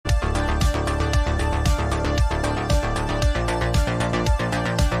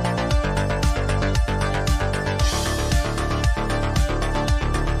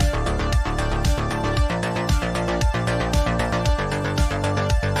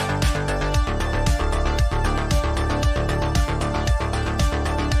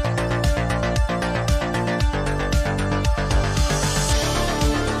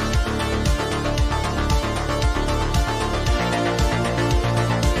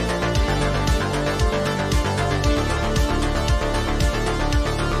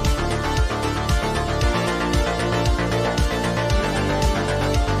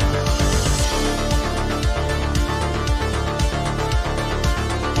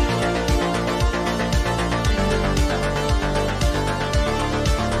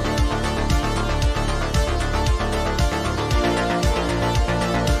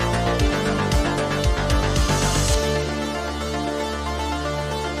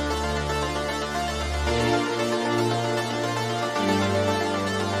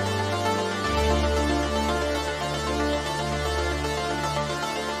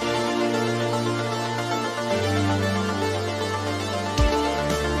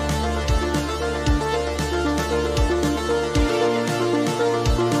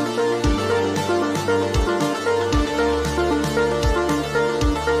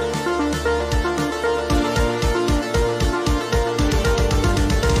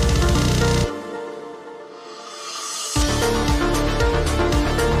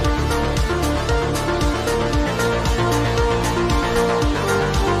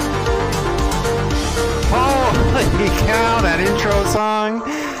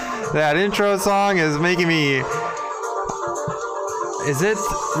That intro song is making me... Is it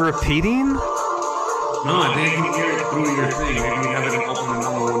repeating? No, I think I can hear it through your thing. Maybe you have it open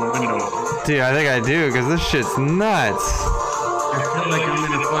another one window. Dude, I think I do, because this shit's nuts. I feel like I'm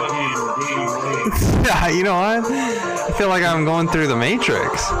in a fucking game. Yeah, you know what? I feel like I'm going through the Matrix.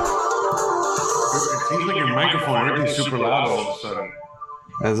 It seems like your microphone, everything's super loud all of a sudden.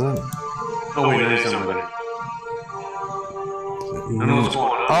 Is it? Oh, wait, there's something. I know what's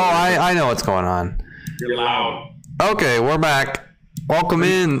going on. Oh, I know what's going on. You're loud. Okay, we're back. Welcome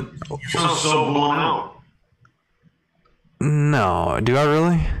in. You sound so blown out. No, do I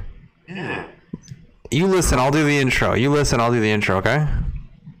really? Yeah. You listen, I'll do the intro. You listen, I'll do the intro, okay?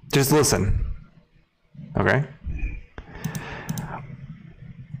 Just listen. Okay?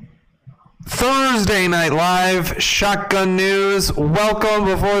 Thursday Night Live, Shotgun News. Welcome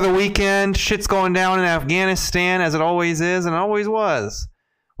before the weekend. Shit's going down in Afghanistan as it always is and always was.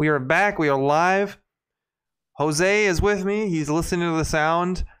 We are back. We are live. Jose is with me. He's listening to the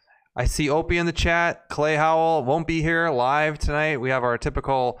sound. I see Opie in the chat. Clay Howell won't be here live tonight. We have our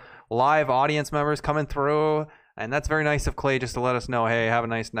typical live audience members coming through. And that's very nice of Clay just to let us know, hey, have a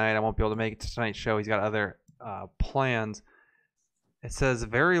nice night. I won't be able to make it to tonight's show. He's got other plans. It says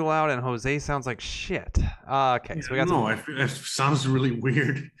very loud and Jose sounds like shit. Okay, so we got No, it sounds really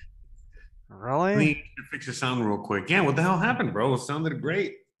weird. Really? Let me fix the sound real quick. Yeah, what the hell happened, bro? It sounded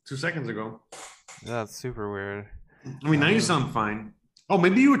great 2 seconds ago. That's super weird. I mean, now you sound fine. Oh,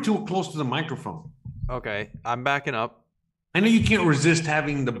 maybe you were too close to the microphone. Okay, I'm backing up. I know you can't resist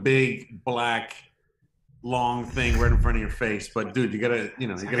having the big, black, long thing right in front of your face, but dude, you gotta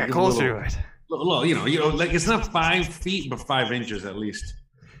Get closer to it. Little, like it's not 5 feet, but 5 inches at least.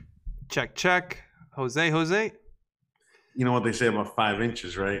 Check. Jose. You know what they say about 5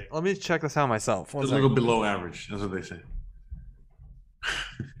 inches, right? Let me check the sound myself. It's a little below average. That's what they say.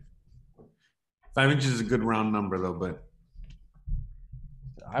 5 inches is a good round number, though, but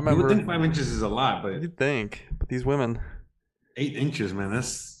I remember. You would think 5 inches is a lot, but you'd think. But these women. 8 inches, man.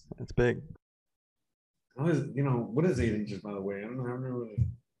 That's big. What is 8 inches, by the way? I don't know. I've never really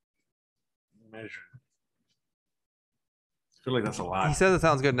measured. I feel like that's a lot. He says it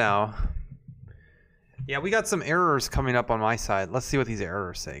sounds good now. Yeah, we got some errors coming up on my side. Let's see what these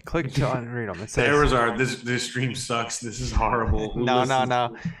errors say. Click to read them. It says, the errors are this stream sucks. This is horrible.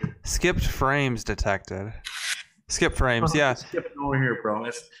 No. Skipped frames detected. Skip frames, yeah. Skipping over here, bro.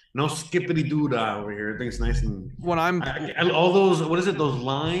 It's no skippity doodah over here. Everything's nice and. When I'm all those, what is it? Those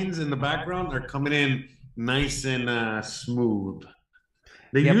lines in the background are coming in nice and smooth.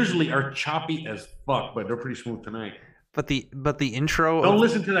 They usually are choppy as fuck, but they're pretty smooth tonight. But the intro. Don't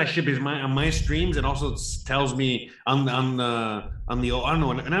listen to that shit because on my streams it also tells me on the I don't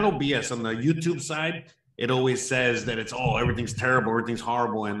know, and I know BS on the YouTube side it always says that it's everything's terrible, everything's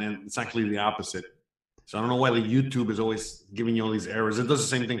horrible, and then it's actually the opposite. So I don't know why the YouTube is always giving you all these errors. It does the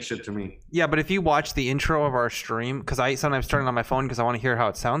same thing shit to me. Yeah, but if you watch the intro of our stream, because I sometimes turn it on my phone because I want to hear how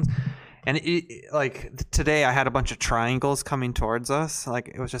it sounds. And like today I had a bunch of triangles coming towards us. Like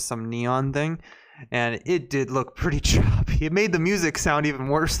it was just some neon thing. And it did look pretty choppy. It made the music sound even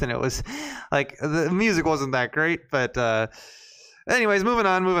worse than it was. Like the music wasn't that great. But anyways, moving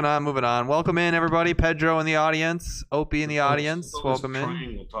on. Welcome in, everybody. Pedro in the audience. Opie in the audience. Welcome in.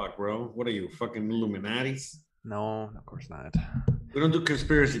 Triangle talk, bro. What are you, fucking Illuminatis? No, of course not. We don't do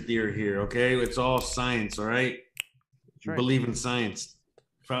conspiracy theory here, okay? It's all science, all right? Right. Believe in science.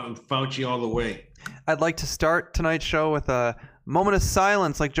 Fauci all the way. I'd like to start tonight's show with a moment of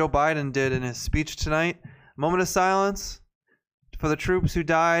silence like Joe Biden did in his speech tonight. Moment of silence for the troops who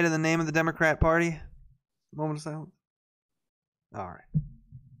died in the name of the Democrat Party. Moment of silence. All right.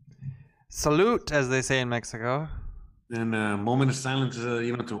 Salute, as they say in Mexico. And moment of silence,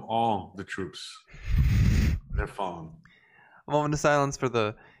 to all the troops. They're fallen. A moment of silence for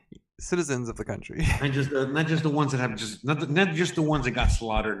the citizens of the country. And not just the ones that have not just the ones that got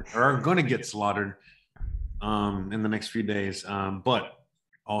slaughtered or are going to get slaughtered in the next few days, but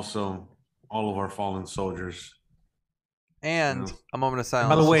also all of our fallen soldiers. And a moment of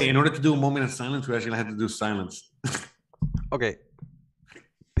silence. By the way, in order to do a moment of silence, we actually had to do silence. Okay.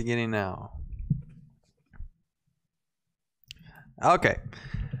 Beginning now. Okay.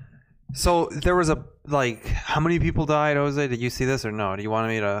 So there was how many people died, Jose? Did you see this or no? Did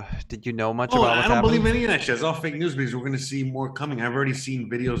you know much about what's happening? I don't believe any of that shit. It's all fake news because we're going to see more coming. I've already seen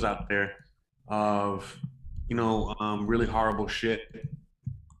videos out there of, really horrible shit.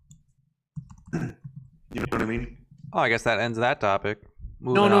 You know what I mean? Oh, I guess that ends that topic.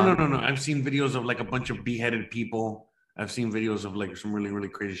 No. I've seen videos of like a bunch of beheaded people. I've seen videos of like some really, really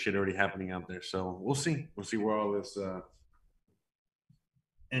crazy shit already happening out there. So we'll see. We'll see where all this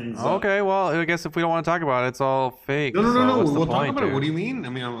And Okay, well, I guess if we don't want to talk about it, it's all fake. no, no, no, so no. what's the We'll talk point, about it. dude? What do you mean? I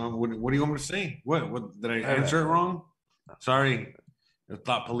mean, what do you want me to say? What did I answer it wrong? Sorry, the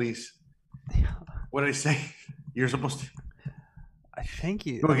thought police. What did I say? You're supposed to. I think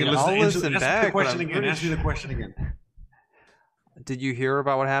you. Okay, I mean, listen, I'll listen ask me back. the question but I'm again. pretty Ask me the sure- question again. Did you hear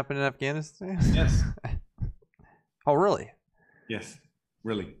about what happened in Afghanistan? Yes. Oh, really? Yes.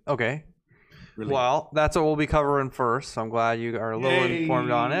 Really. Okay. Really. Well, that's what we'll be covering first. So I'm glad you are a little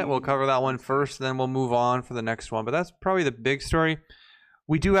informed on it. We'll cover that one first, then we'll move on for the next one. But that's probably the big story.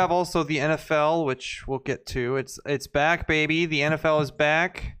 We do have also the NFL, which we'll get to. It's back, baby. The NFL is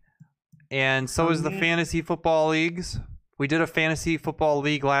back, and so is the fantasy football leagues. We did a fantasy football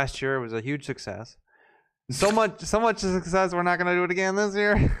league last year. It was a huge success. So much success. We're not gonna do it again this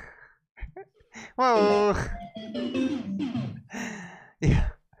year. Whoa. Yeah.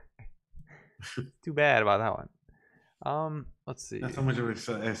 Too bad about that one. Let's see. That's how much of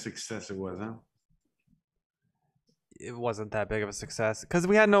a success it was, huh? It wasn't that big of a success because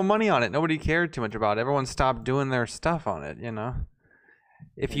we had no money on it. Nobody cared too much about it. Everyone stopped doing their stuff on it, you know?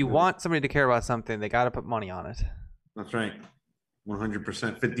 If you want somebody to care about something, they got to put money on it. That's right.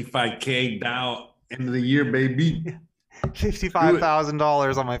 100%. 55K Dow end of the year, baby.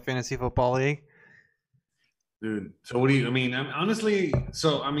 $55,000 on my fantasy football league. Dude, so what do you, I mean, honestly,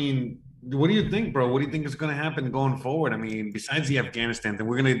 what do you think, bro? What do you think is going to happen going forward? I mean, besides the Afghanistan thing,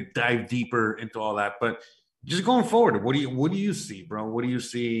 we're going to dive deeper into all that, but just going forward, what do you see, bro? What do you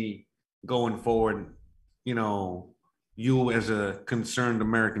see going forward? You know, you as a concerned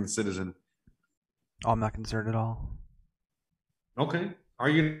American citizen. Oh, I'm not concerned at all. Okay. Are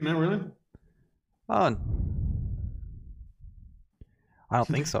you not really? Oh, I don't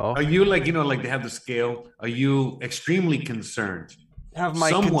think so. Are you like, like they have the scale? Are you extremely concerned? Have my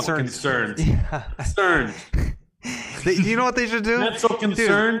Somewhat concerns. concerned. Yeah. Concerned. You know what they should do? Not so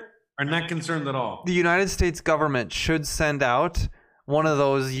concerned or not concerned at all. The United States government should send out one of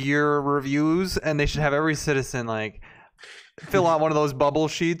those year reviews, and they should have every citizen like fill out one of those bubble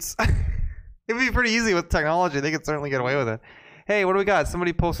sheets. It'd be pretty easy with technology. They could certainly get away with it. Hey, what do we got?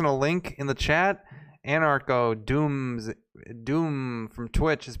 Somebody posting a link in the chat. Anarcho Doom from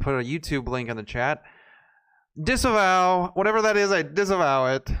Twitch has put a YouTube link in the chat. Disavow, whatever that is, I disavow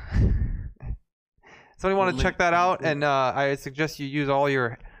it. Somebody want to check that out, and I suggest you use all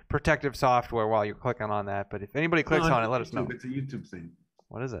your protective software while you're clicking on that. But if anybody clicks on it, let us know. It's a YouTube thing.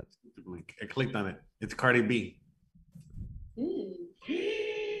 What is it? YouTube link. I clicked on it. It's Cardi B.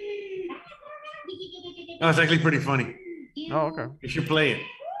 Oh, it's actually pretty funny. Oh, okay. You should play it.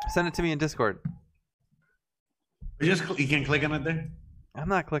 Send it to me in Discord. You can click on it there. I'm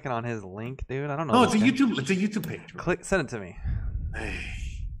not clicking on his link, dude. I don't know. No, it's a YouTube. It's a YouTube page. Bro. Send it to me. Hey,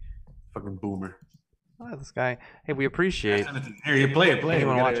 fucking boomer. Oh, this guy. Hey, we appreciate. Here, you play it.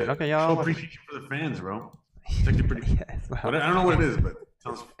 Anyone watch it? Okay, y'all. Show appreciation for the fans, bro. It's actually pretty. Yes, I don't know what it is, but it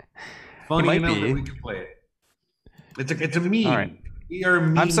sounds funny enough be. that we can play it. It's a meme. All right. We are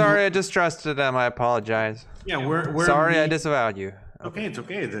meme. I'm sorry I distrusted them. I apologize. Yeah, we're sorry meme. I disavowed you. Okay, it's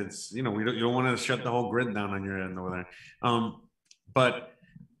okay. It's you don't want to shut the whole grid down on your end over there. But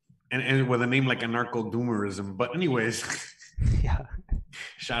and with a name like Anarcho Doomerism. But anyways, Yeah.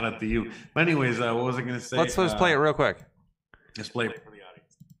 shout out to you. But anyways, what was I gonna say? Let's just play it real quick. Let's play it for the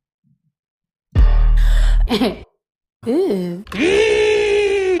audience. Ooh.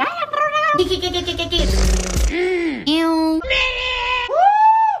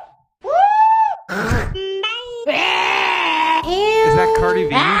 Is that Cardi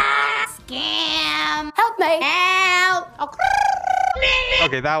B? Scam! Help me! Help!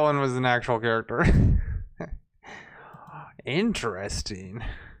 Okay, that one was an actual character. Interesting.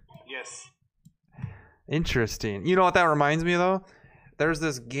 Yes. Interesting. You know what that reminds me of, though? There's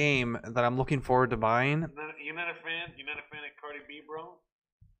this game that I'm looking forward to buying. You're not a fan? You're not a fan of Cardi B, bro?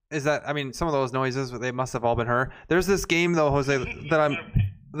 Is that, I mean, some of those noises, they must have all been her. There's this game, though, Jose, that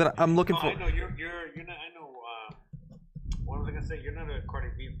I'm looking for. I know you're not. I know. What was I gonna say? You're not a Cardi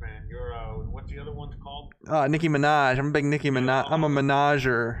B fan. You're what's the other one's called? Nicki Minaj. I'm a big Nicki Minaj. I'm a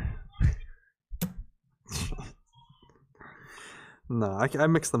menager. No, I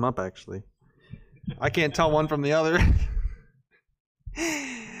mix them up, actually. I can't tell one from the other.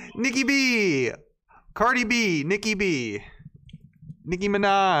 Nicki B, Cardi B, Nicki B, Nicki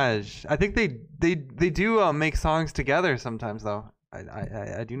Minaj. I think they do make songs together sometimes, though.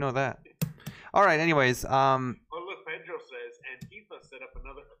 I do know that. All right. Anyways, Oh look, Pedro says Antifa set up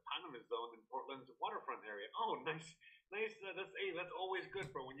another autonomous zone in Portland's waterfront area. Oh, nice. That's always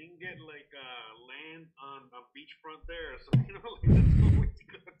good, bro. When you can get like land on a beachfront there, or something, that's always good. Bro.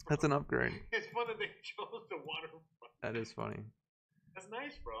 That's an upgrade. It's fun that they chose the waterfront. That is funny. That's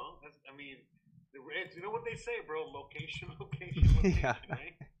nice, bro. I mean, you know what they say, bro? Location, location, Yeah.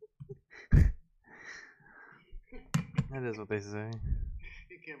 right? That is what they say.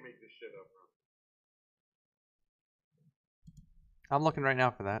 You can't make this shit up, bro. I'm looking right now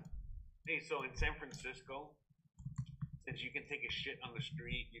for that. Hey, so in San Francisco, since you can take a shit on the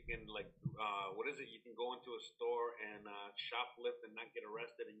street, you can what is it? You can go into a store and shoplift and not get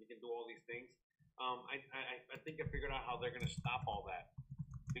arrested, and you can do all these things. I think I figured out how they're gonna stop all that,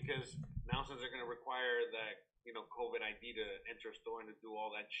 because now since they're gonna require that COVID ID to enter a store and to do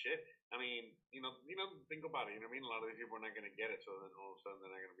all that shit. I mean, think about it. You know what I mean? A lot of these people are not gonna get it, so then all of a sudden they're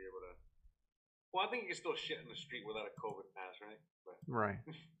not gonna be able to. Well, I think you can still shit in the street without a COVID pass, right? But. Right.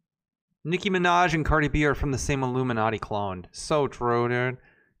 Nicki Minaj and Cardi B are from the same Illuminati clone. So true, dude.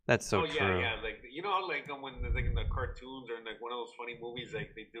 That's so true. Yeah. Like when like in the cartoons or in like one of those funny movies,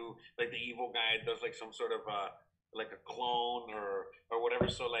 like they do like the evil guy does like some sort of like a clone or whatever.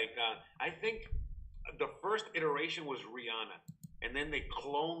 So like I think the first iteration was Rihanna, and then they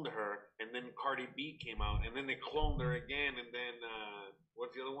cloned her, and then Cardi B came out, and then they cloned her again, and then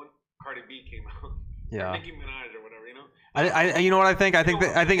what's the other one? Cardi B came out. Yeah. Nicki Minaj or whatever, I you know what I think? I think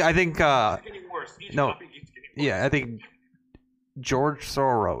it's getting worse. Each no. topic keeps getting worse. Yeah, I think George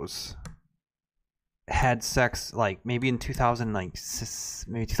Soros had sex like maybe in 2000, like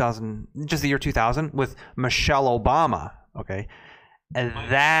maybe 2000, just the year 2000 with Michelle Obama. Okay, and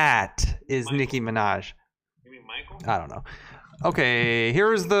that is Michael. Nicki Minaj. You mean Michael? I don't know. Okay,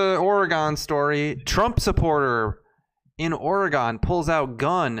 here's the Oregon story. Trump supporter in Oregon pulls out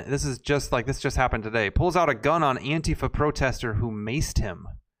gun. This just happened today. Pulls out a gun on Antifa protester who maced him.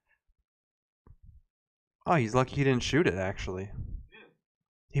 Oh, he's lucky he didn't shoot it, actually.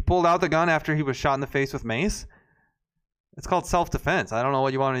 He pulled out the gun after he was shot in the face with mace. It's called self-defense. I don't know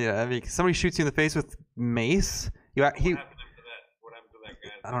what you want me to do. I mean, somebody shoots you in the face with mace. What happened to that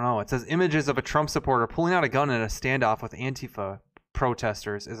guy? I don't know. It says images of a Trump supporter pulling out a gun in a standoff with Antifa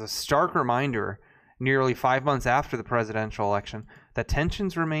protesters is a stark reminder, nearly 5 months after the presidential election, that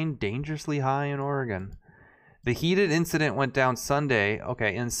tensions remain dangerously high in Oregon. The heated incident went down Sunday,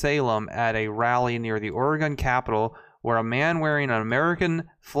 in Salem at a rally near the Oregon Capitol, where a man wearing an American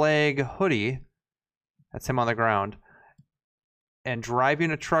flag hoodie, that's him on the ground, and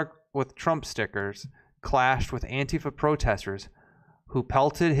driving a truck with Trump stickers, clashed with Antifa protesters who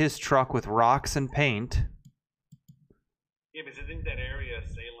pelted his truck with rocks and paint. Yeah, because I think that area,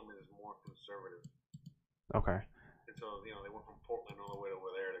 Salem, is more conservative. Okay. And so, they went from Portland all the way over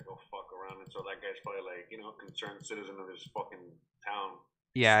there to go fuck around. And so that guy's probably like, concerned citizen of his fucking town.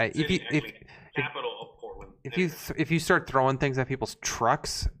 Yeah, capital of Portland. If you start throwing things at people's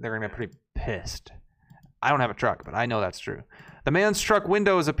trucks, they're gonna be pretty pissed. I don't have a truck, but I know that's true. The man's truck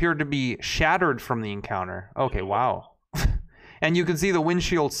windows appeared to be shattered from the encounter. Okay, wow. And you can see the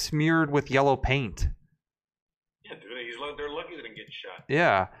windshield smeared with yellow paint. Yeah, dude, they're lucky they didn't get shot.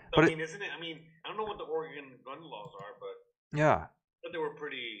 Yeah, so, isn't it? I mean, I don't know what the Oregon gun laws are, but yeah, but they were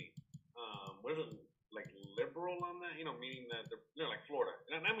pretty, what is it, like liberal on that? Meaning that they're like Florida.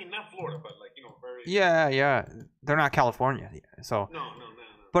 I mean, not Florida, but like very. Yeah, they're not California, so. No.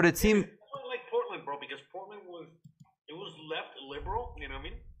 But it seemed. It's not like Portland, bro, because Portland was left liberal, you know what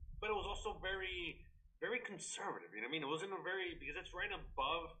I mean? But it was also very, very conservative, you know what I mean? It wasn't because it's right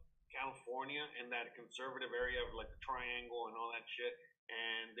above California and that conservative area of like the Triangle and all that shit.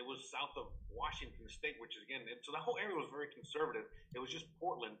 And it was south of Washington State, which is again, so that whole area was very conservative. It was just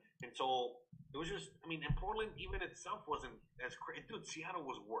Portland. And so it was just, and Portland even itself wasn't as crazy. Dude, Seattle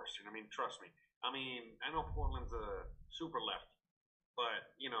was worse, you know what I mean? Trust me. I know Portland's a super left,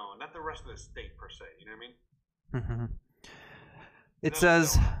 but, not the rest of the state per se, you know what I mean? Mm-hmm. It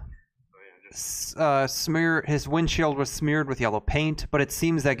says his windshield was smeared with yellow paint, but it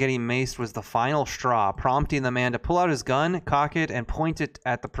seems that getting maced was the final straw, prompting the man to pull out his gun, cock it, and point it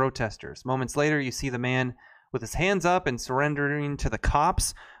at the protesters. Moments later, you see the man with his hands up and surrendering to the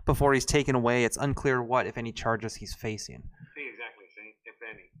cops before he's taken away. It's unclear what, if any, charges he's facing. See, exactly, if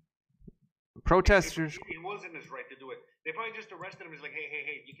any. Protesters... He was in his right to do it. They probably just arrested him. He's like,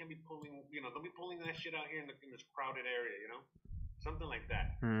 hey, you can't be pulling, don't be pulling that shit out here in this crowded area, Something like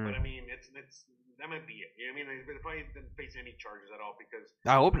that. But I mean, it's that might be it. You know what I mean? They probably didn't face any charges at all because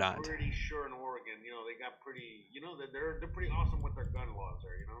I hope not. I'm pretty sure in Oregon, they got pretty, they're pretty awesome with their gun laws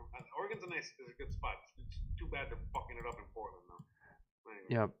there. Oregon's is a good spot. It's too bad they're fucking it up in Portland though.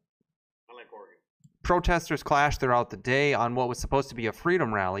 Anyway, yep. I like Oregon. Protesters clashed throughout the day on what was supposed to be a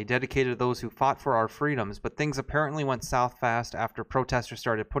freedom rally dedicated to those who fought for our freedoms, but things apparently went south fast after protesters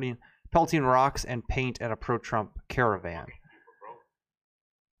started pelting rocks and paint at a pro-Trump caravan. Okay,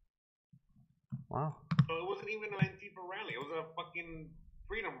 Wow. So it wasn't even an Antifa rally. It was a fucking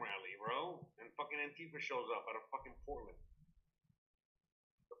freedom rally, bro, and fucking Antifa shows up out of fucking Portland.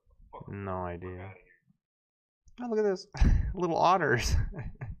 No idea. Fuck outta here. Oh, look at this. Little otters.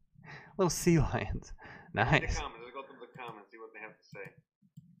 Little sea lions. Read the Nice. comments. Let's go through the comments, see what they have to say.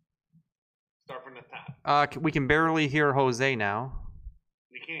 Start from the top. We can barely hear Jose now.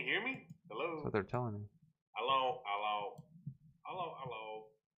 You can't hear me? Hello? That's what they're telling me. Hello? Hello? Hello? Hello?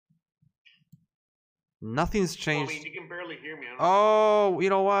 Nothing's Well, I changed. mean, you can barely hear me. I don't Oh, you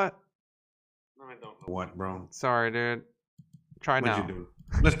know what? No, I don't know. What, bro? Sorry, dude. Try What'd now. you do?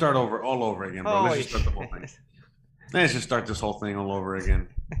 Let's start over, all over again, bro. Let's Holy just start the whole thing. Let's just start this whole thing all over again.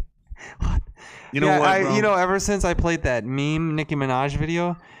 What? You know what, bro? You know, ever since I played that meme Nicki Minaj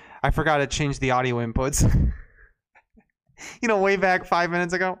video, I forgot to change the audio inputs. You know, way back 5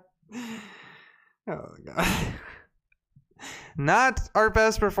 minutes ago. Oh god. Not our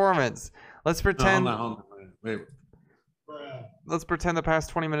best performance. Let's pretend. No, hold on. Wait. Let's pretend the past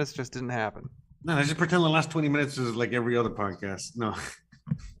 20 minutes just didn't happen. No, let's just pretend the last 20 minutes is like every other podcast. No.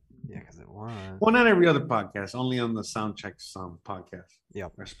 Yeah, because it was. Well, not every other podcast, only on the Soundcheck podcast.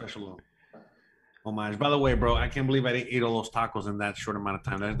 Yep. Our special homage. By the way, bro, I can't believe I ate all those tacos in that short amount of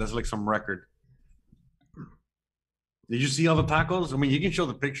time. That's like some record. Did you see all the tacos? I mean, you can show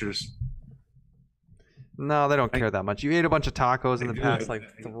the pictures. No, they don't care that much. You ate a bunch of tacos in They the do. past like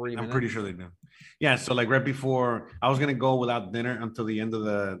 3 minutes. I'm pretty sure they do. Yeah, so like right before, I was gonna go without dinner until the end of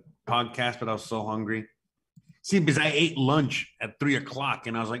the podcast, but I was so hungry. See, because I ate lunch at 3:00,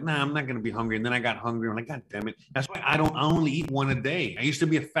 and I was like, "Nah, I'm not gonna be hungry." And then I got hungry. I'm like, "God damn it!" That's why I only eat one a day. I used to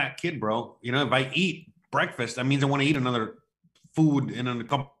be a fat kid, bro. You know, if I eat breakfast, that means I want to eat another food in a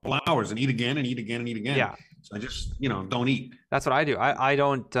couple hours and eat again and eat again and eat again. Yeah. So I just, don't eat. That's what I do. I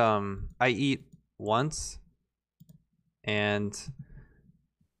don't I eat once and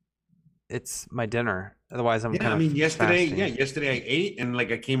it's my dinner. Otherwise I'm Yeah, kind I of mean, yesterday fasting. I ate and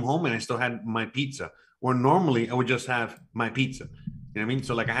like I came home and I still had my pizza. Or normally I would just have my pizza. You know what I mean?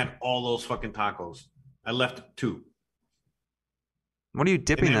 So like I had all those fucking tacos. I left 2. What are you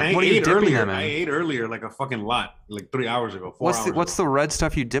dipping And then them? What are you dipping earlier, them in? I ate earlier like a fucking lot, like 3 hours ago, 4 hours What's ago. the red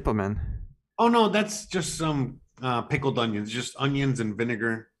stuff you dip them in? Oh no, that's just some pickled onions, just onions and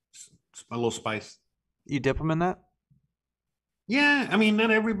vinegar, a little spice. You dip them in that? Yeah, I mean,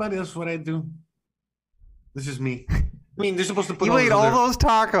 not everybody. That's what I do. This is me. I mean, they're supposed to put. You ate all those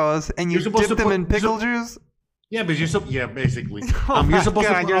tacos and you You're supposed dip to them put- in pickle juice? Yeah, but yeah, basically. Oh You're my supposed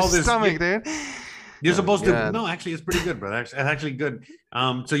to God, put your all this. stomach, dude. You're Oh, supposed to. God. No, actually, it's pretty good, brother. It's actually good.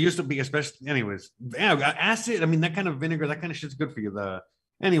 So it used to be, especially. Anyways, yeah, acid. I mean, that kind of vinegar, that kind of shit's good for you.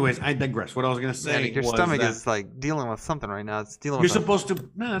 Anyways, I digress. What I was gonna say Man, your was stomach that is like dealing with something right now. It's dealing you're with supposed to.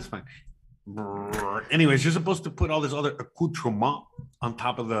 No, that's fine. Anyways, you're supposed to put all this other accoutrement on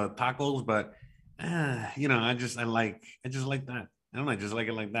top of the tacos, but I just like that. I don't know, I just like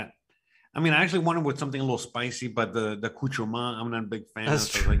it like that. I mean, I actually wanted with something a little spicy, but the accoutrement, I'm not a big fan. That's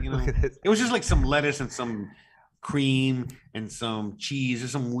of. So I was true. like, Look at this. it was just like some lettuce and some cream and some cheese or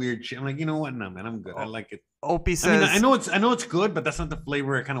some weird shit. I'm like, you know what? No, man, I'm good. I like it. Opie I says mean, I know it's good, but that's not the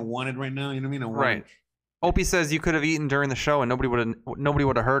flavor I kind of wanted right now. You know what I mean? I wanted- Right. Opie says you could have eaten during the show and nobody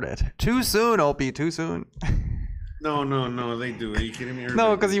would have heard it. Too soon, Opie. Too soon. No, they do. Are you kidding me?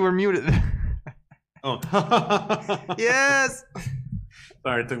 No, because you were muted. Oh. Yes.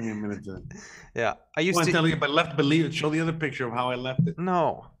 Sorry, it took me a minute to. Yeah, I used I to. tell you, but believe it. Show the other picture of how I left it.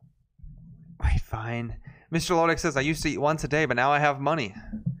 No. Wait, fine. Mr. Lodek says I used to eat once a day, but now I have money.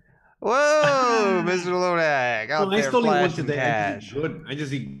 Whoa, Mr. Lodek, out No, I there still eat once a flashing day. cash. I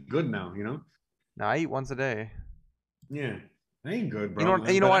just eat good now. No, I eat once a day. Yeah, I ain't good, bro.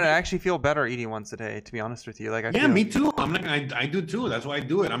 You know But what? I actually feel better eating once a day. To be honest with you, like I Yeah, feel, me too. I'm not. I do too. That's why I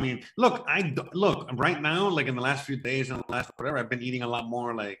do it. I mean, look right now, like in the last few days and the last whatever, I've been eating a lot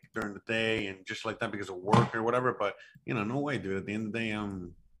more like during the day and just like that because of work or whatever. But no way, dude. At the end of the day,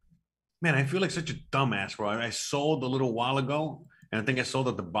 man, I feel like such a dumbass, bro. I sold a little while ago, and I think I sold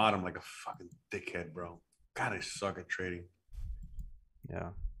at the bottom like a fucking dickhead, bro. God, I suck at trading. Yeah.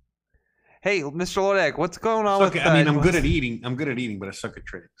 Hey, Mr. Lodek, what's going on with? I mean, I'm good at eating. I'm good at eating, but I suck at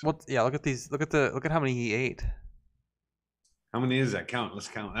trading. So. What? Yeah, look at these. Look at how many he ate. How many is that? Let's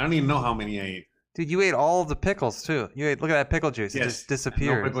count. I don't even know how many I ate. Dude, you ate all of the pickles too. Look at that pickle juice. It just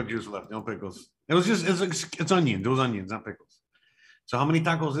disappeared. No pickle juice left. No pickles. It's onions. It was onions, not pickles. So how many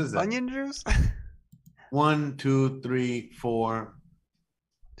tacos is that? Onion juice? 1, 2, 3, 4.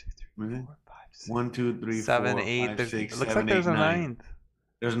 2, 3, 4, 5, 6, 1, 2, 3, 7, 4, 8. 5, There's, 6, it looks 7, like there's 8, a 9. ninth.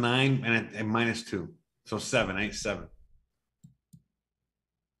 There's 9 and minus 2. So 7. I ate 7.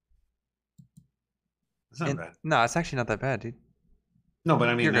 That's not bad. No, it's actually not that bad, dude. No, but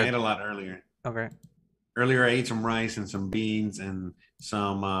I mean, You're I good. ate a lot earlier. Okay. Earlier, I ate some rice and some beans and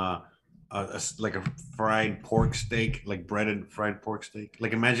some like a fried pork steak, like breaded fried pork steak.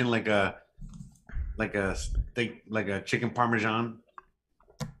 Like imagine like a steak, like a chicken parmesan,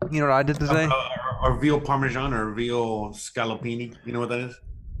 You know what I did today? or veal parmesan or veal scallopini. You know what that is?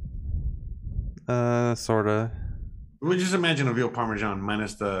 Sorta. Well, just imagine a veal parmesan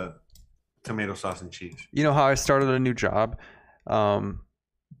minus the tomato sauce and cheese. You know how I started a new job, and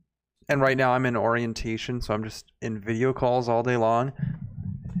right now I'm in orientation, so I'm just in video calls all day long.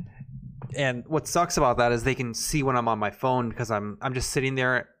 And what sucks about that is they can see when I'm on my phone because I'm just sitting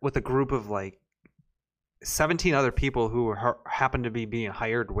there with a group of like 17 other people who happen to be being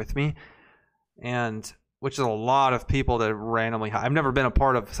hired with me, and which is a lot of people that randomly. I've never been a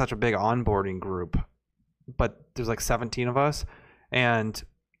part of such a big onboarding group, but there's like 17 of us, and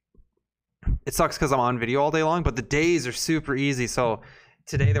it sucks because I'm on video all day long. But the days are super easy. So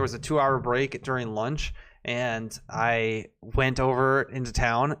today there was a 2-hour break during lunch, and I went over into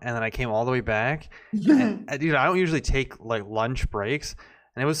town, and then I came all the way back. And, dude, I don't usually take like lunch breaks.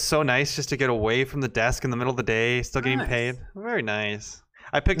 And it was so nice just to get away from the desk in the middle of the day, still getting paid. Very nice.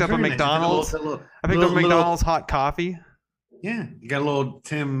 I picked up a McDonald's. I picked up a McDonald's hot coffee. Yeah, you got a little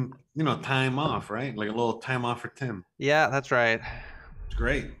Tim, time off, right? Like a little time off for Tim. Yeah, that's right. It's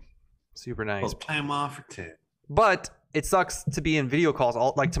great. Super nice. Little time off for Tim. But it sucks to be in video calls.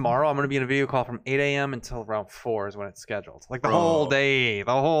 Like tomorrow, I'm going to be in a video call from 8 a.m. until around 4 is when it's scheduled. Like the whole day.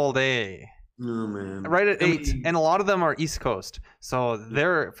 The whole day. Oh, man. Right at 8. And a lot of them are East Coast. So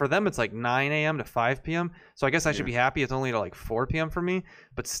for them, it's like 9 a.m. to 5 p.m. So I guess I should be happy it's only to like 4 p.m. for me.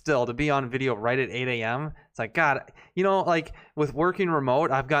 But still, to be on video right at 8 a.m., it's like, God, like with working remote,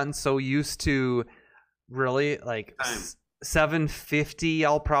 I've gotten so used to really like 7:50,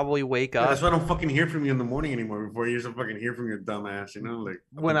 I'll probably wake up. That's why I don't fucking hear from you in the morning anymore. Before you used to fucking hear from your dumbass, like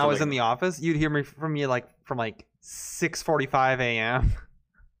when I was in the office, you'd hear from me like from like 6:45 a.m.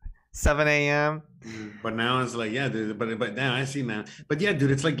 7 a.m. But now it's like, yeah, dude. But now I see now. But yeah,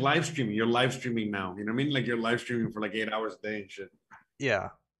 dude, it's like live streaming. You're live streaming now. You know what I mean? Like you're live streaming for like 8 hours a day and shit. Yeah,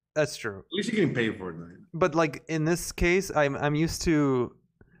 that's true. At least you're getting paid for it, man. But like in this case, I'm used to,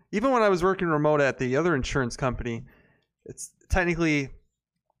 even when I was working remote at the other insurance company, it's technically,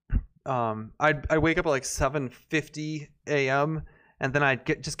 I wake up at like 7:50 a.m. and then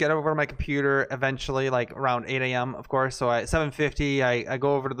I'd just get over to my computer eventually, like around 8 a.m. of course. So at 7:50, I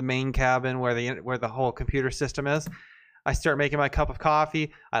go over to the main cabin where the whole computer system is. I start making my cup of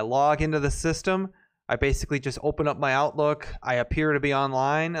coffee. I log into the system. I basically just open up my Outlook. I appear to be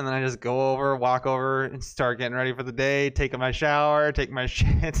online, and then I just walk over, and start getting ready for the day, taking my shower, take my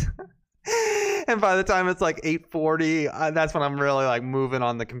shit. And by the time it's like 8:40, that's when I'm really like moving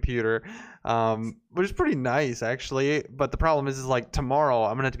on the computer, which is pretty nice actually. But the problem is like tomorrow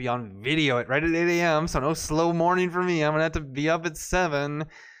I'm gonna have to be on video right at 8 a.m. So no slow morning for me. I'm gonna have to be up at 7,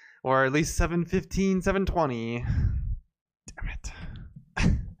 or at least 7:15, 7:20. Damn it!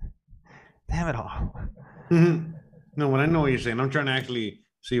 Damn it all. No, what I know what you're saying. I'm trying to actually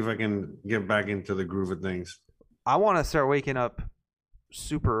see if I can get back into the groove of things. I want to start waking up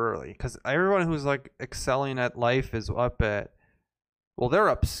super early because everyone who's like excelling at life is up at, well, they're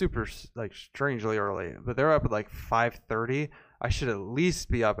up super like strangely early, but they're up at like 5:30. I should at least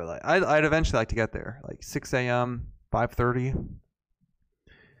be up at like, I'd eventually like to get there like 6 a.m. 5:30.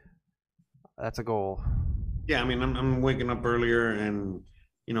 That's a goal. Yeah, I mean, I'm waking up earlier and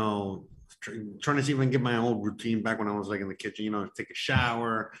trying to see if I can get my old routine back when I was like in the kitchen. Take a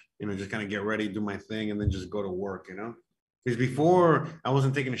shower, just kind of get ready, do my thing, and then just go to work. Because before I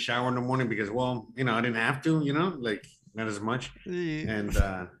wasn't taking a shower in the morning because, well, I didn't have to, like not as much. And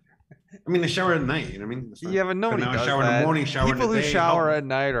I mean, I shower at night. You know what I mean? Yeah, but nobody does shower that. in the morning, shower People in the day. Who shower at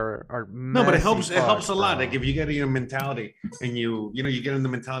night are no, but it helps. It helps a lot. Bro. Like if you get a mentality and you get in the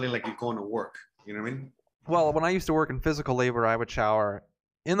mentality like you're going to work. You know what I mean? Well, when I used to work in physical labor, I would shower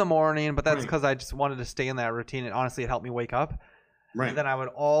in the morning, but that's because I just wanted to stay in that routine. And honestly, it helped me wake up. Right. And then I would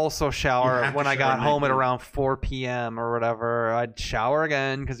also shower when I got home at around 4 p.m. or whatever. I'd shower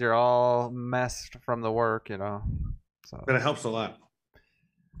again because you're all messed from the work, So. But it helps a lot.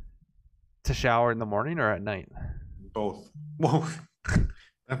 To shower in the morning or at night? Both. Well,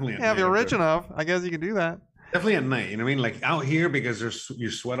 definitely. Yeah, if you're rich enough, I guess you can do that. Definitely at night. You know what I mean? Like out here, because you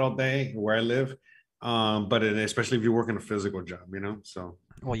sweat all day where I live. But especially if you work in a physical job, So.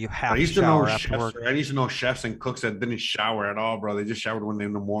 Well, you have to shower after work. I used to know chefs and cooks that didn't shower at all, bro. They just showered when they're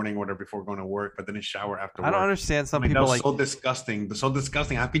in the morning or whatever before going to work, but didn't shower after work. I don't understand some people that's so disgusting. So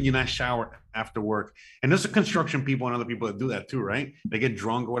disgusting. How can you not shower after work? And there's construction people and other people that do that too, right? They get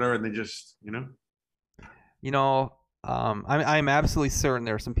drunk or whatever and they just, I'm absolutely certain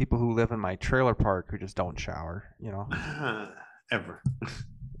there are some people who live in my trailer park who just don't shower. Ever.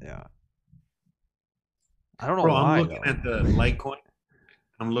 Yeah. I don't know Bro, why. I'm looking at the Litecoin.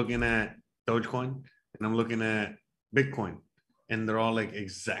 I'm looking at Dogecoin, and I'm looking at Bitcoin, and they're all like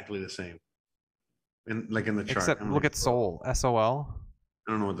exactly the same. In the chart. Except look at Sol, SOL.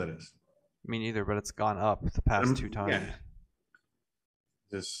 I don't know what that is. Me neither, but it's gone up the past 2 times. Yeah.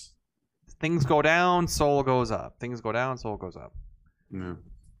 Just Things go down, Sol goes up. Things go down, Sol goes up. yeah.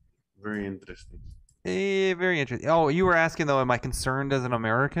 Very interesting. Very interesting. Oh, you were asking though, am I concerned as an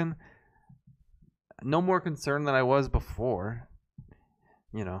American? No more concerned than I was before.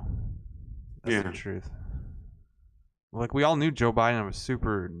 That's Yeah. the truth. Like, we all knew Joe Biden was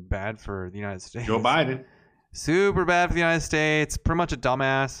super bad for the United States. Joe Biden. Super bad for the United States. Pretty much a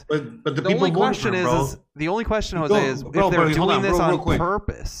dumbass. But the The people only voted question for him, bro. is the only question, Jose, is Bro, if they're hold doing on, this real on quick.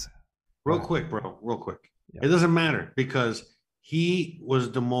 purpose. Real Right. quick, bro. Real quick. Yeah. It doesn't matter because he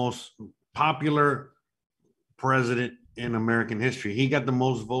was the most popular president in American history. He got the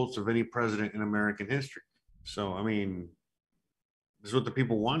most votes of any president in American history. So, I mean, this is what the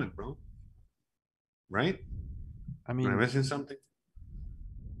people wanted, bro. Right? I Am I mean, missing something?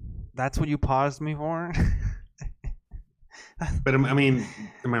 that's what you paused me for? But I mean,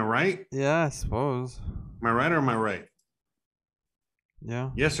 am I right? Yeah, I suppose. Am I right or am I right? Yeah.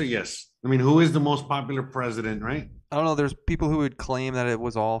 Yes or yes? I mean, who is the most popular president, right? I don't know. There's people who would claim that it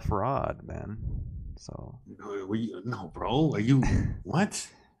was all fraud, man. So. No, bro. Are you what?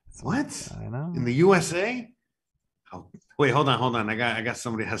 What? I know. In the USA? Oh, wait, hold on. I got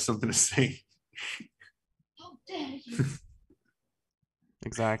somebody has something to say. How dare you?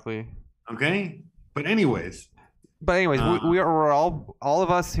 Exactly. Okay, but anyways, we're all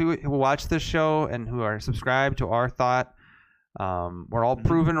of us who watch this show and who are subscribed to Our Thought. We're all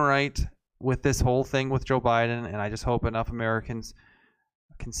proven right with this whole thing with Joe Biden, and I just hope enough Americans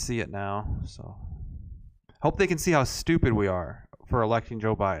can see it now. So, hope they can see how stupid we are for electing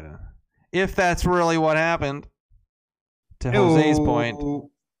Joe Biden, if that's really what happened. To Jose's point.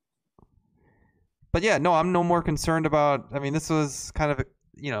 But yeah, no, I'm no more concerned about. I mean, this was kind of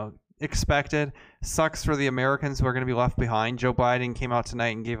expected. Sucks for the Americans who are going to be left behind. Joe Biden came out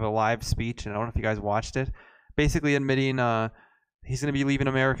tonight and gave a live speech, and I don't know if you guys watched it, basically admitting he's going to be leaving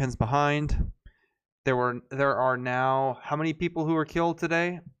Americans behind. There are now how many people who were killed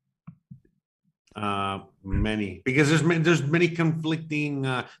today? Many, because there's many conflicting.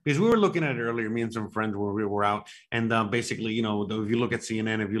 Because we were looking at it earlier, me and some friends where we were out, and basically, if you look at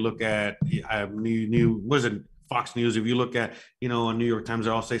CNN, if you look at Fox News, if you look at on New York Times,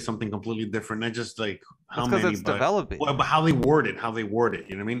 they all say something completely different. Not just like how many, it's developing. But how they word it, you know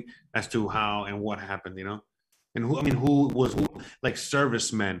what I mean, as to how and what happened, and who was like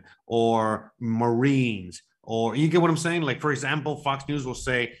servicemen or Marines, or you get what I'm saying? Like, for example, Fox News will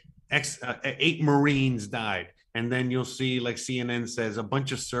say 8 Marines died, and then you'll see like CNN says a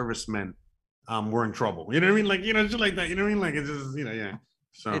bunch of servicemen were in trouble. You know what I mean? Like, just like that. You know what I mean? Like, it's just yeah.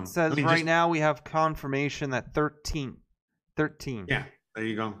 So It says now we have confirmation that 13. Yeah, there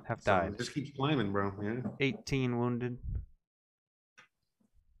you go. Have died. It just keeps climbing, bro. Yeah. 18 wounded.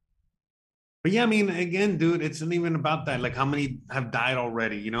 But yeah, I mean, again, dude, it's not even about that. Like, how many have died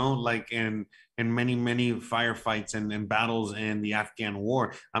already? Like in many firefights and battles in the Afghan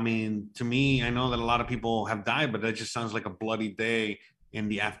war. I mean, to me, I know that a lot of people have died, but that just sounds like a bloody day in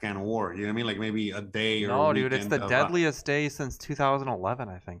the Afghan war. You know what I mean? Like maybe a day or no, dude, it's the deadliest day since 2011,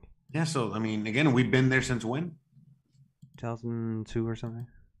 I think. Yeah, so I mean, again, we've been there since when? 2002 or something.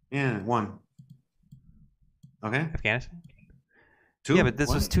 Yeah, 1. Okay. Afghanistan. 2. Yeah, but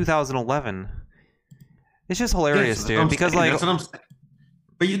this was 2011. It's just hilarious, dude. Because like, that's what I'm saying.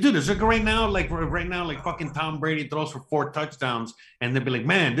 But you do this. Look right now, like fucking Tom Brady throws for 4 touchdowns, and they'll be like,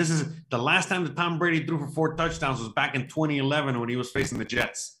 man, this is the last time that Tom Brady threw for 4 touchdowns was back in 2011 when he was facing the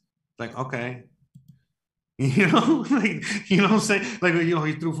Jets. Like, okay. Like, what I'm saying? Like,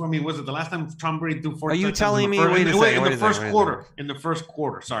 he threw for me. Was it the last time Tom Brady threw 4 touchdowns? Are you telling me? In the first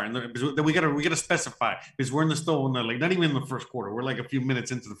quarter. Sorry, we gotta specify because we're in the still like not even in the first quarter. We're like a few minutes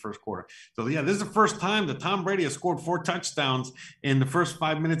into the first quarter. So yeah, this is the first time that Tom Brady has scored 4 touchdowns in the first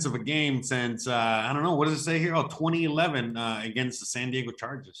 5 minutes of a game since I don't know, what does it say here? 2011 against the San Diego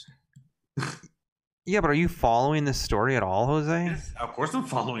Chargers. Yeah, but are you following this story at all, Jose? Yes, of course I'm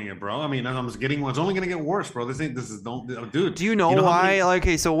following it, bro. I mean, it's only gonna get worse, bro. Dude. Do you know why?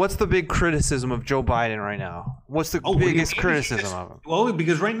 Okay, so what's the big criticism of Joe Biden right now? What's the biggest criticism of him? Well,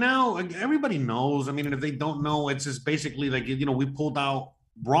 because right now everybody knows. I mean, and if they don't know, it's just basically like we pulled out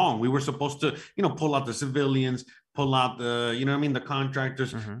wrong. We were supposed to, pull out the civilians, pull out the, you know what I mean, the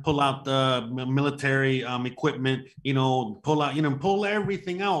contractors, Mhm. pull out the military equipment, pull out, pull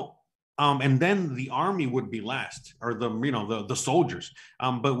everything out. And then the army would be last, or the soldiers.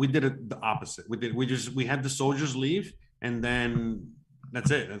 But we did it the opposite. We had the soldiers leave, and then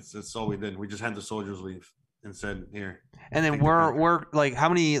that's it. That's all we did. We just had the soldiers leave and said, "Here, And then take the contract." we're like, how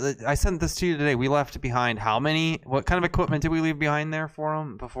many? I sent this to you today. We left behind how many? What kind of equipment did we leave behind there for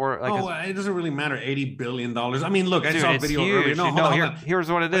them before? Like, It doesn't really matter. $80 billion. I mean, look, I dude, saw a it's video huge. earlier. No, Dude, hold on, here, hold on. here's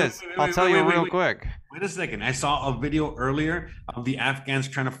what it Wait, is. wait, I'll wait, tell wait, you wait, real wait. quick. Wait a second. I saw a video earlier of the Afghans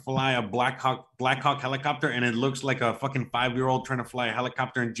trying to fly a Black Hawk helicopter, and it looks like a fucking 5-year-old trying to fly a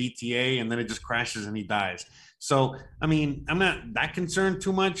helicopter in GTA, and then it just crashes and he dies. So, I mean, I'm not that concerned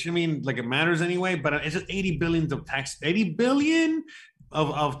too much. I mean, like, it matters anyway, but it's just 80 billion of tax, 80 billion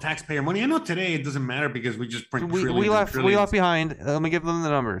of taxpayer money. I know today it doesn't matter because we just print We trillions and left trillions. behind. Let me give them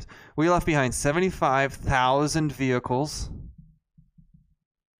the numbers. We left behind 75,000 vehicles,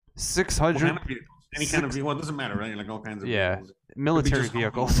 What 600 kind of vehicles? Any kind of vehicle. Well, it doesn't matter, right? Like all kinds of vehicles. Could be military just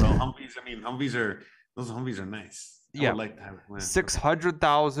vehicles. Humvees, bro. Humvees. I mean, those Humvees are nice. I Yeah. would like to have one.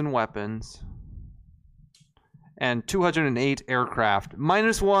 600,000 weapons and 208 aircraft.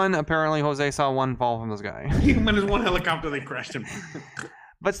 Minus one. Apparently, Jose saw one fall from the sky. There's one helicopter they crashed him.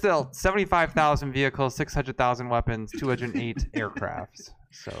 But still, 75,000 vehicles, 600,000 weapons, 208 aircrafts.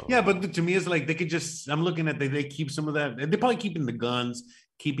 So Yeah, but to me, it's like they could just. I'm looking at they keep some of that. They're probably keeping the guns,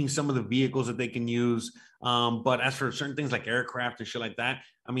 keeping some of the vehicles that they can use. But as for certain things like aircraft and shit like that,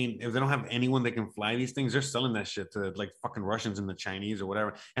 I mean, if they don't have anyone that can fly these things, they're selling that shit to like fucking Russians and the Chinese or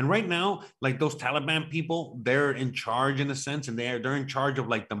whatever. And right now, like those Taliban people, they're in charge in a sense, and they're in charge of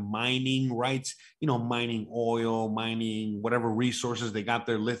like the mining rights, mining oil, mining whatever resources they got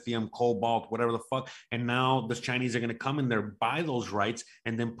there, lithium, cobalt, whatever the fuck. And now the Chinese are gonna come in there, buy those rights,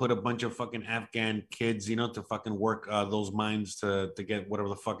 and then put a bunch of fucking Afghan kids, to fucking work those mines to get whatever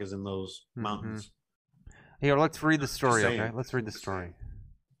the fuck is in those mountains. here, let's read the story. saying. Okay, let's read the story.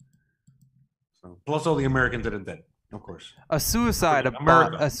 So, plus all the Americans that are dead, of course. A suicide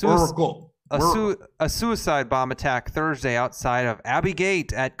America. a suicide bomb attack Thursday outside of Abbey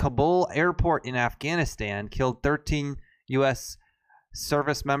Gate at Kabul airport in Afghanistan killed 13 U.S.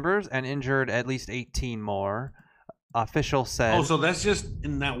 service members and injured at least 18 more. Officials said. Oh, so that's just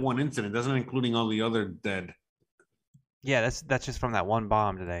in that one incident. That's not including all the other dead. Yeah, that's just from that one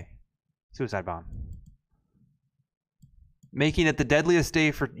bomb today. Suicide bomb. Making it the deadliest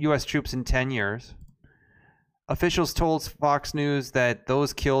day for U.S. troops in 10 years. Officials told Fox News that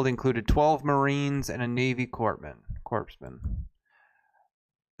those killed included 12 Marines and a Navy corpsman.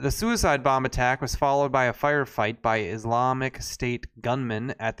 The suicide bomb attack was followed by a firefight by Islamic State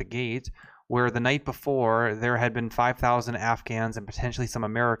gunmen at the gate, where the night before there had been 5,000 Afghans and potentially some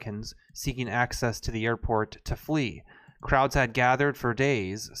Americans seeking access to the airport to flee. Crowds had gathered for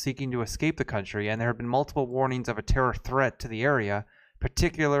days seeking to escape the country, and there had been multiple warnings of a terror threat to the area,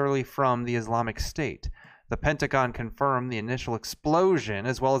 particularly from the Islamic State. The Pentagon confirmed the initial explosion,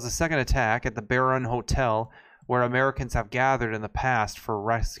 as well as a second attack at the Baron Hotel, where Americans have gathered in the past for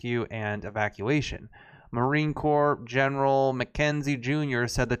rescue and evacuation. Marine Corps General Mackenzie Jr.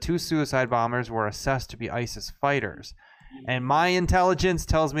 said the two suicide bombers were assessed to be ISIS fighters. And my intelligence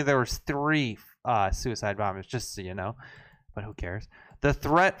tells me there was 3 suicide bombers, just so you know. But who cares? The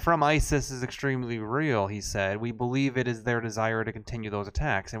threat from ISIS is extremely real, he said. We believe it is their desire to continue those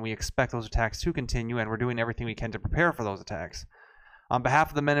attacks, and we expect those attacks to continue, and we're doing everything we can to prepare for those attacks. On behalf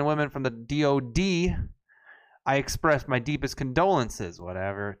of the men and women from the DoD, I express my deepest condolences,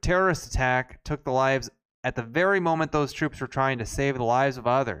 whatever. Terrorist attack took the lives at the very moment those troops were trying to save the lives of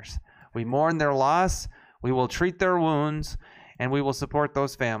others. We mourn their loss, we will treat their wounds, and we will support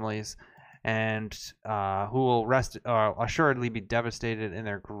those families and who will assuredly be devastated in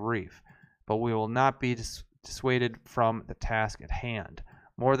their grief. But we will not be dissuaded from the task at hand.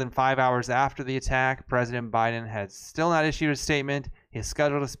 More than 5 hours after the attack, President Biden has still not issued a statement. He is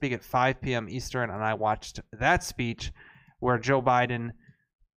scheduled to speak at 5 p.m. Eastern, and I watched that speech where Joe Biden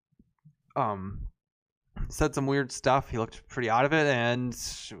said some weird stuff. He looked pretty out of it, and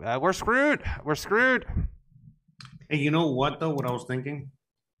we're screwed. We're screwed. Hey, you know what, though? What I was thinking?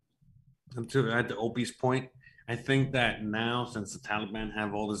 At the Opie's point, I think that now, since the Taliban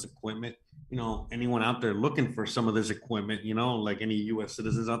have all this equipment, anyone out there looking for some of this equipment, like any U.S.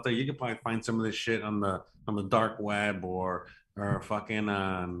 citizens out there, you could probably find some of this shit on the dark web or fucking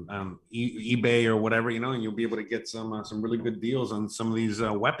eBay or whatever, and you'll be able to get some really good deals on some of these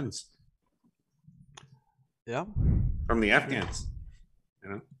weapons. Yeah. From the Afghans,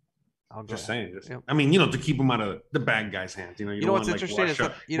 I'll Just get. saying. Yep. I mean, to keep them out of the bad guys' hands. You You don't know what's want like interesting is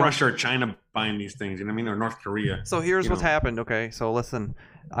Russia, that, Russia or China buying these things. You know what I mean? Or North Korea. So here's what's happened. Okay, so listen,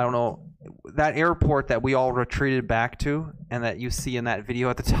 I don't know that airport that we all retreated back to, and that you see in that video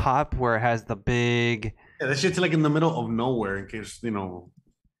at the top where it has the big. Yeah, that shit's like in the middle of nowhere. In case you know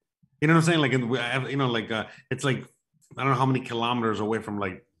what I'm saying. Like it's like I don't know how many kilometers away from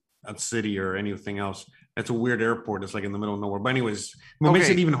like a city or anything else. It's a weird airport. It's like in the middle of nowhere. But anyways, it makes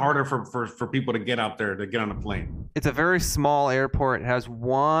it even harder for people to get out there to get on a plane. It's a very small airport. It has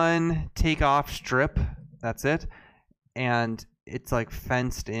one takeoff strip. That's it, and it's like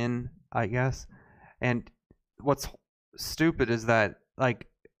fenced in, I guess. And what's stupid is that, like,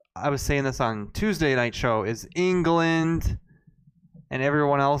 I was saying this on Tuesday night show, is England and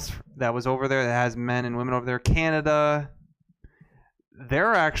everyone else that was over there that has men and women over there, Canada,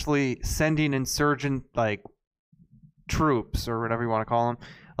 they're actually sending insurgent like troops or whatever you want to call them,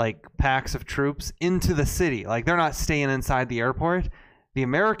 like packs of troops into the city. Like they're not staying inside the airport. The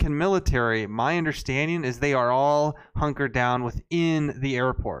American military, my understanding is they are all hunkered down within the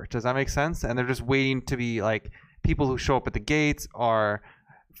airport. Does that make sense? And they're just waiting to be like, people who show up at the gates are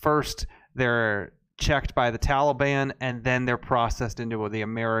first, they're checked by the Taliban, and then they're processed into the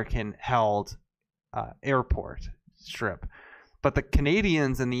American held airport strip. But the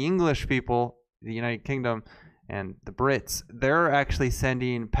Canadians and the English people, the United Kingdom and the Brits, they're actually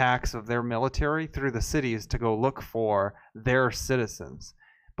sending packs of their military through the cities to go look for their citizens.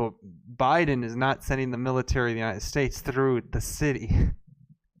 But Biden is not sending the military of the United States through the city.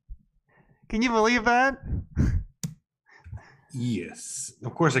 Can you believe that? Yes.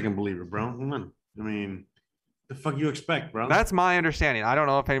 Of course I can believe it, bro. Come on. I mean, the fuck you expect, bro? That's my understanding. I don't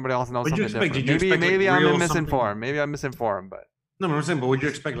know if anybody else knows something different. Did you Maybe, expect, maybe like, I'm real misinformed. something? Maybe I'm misinformed, but No, I'm saying, but would you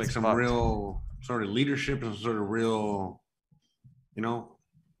expect like It's some fucked. real sort of leadership and sort of real, well,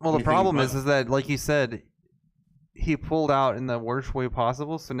 the anything problem but- is that, like you said, he pulled out in the worst way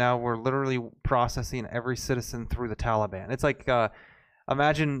possible. So now we're literally processing every citizen through the Taliban. It's like,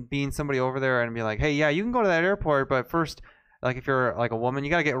 imagine being somebody over there and be like, hey, yeah, you can go to that airport, but first, like if you're like a woman, you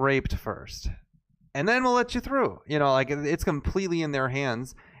got to get raped first. And then we'll let you through. Like it's completely in their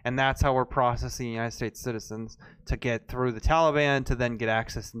hands. And that's how we're processing United States citizens to get through the Taliban, to then get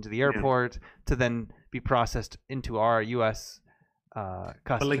access into the airport, to then be processed into our U.S. Custody.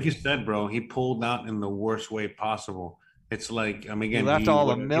 But like you said, bro, he pulled out in the worst way possible. It's like, I mean, he again, left all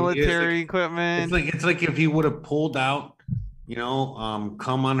the military equipment. It's like if he would have pulled out,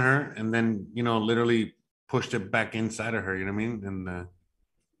 come on her, and then literally pushed it back inside of her. You know what I mean?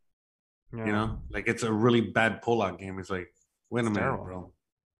 And like it's a really bad pullout game. It's like, wait a minute, terrible. bro.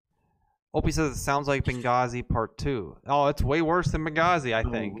 Opie says it sounds like Benghazi Part 2. Oh, it's way worse than Benghazi, I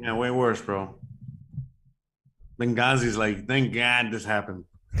think. Yeah, way worse, bro. Benghazi's like, thank God this happened.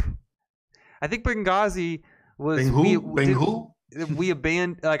 I think Benghazi was Who? we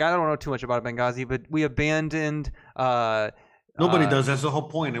abandoned. Like, I don't know too much about Benghazi, but we abandoned. Nobody does. That's the whole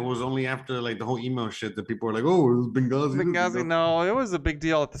point. It was only after like the whole email shit that people were like, "Oh, it was Benghazi." Benghazi. No, it was a big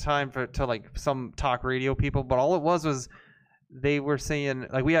deal at the time to like some talk radio people, but all it was they were saying,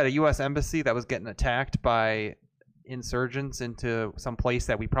 like, we had a U.S. embassy that was getting attacked by insurgents into some place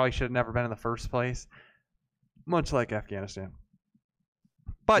that we probably should have never been in the first place, much like Afghanistan.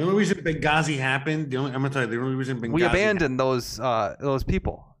 But the only reason Benghazi happened, I'm gonna tell you, the only reason Benghazi we abandoned those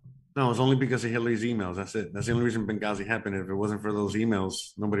people. No, it was only because of Hillary's emails. That's it. That's the only reason Benghazi happened. If it wasn't for those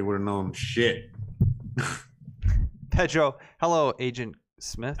emails, nobody would have known shit. Pedro, hello, Agent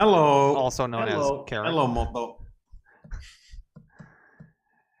Smith. Hello. Also known as Karen. Hello, Moto.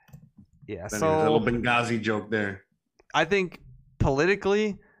 Yeah, That is a little so Benghazi joke there. I think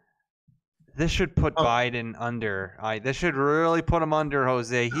politically, this should put Biden under. This should really put him under,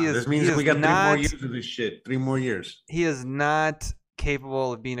 Jose. This means we got 3 more years of this shit. 3 more years. He is not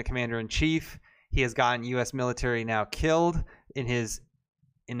capable of being a commander-in-chief. He has gotten U.S. military now killed in his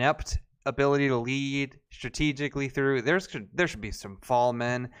inept ability to lead strategically through. There should be some fall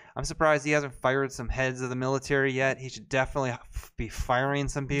men. I'm surprised he hasn't fired some heads of the military yet. He should definitely be firing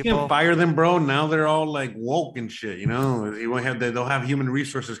some people. You can't fire them, bro. Now they're all like woke and shit. He won't have. They'll have human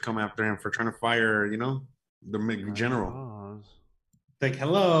resources come after him for trying to fire. The general. Like,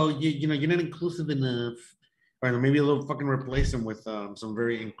 hello, you're not inclusive enough. Or maybe a little fucking replace him with some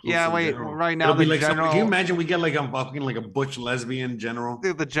very inclusive. Yeah, wait. General. Right now, It'll be the like general. can you imagine we get like a fucking like a butch lesbian general?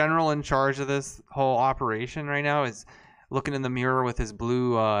 Dude, the general in charge of this whole operation right now is looking in the mirror with his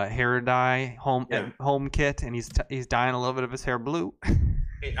blue hair dye home kit, and he's dyeing a little bit of his hair blue.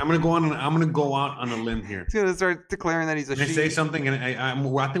 Hey, I'm gonna go out on a limb here. He's gonna start declaring that he's a Can I she. say something? And I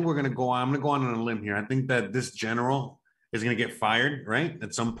think I'm gonna go on a limb here. I think that this general is gonna get fired, right,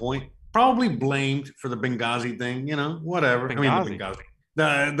 at some point. probably blamed for the Benghazi thing. You know, whatever. I mean, the Benghazi.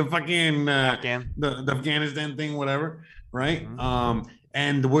 Benghazi, the fucking Afghan. the Afghanistan thing, whatever. Right. Mhm.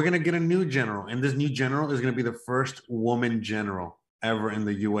 And we're gonna get a new general, and this new general is gonna be the first woman general ever in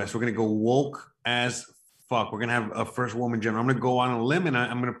the U.S. We're gonna go woke as fuck. We're gonna have a first woman general. I'm gonna go on a limb, and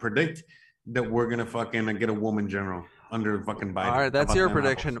I'm gonna predict that we're gonna fucking get a woman general under fucking Biden. All right, How that's about your that,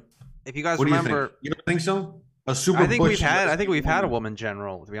 prediction. Apples? If you guys What do you remember, think? You don't think so? A super. I think Bush I think we've had a woman. woman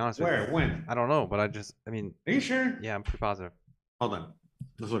general. To be honest with Where? you, When? I don't know, but I mean, Are you sure? yeah, I'm pretty positive. Hold on.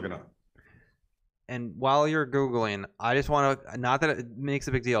 Let's look it up. And while you're Googling, I just want to, not that it makes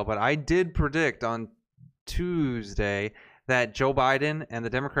a big deal, but I did predict on Tuesday that Joe Biden and the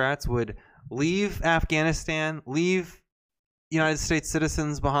Democrats would leave Afghanistan, leave United States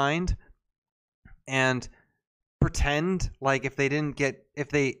citizens behind, and pretend like if they didn't get, if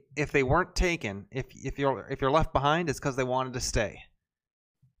they weren't taken, if you're left behind, it's because they wanted to stay.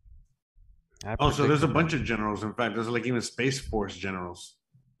 Oh, so there's a bunch of generals. In fact, there's like even Space Force generals,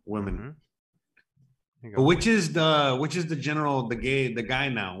 women. Mhm. But which is the general, the guy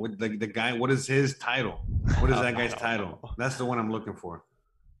now with the guy? What is his title? What is that guy's title? That's the one I'm looking for.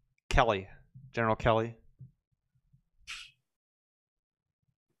 Kelly, General Kelly.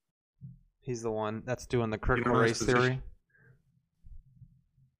 He's the one that's doing the critical know his race theory.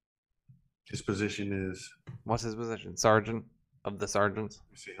 His position is. What's his position? Sergeant of the sergeants.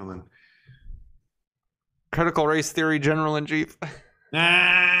 Let me see. Hold on. Critical race theory general in chief.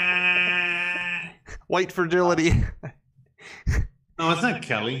 Ah! White fragility. No, it's not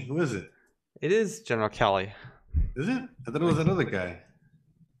Kelly. Who is it? It is General Kelly. Is it? I thought it was that other guy.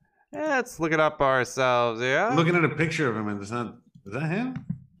 Yeah, let's look it up ourselves. Yeah. I'm looking at a picture of him, and it's not. Is that him?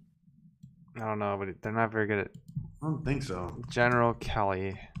 I don't know, but they're not very good at I don't think so. General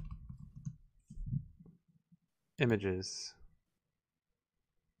Kelly. Images.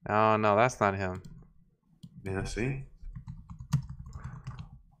 Oh no, that's not him. Yeah, see?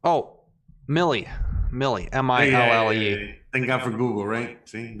 Oh, Millie, Millie, Mille. Yeah. Thank God for Google, right?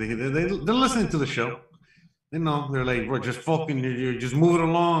 See, they're listening to the show. They know. They're like, bro, just fucking, you just move it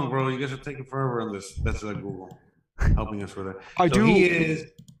along, bro. You guys are taking forever on this. That's Google helping us with it.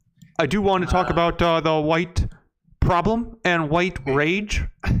 I do want to talk about the white problem and white rage.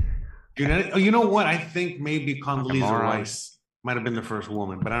 You know what? I think maybe Condoleezza moron. Rice might have been the first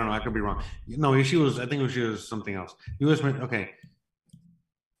woman, but I don't know. I could be wrong. No, she was. I think she was something else. Okay.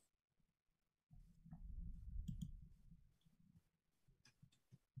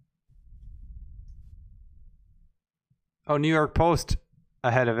 Oh, New York Post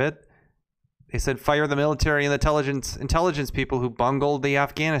ahead of it. They said fire the military and the intelligence people who bungled the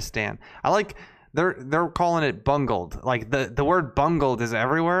Afghanistan. I like they're calling it bungled. Like the word bungled is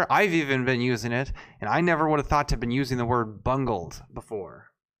everywhere. I've even been using it, and I never would have thought to have been using the word bungled before.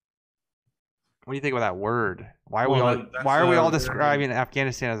 What do you think about that word? Why are we all describing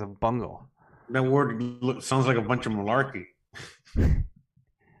Afghanistan as a bungle? That word sounds like a bunch of malarkey.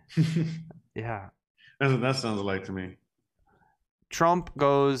 Yeah. That's what that sounds like to me. Trump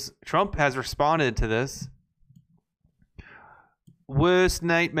has responded to this. Worst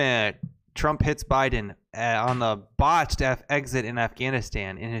nightmare. Trump hits Biden on the botched exit in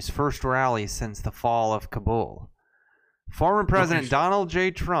Afghanistan in his first rally since the fall of Kabul. Former President Donald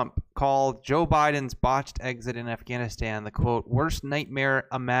J. Trump called Joe Biden's botched exit in Afghanistan the, quote, worst nightmare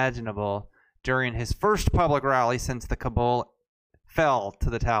imaginable during his first public rally since the Kabul fell to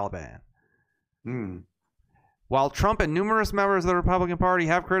the Taliban. While Trump and numerous members of the Republican Party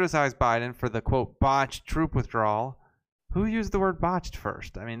have criticized Biden for the, quote, botched troop withdrawal, who used the word botched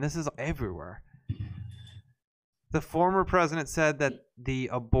first? I mean, this is everywhere. The former president said that the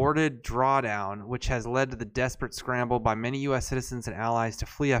aborted drawdown, which has led to the desperate scramble by many U.S. citizens and allies to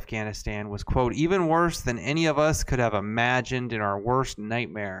flee Afghanistan, was, quote, even worse than any of us could have imagined in our worst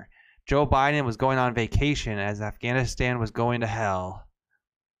nightmare. Joe Biden was going on vacation as Afghanistan was going to hell.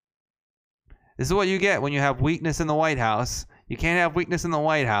 This is what you get when you have weakness in the White House. You can't have weakness in the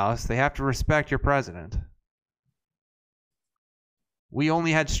White House. They have to respect your president. We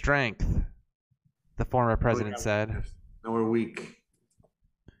only had strength, the former president said. No, we're weak.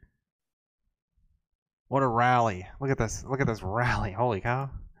 What a rally. Look at this. Look at this rally. Holy cow.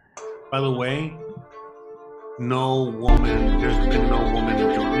 By the way, no woman, there's been no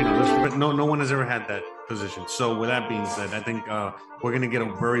woman, no one has ever had that position. So with that being said, I think we're going to get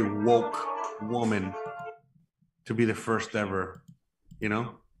a very woke woman to be the first ever,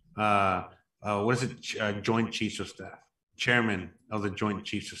 what is it? Joint Chiefs of Staff. Chairman of the Joint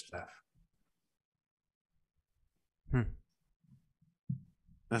Chiefs of Staff.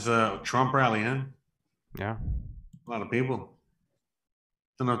 That's a Trump rally, huh? Yeah. A lot of people.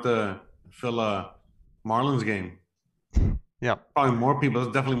 enough to fill a Marlins game. Yeah. Probably more people.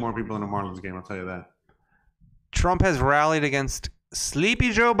 There's definitely more people in a Marlins game. I'll tell you that. Trump has rallied against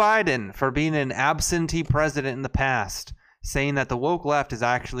Sleepy Joe Biden for being an absentee president in the past, saying that the woke left is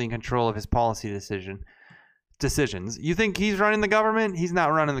actually in control of his policy decisions. You think he's running the government? He's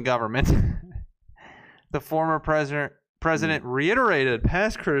not running the government. The former president reiterated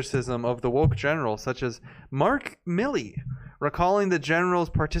past criticism of the woke general, such as Mark Milley, recalling the general's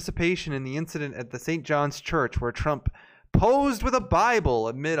participation in the incident at the St. John's Church where Trump posed with a Bible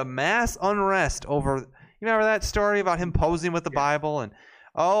amid a mass unrest over... You remember that story about him posing with the Bible? And,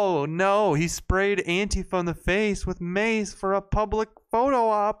 oh, no, he sprayed Antifa in the face with mace for a public photo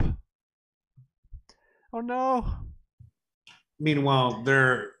op. Oh, no. Meanwhile,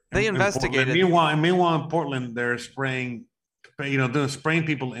 They investigated. Meanwhile, in Portland, they're spraying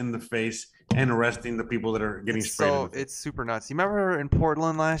people in the face and arresting the people that are getting sprayed. So it's super nuts. You remember in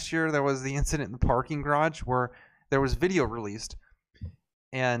Portland last year, there was the incident in the parking garage where there was video released,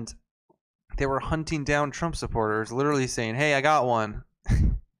 and they were hunting down Trump supporters, literally saying, "Hey, I got one."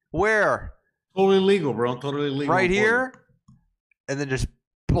 Where? Totally legal, bro. Totally legal. Right here, and then just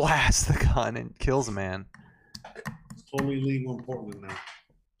blasts the gun and kills a man. It's totally legal in Portland now.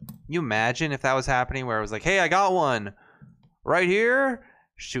 You imagine if that was happening, where it was like, "Hey, I got one right here,"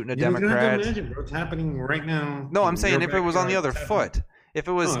 shooting a Democrat. Imagine, bro. It's happening right now. No, I'm saying if it was on the other foot, if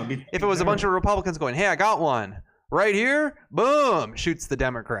it was a bunch of Republicans going, "Hey, I got one right here," boom, shoots the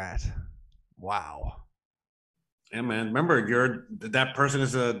Democrat. Wow. Yeah, man. Remember, that person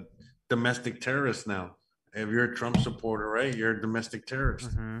is a domestic terrorist now. If you're a Trump supporter, right? You're a domestic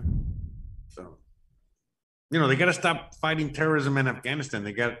terrorist. Mm-hmm. So, they got to stop fighting terrorism in Afghanistan.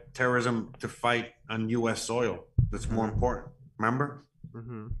 They got terrorism to fight on U.S. soil. That's more important. Remember?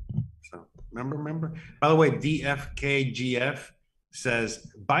 Mm-hmm. So, remember. By the way, DFKGF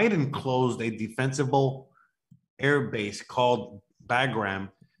says Biden closed a defensible air base called Bagram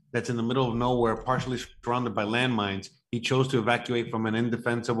that's in the middle of nowhere, partially surrounded by landmines. He chose to evacuate from an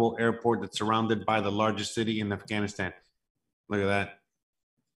indefensible airport that's surrounded by the largest city in Afghanistan. Look at that.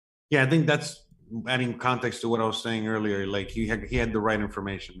 Yeah, I think that's adding context to what I was saying earlier. Like he had the right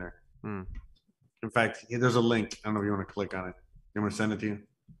information there. Hmm. In fact, there's a link. I don't know if you want to click on it. You want to send it to you?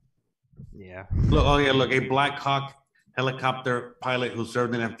 Yeah. Look, a Black Hawk helicopter pilot who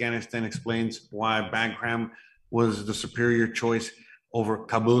served in Afghanistan explains why Bagram was the superior choice over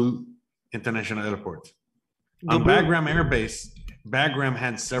Kabul International Airport. On Bagram Air Base, Bagram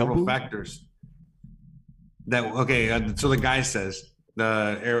had several factors so the guy says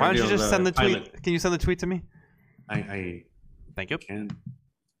Why don't you just send the pilot, tweet? Can you send the tweet to me? I Thank you. can.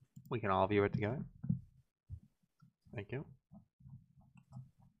 We can all view it together. Thank you.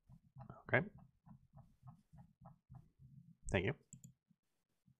 Okay. Thank you.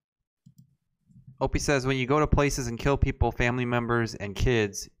 Opie says, when you go to places and kill people, family members, and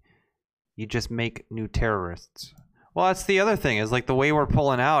kids, you just make new terrorists. Well, that's the other thing, is like the way we're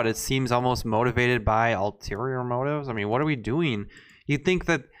pulling out, it seems almost motivated by ulterior motives. I mean, what are we doing? You think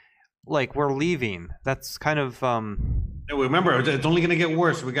that, like, we're leaving. That's kind of... Remember, it's only going to get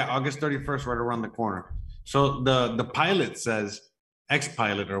worse. We got August 31st right around the corner. So the pilot says,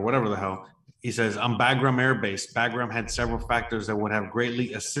 ex-pilot or whatever the hell, he says, on Bagram Air Base, Bagram had several factors that would have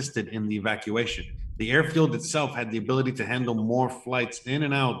greatly assisted in the evacuation. The airfield itself had the ability to handle more flights in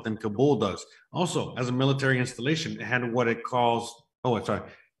and out than Kabul does. Also, as a military installation, it had what we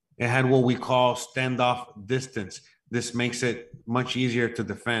call standoff distance. This makes it much easier to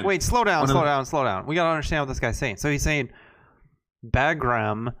defend. Wait, slow down. We got to understand what this guy's saying. So he's saying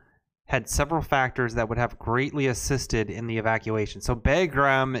Bagram had several factors that would have greatly assisted in the evacuation. So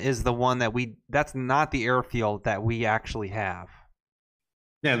Bagram is the one that's not the airfield that we actually have.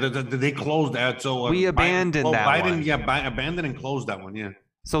 Yeah, they closed that. So we abandoned that one. Yeah, abandoned and closed that one, yeah.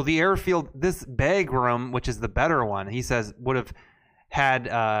 So the airfield, this Bagram, which is the better one, he says would have had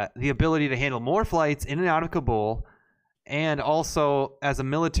the ability to handle more flights in and out of Kabul, and also as a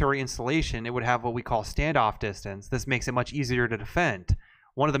military installation, it would have what we call standoff distance. This makes it much easier to defend.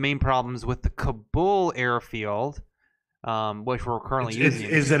 One of the main problems with the Kabul airfield, which we're currently using,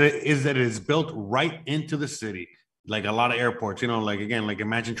 is that it is built right into the city, like a lot of airports.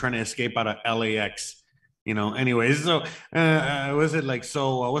 Imagine trying to escape out of LAX. Anyways, so was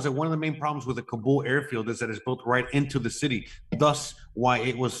it one of the main problems with the Kabul airfield is that it's built right into the city. Thus, why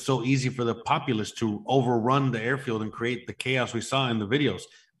it was so easy for the populace to overrun the airfield and create the chaos we saw in the videos.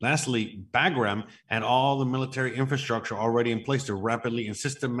 Lastly, Bagram had all the military infrastructure already in place to rapidly and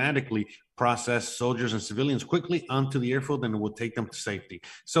systematically process soldiers and civilians quickly onto the airfield, and it would take them to safety.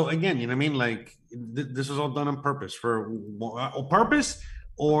 So again, this was all done on purpose. For purpose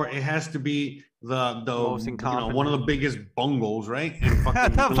or it has to be the Most one of the biggest bungles, right? And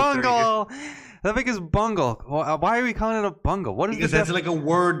fucking The military- bungle. The biggest bungle. Why are we calling it a bungle? What is Because the that's like a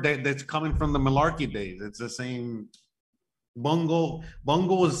word that's coming from the malarkey days. It's the same. Bungle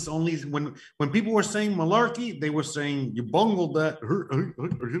is only when people were saying malarkey, they were saying you bungled that.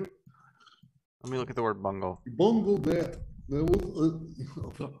 Let me look at the word bungle. You bungled that.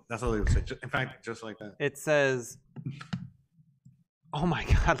 That's how they would say. In fact, just like that. It says, oh my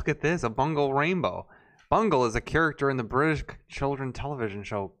God, look at this. A bungle rainbow. Bungle is a character in the British children's television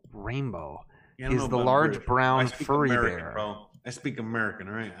show Rainbow. Yeah, I don't He's know the about large British. brown I speak furry American, bear. bro. I speak American,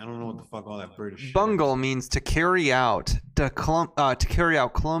 all right? I don't know what the fuck all that British shit Bungle is. means to carry out, to carry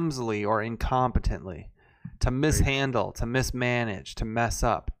out clumsily or incompetently, to mishandle, to mismanage, to mess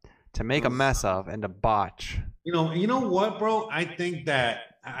up, to make a mess of, and to botch. You know what, bro? I think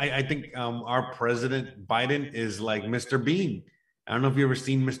our president Biden is like Mr. Bean. I don't know if you ever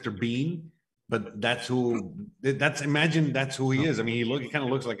seen Mr. Bean, but that's who he is. I mean, he kind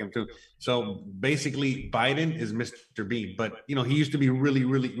of looks like him too. So basically, Biden is Mr. Bean, but he used to be really,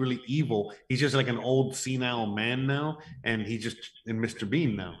 really, really evil. He's just like an old senile man now, and he's just in Mr.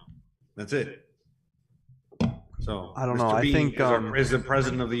 Bean now. That's it. So I don't know. Mr. I Bean think is the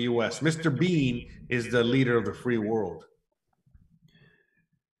president of the U.S. Mr. Bean is the leader of the free world.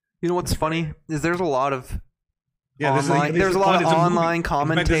 You know what's funny is there's a lot of online, there's a lot of online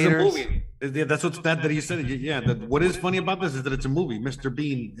commentators. That's what's bad that he said it. Yeah, what is funny about this is that it's a movie. Mr.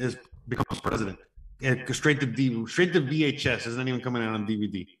 Bean becomes president. Straight to VHS. Isn't even coming out on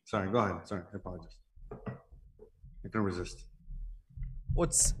DVD. Sorry, go ahead. Sorry, I apologize. I can resist.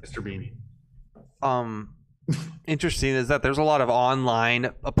 What's Mr. Bean? Interesting is that there's a lot of online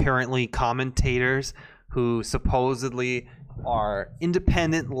apparently commentators who supposedly are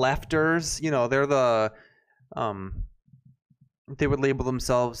independent lefters. They're the they would label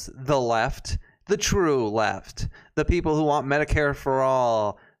themselves the left, the true left, the people who want Medicare for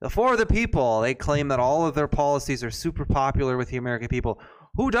all, for the people. They claim that all of their policies are super popular with the American people.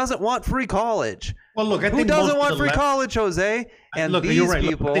 Who doesn't want free college? Well, look, who doesn't want free college, Jose? And look, these you're right.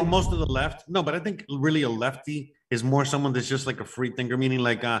 people, I think most of the left. No, but I think really a lefty is more someone that's just like a free thinker, meaning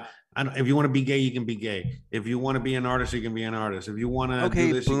like, if you want to be gay, you can be gay. If you want to be an artist, you can be an artist. If you want to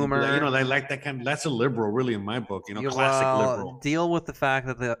do this, boomer. You can do that. They like that kind. That's a liberal, really, in my book. Classic liberal. Deal with the fact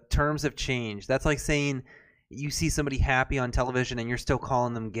that the terms have changed. That's like saying you see somebody happy on television and you're still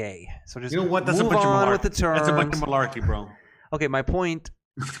calling them gay. So just what? That's move a bunch on of with the terms. That's a bunch of malarkey, bro. Okay, my point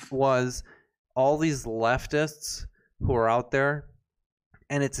was all these leftists who are out there,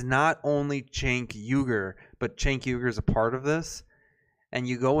 and it's not only Cenk Uygur, but Cenk Uygur is a part of this. And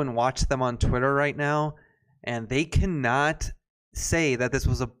you go and watch them on Twitter right now, and they cannot say that this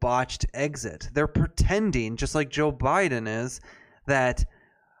was a botched exit. They're pretending, just like Joe Biden is, that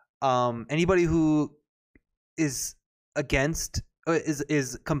anybody who is against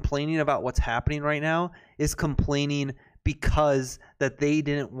is complaining about what's happening right now is complaining because that they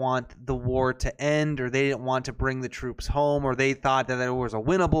didn't want the war to end, or they didn't want to bring the troops home, or they thought that it was a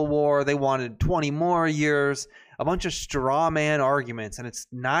winnable war. They wanted 20 more years, a bunch of straw man arguments. And it's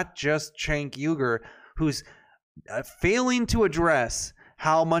not just Cenk Uygur who's failing to address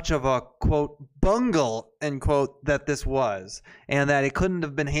how much of a, quote, bungle, end quote, that this was, and that it couldn't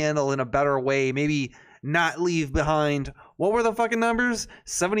have been handled in a better way. Maybe not leave behind, what were the fucking numbers?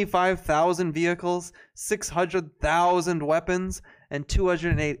 75,000 vehicles, 600,000 weapons, and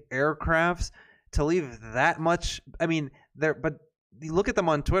 208 aircrafts. To leave that much, I mean, but you look at them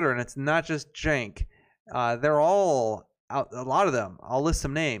on Twitter, and it's not just Cenk. They're all out, a lot of them. I'll list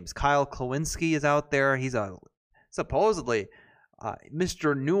some names. Kyle Klawinski is out there. He's supposedly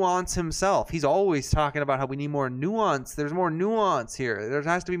Mr. Nuance himself. He's always talking about how we need more nuance. There's more nuance here. There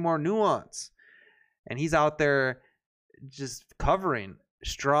has to be more nuance. And he's out there just covering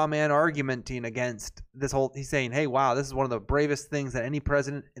straw man argumenting against this whole. He's saying, hey, wow, this is one of the bravest things that any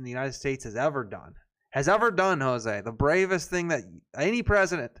president in the United States has ever done. Jose. The bravest thing that any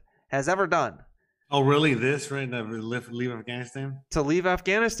president has ever done. Oh, really? This, right? Leave Afghanistan? To leave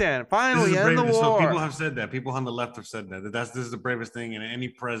Afghanistan. Finally end the war. So people have said that. People on the left have said that. This is the bravest thing any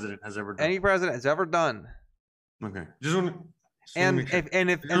president has ever done. Any president has ever done. Okay. Just want to and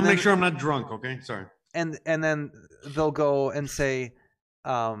make sure I'm not drunk, okay? Sorry. And then they'll go and say,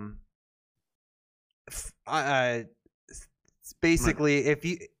 basically, if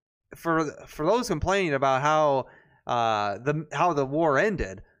you for those complaining about how the war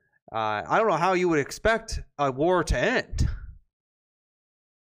ended, I don't know how you would expect a war to end.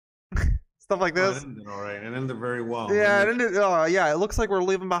 Stuff like this. It ended all right. It ended very well. Yeah, it looks like we're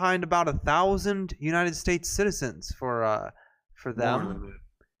leaving behind about 1,000 United States citizens for them.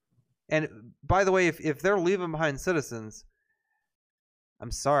 And by the way, if they're leaving behind citizens, I'm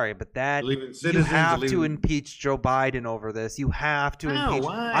sorry, but that Leaving you citizens, have to leaving- impeach Joe Biden over this. You have to No, impeach.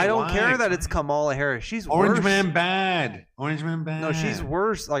 why? I don't Why? care that it's Kamala Harris. She's Orange worse. man bad. Orange man bad. No, she's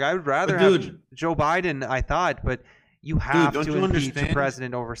worse. Like I would rather But have dude- Joe Biden. I thought, but you have don't to you impeach a understand?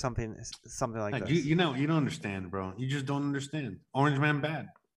 president over something like Like, this. you know, you don't understand, bro. You just don't understand. Orange man bad.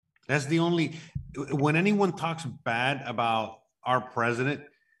 That's the only. When anyone talks bad about our president,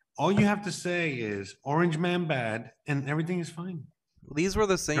 all you have to say is Orange man bad, and everything is fine. These were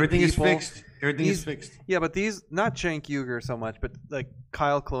the same Everything people. is fixed. Everything is These- fixed. Yeah, but these not Cenk Uygur so much, but like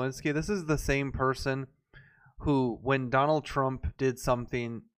Kyle Klawinski. This is the same person who, when Donald Trump did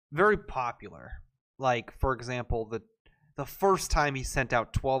something very popular, like for example, the first time he sent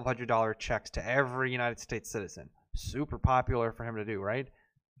out $1,200 checks to every United States citizen, super popular for him to do, right?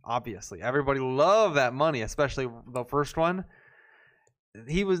 Obviously, everybody loved that money, especially the first one.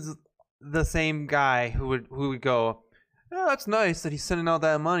 He was the same guy who would go, "Oh, that's nice that he's sending out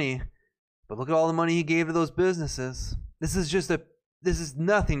that money, but look at all the money he gave to those businesses. This is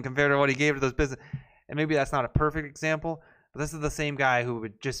nothing compared to what he gave to those businesses." And maybe that's not a perfect example, but this is the same guy who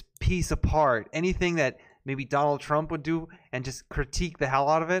would just piece apart anything that maybe Donald Trump would do and just critique the hell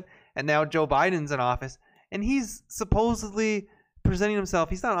out of it. And now Joe Biden's in office, and he's supposedly presenting himself.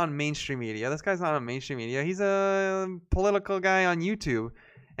 He's not on mainstream media. This guy's not on mainstream media. He's a political guy on YouTube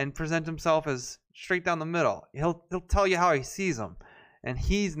and present himself as straight down the middle. He'll tell you how he sees them. And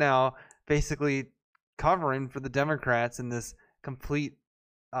he's now basically covering for the Democrats in this complete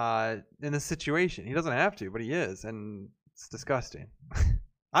in this situation. He doesn't have to, but he is, and it's disgusting.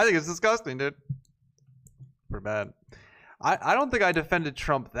 I think it's disgusting, dude. Pretty bad. I don't think I defended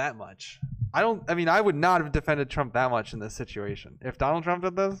Trump that much. I would not have defended Trump that much in this situation. If Donald Trump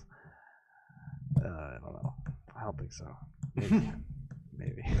did this, I don't know. I don't think so. Maybe.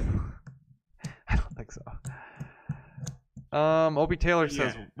 Maybe. I don't think so. Opie Taylor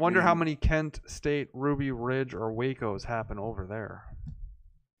says, Yeah, wonder I how mean- many Kent State, Ruby Ridge, or Wacos happen over there.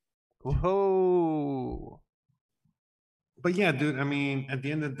 Whoa. But yeah, dude. I mean, at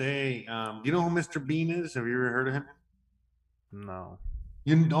the end of the day, do you know who Mr. Bean is? Have you ever heard of him? No.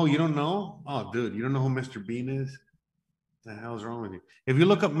 You don't know? Oh, dude, you don't know who Mr. Bean is? What the hell's wrong with you? If you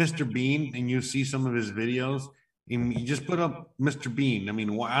look up Mr. Bean and you see some of his videos, you just put up Mr. Bean. I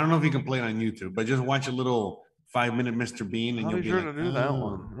mean, I don't know if you can play it on YouTube, but just watch a little 5-minute Mr. Bean and I'll you'll be be sure like, to do that "Oh."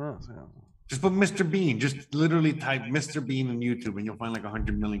 one. Yes, yeah. Just put Mr. Bean. Just literally type Mr. Bean in YouTube and you'll find like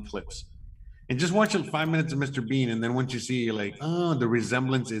 100 million clips. And just watch 5 minutes of Mr. Bean. And then once you see, you're like, oh, the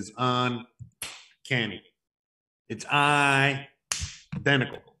resemblance is uncanny. It's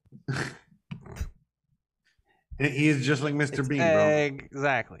identical. And he is just like Mr. It's Bean, bro.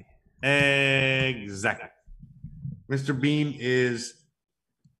 exactly. Exactly. Mr. Bean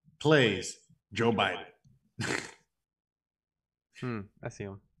plays Joe Biden. I see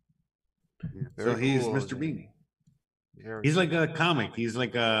him. So Very he's cool, Mr. Jamie. Bean. Very He's like a comic. He's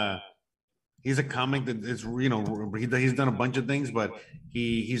a comic that is, he's done a bunch of things, but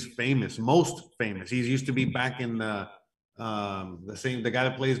he's famous, most famous. He used to be back in the guy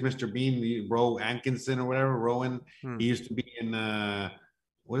that plays Mr. Bean, Rowan Atkinson or whatever, Rowan. He used to be in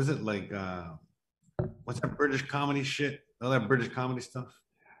what is it like? What's that British comedy shit? All that British comedy stuff.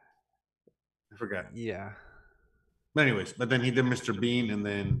 I forgot. Yeah. But anyways, but then he did Mr. Bean, and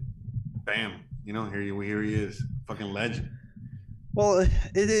then bam, here he is, fucking legend. Well, it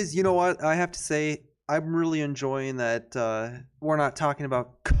is. You know what? I have to say, I'm really enjoying that we're not talking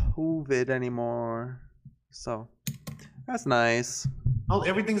about COVID anymore. So that's nice. Oh,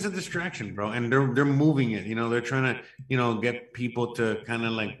 everything's a distraction, bro, and they're moving it. They're trying to get people to kind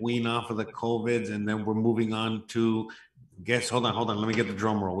of like wean off of the COVIDs, and then we're moving on to. Hold on. Let me get the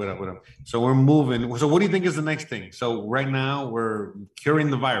drum roll. Wait up. So we're moving. So what do you think is the next thing? So right now we're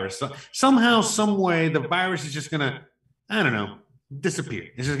curing the virus. So somehow, some way, the virus is just gonna, I don't know, disappear.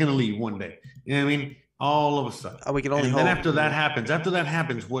 It's just gonna leave one day. You know what I mean? All of a sudden. We can only And hope. then after that happens,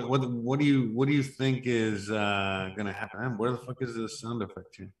 what do you think is gonna happen? Where the fuck is the sound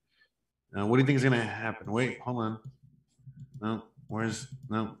effect here? What do you think is gonna happen? Wait, hold on. No,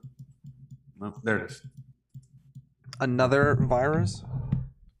 there it is. Another virus?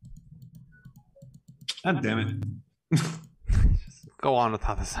 God damn it. Go on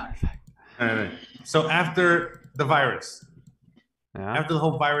without the sound effect. All right. So after the virus, Yeah. after the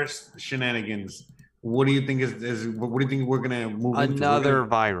whole virus shenanigans, what do you think what do you think we're gonna move into? Another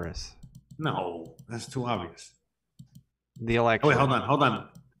virus. No, that's too obvious. The Oh, election. wait, hold on.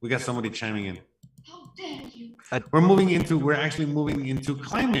 We got somebody chiming in. How dare you? We're actually moving into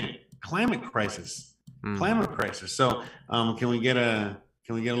climate crisis. Mm. Climate crisis. So can we get a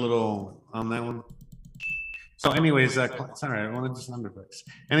Can we get a little on that one? So, anyways, sorry, I wanted to sound effects.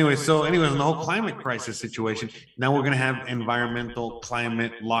 Anyways, in the whole climate crisis situation, now we're gonna have environmental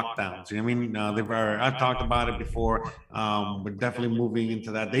climate lockdowns. I mean, I've talked about it before. We're definitely moving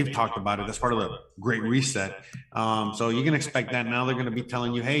into that. They've talked about it. That's part of the Great Reset. So you can expect that now. They're gonna be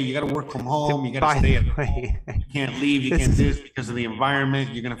telling you, hey, you got to work from home. You got By to stay the at way, you can't leave. You can't do this because of the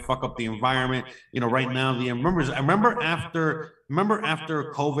environment. You're gonna fuck up the environment. Right now, I remember after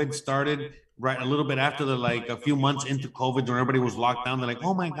COVID started, right, a little bit after a few months into COVID, when everybody was locked down, they're like,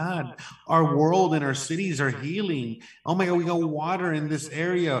 oh my God, our world and our cities are healing. Oh my God, we got water in this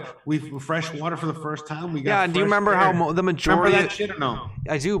area. We've fresh water for the first time. We got yeah. Do you fresh remember air. how the Remember majority? that shit or no?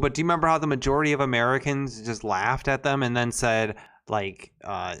 I do, but do you remember how the majority of Americans just laughed at them and then said, like,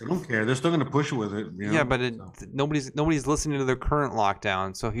 I don't care. They're still gonna push with it. yeah, but nobody's listening to their current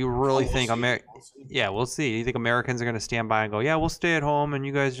lockdown. So if you really we'll think see. yeah, we'll see. You think Americans are going to stand by and go, yeah, we'll stay at home and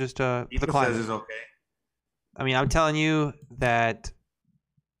you guys just the Ethan climate. says it's okay. I mean, I'm telling you that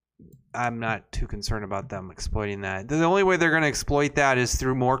I'm not too concerned about them exploiting that. The only way they're going to exploit that is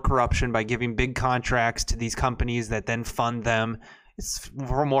through more corruption by giving big contracts to these companies that then fund them. It's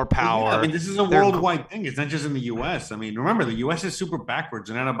for more power. Yeah, I mean, this is a They're- worldwide thing. It's not just in the U.S. I mean, remember, the U.S. is super backwards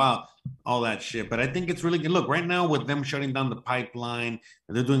and not about all that shit. But I think it's really good. Look, right now with them shutting down the pipeline,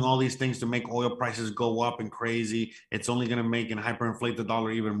 they're doing all these things to make oil prices go up and crazy. It's only going to make and hyperinflate the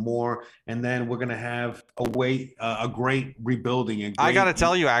dollar even more. And then we're going to have a great rebuilding. I got to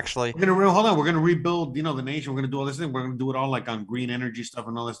tell you, actually. We're going to rebuild, the nation. We're going to do all this thing. We're going to do it all like on green energy stuff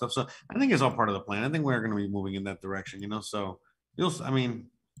and all that stuff. So I think it's all part of the plan. I think we're going to be moving in that direction, so. I mean,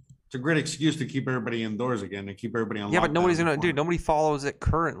 it's a great excuse to keep everybody indoors again and keep everybody on. Yeah, but nobody's gonna, dude. Nobody follows it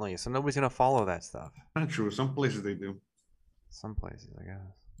currently, so nobody's gonna follow that stuff. Not true. Some places they do. Some places, I guess.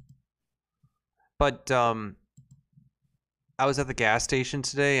 But I was at the gas station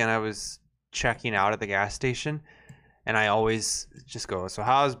today, and I was checking out at the gas station, and I always just go, "So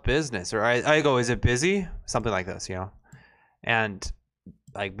how's business?" Or I go, "Is it busy?" Something like this, and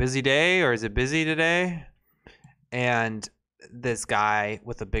like, busy day, or is it busy today? And this guy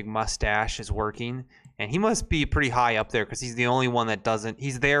with a big mustache is working, and he must be pretty high up there because he's the only one that doesn't.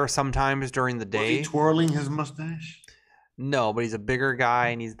 He's there sometimes during the day. Was he twirling his mustache? No, but he's a bigger guy,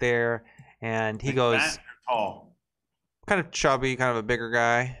 and he's there, and he like goes, fat or tall, kind of chubby, kind of a bigger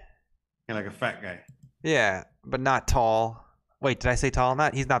guy. Yeah, like a fat guy. Yeah, but not tall. Wait, did I say tall?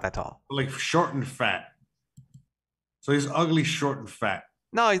 He's not that tall. Like short and fat. So he's ugly, short, and fat.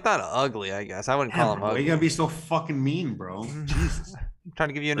 No, he's not ugly, I guess. I wouldn't call him Bro, ugly. you gotta be so fucking mean, bro. Jesus. I'm trying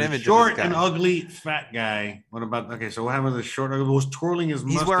to give you an A image short of this and guy. ugly fat guy. What about so what happened to the short? He was twirling his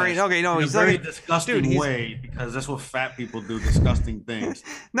mustache. He's wearing he's he's a very like, disgusting dude, way, because that's what fat people do, disgusting things.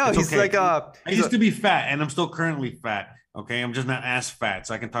 No, It's he's okay. like I used to be fat, and I'm still currently fat. Okay, I'm just not as fat,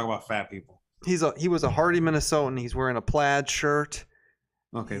 so I can talk about fat people. he was a hardy Minnesotan. He's wearing a plaid shirt.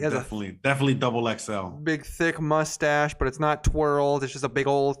 Okay, He has definitely double XL. Big thick mustache, but it's not twirled. It's just a big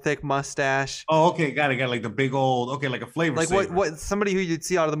old thick mustache. Oh, okay, got it. Like the big old, like a flavor. Like saver. what somebody who you'd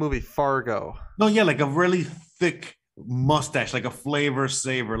see out of the movie Fargo. No, yeah, like a really thick mustache, like a flavor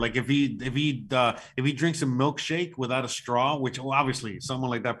saver. Like if he drinks a milkshake without a straw, which obviously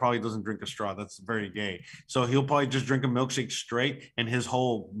someone like that probably doesn't drink a straw. That's very gay. So he'll probably just drink a milkshake straight, and his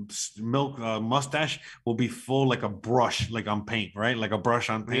whole mustache will be full like a brush, like on paint, right? Like a brush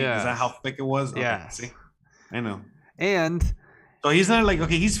on paint. Yeah. Is that how thick it was? Okay, Yeah. see? I know. And So he's not like,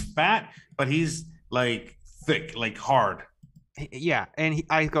 okay, he's fat, but he's like thick, like hard. yeah, and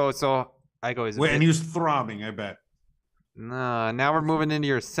I go, is And he was throbbing, I bet. no, now we're moving into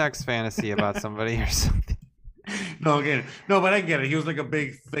your sex fantasy about somebody or something. But I get it. He was like a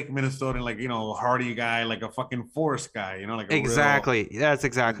big, thick Minnesotan, like, hardy guy, like a fucking forest guy, like Exactly. That's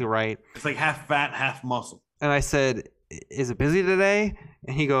exactly right. It's like half fat, half muscle. And I said, is it busy today?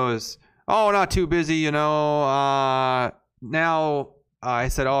 And he goes, oh, not too busy, now I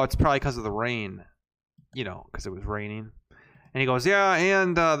said, oh, it's probably because of the rain, because it was raining. And he goes, yeah,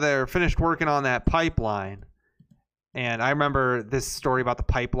 and they're finished working on that pipeline. And I remember this story about the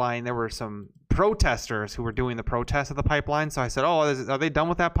pipeline. There were some protesters who were doing the protest of the pipeline. So I said, oh, are they done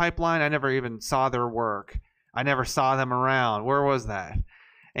with that pipeline? I never even saw their work. I never saw them around. Where was that?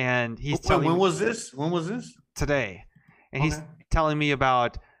 And he's telling me. When was this? Today. And he's telling me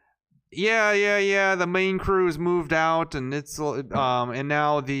about, the main crew's moved out, and it's and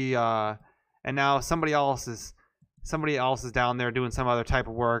now somebody else is down there doing some other type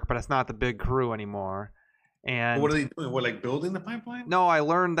of work, but it's not the big crew anymore. And what are they doing? What, like building the pipeline? No, I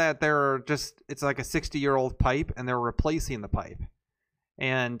learned that it's like a 60-year-old pipe, and they're replacing the pipe.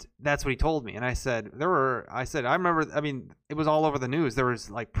 And that's what he told me. And I said, I remember, I mean, it was all over the news. There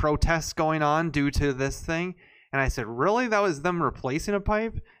was like protests going on due to this thing. And I said, really? That was them replacing a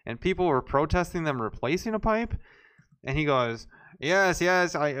pipe? And people were protesting them replacing a pipe? And he goes, yes. He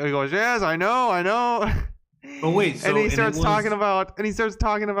goes, yes, I know. But wait, so and he starts talking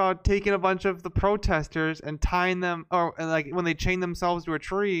about taking a bunch of the protesters and tying them, or like when they chain themselves to a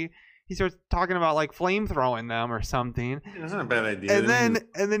tree, he starts talking about like flamethrowing them or something. That's not a bad idea. And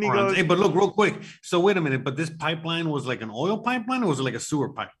then he goes, hey, but look real quick. So wait a minute, but this pipeline was like an oil pipeline, or was it like a sewer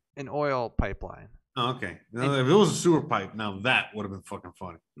pipe? an oil pipeline. Oh, okay. Now, if it was a sewer pipe, now that would have been fucking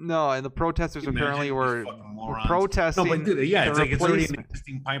funny. No, and the protesters apparently were morons. protesting. No, but dude, yeah, it's like it's already an replacement.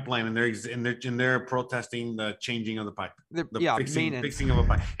 existing pipeline, and they're protesting the changing of the pipe, the maintenance. fixing of a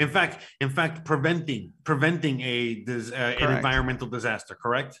pipe. In fact, preventing an environmental disaster.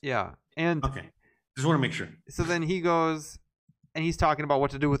 Correct? Yeah, and okay. Just want to make sure. So then he goes, and he's talking about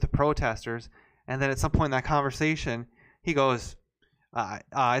what to do with the protesters, and then at some point in that conversation, he goes,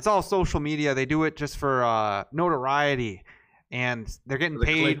 "It's all social media. They do it just for notoriety, and they're getting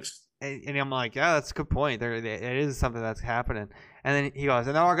paid." And I'm like, "Yeah, that's a good point. It is something that's happening." And then he goes,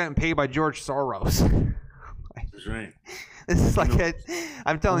 "And they're all getting paid by George Soros." That's right. This is like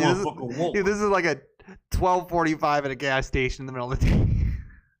I'm telling you, this is like a 12:45 at a gas station in the middle of the day.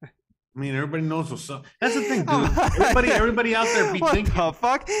 I mean, everybody knows what's up. That's the thing, dude. Everybody out there be thinking. What the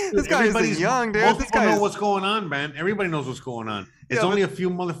fuck? This guy is young, dude. Most this people guy know what's going on, man. Everybody knows what's going on. It's only a few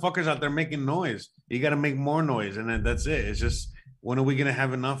motherfuckers out there making noise. You got to make more noise, and then that's it. It's just, when are we going to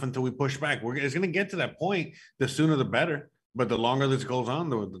have enough until we push back? It's going to get to that point. The sooner, the better. But the longer this goes on,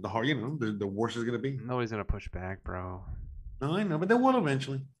 the harder, the worse it's going to be. Nobody's going to push back, bro. No, I know, but they will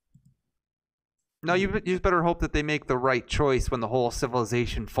eventually. No, you better hope that they make the right choice when the whole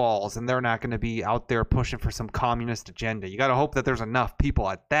civilization falls, and they're not going to be out there pushing for some communist agenda. You got to hope that there's enough people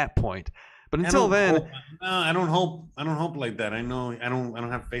at that point. But until then, I don't hope like that. I know I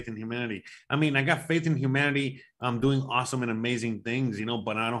don't have faith in humanity. I mean, I got faith in humanity. I'm doing awesome and amazing things,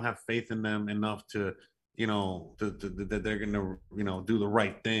 but I don't have faith in them enough to, that they're going to, do the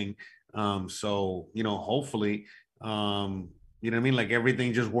right thing. So, hopefully, you know what I mean? Like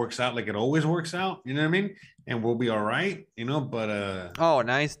everything just works out like it always works out. You know what I mean? And we'll be all right. But oh,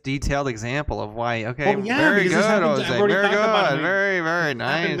 nice detailed example of why. Okay, yeah, very good, Jose. Very good. It. Very, very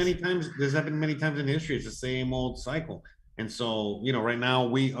nice. This happened many times in history. It's the same old cycle. And so, right now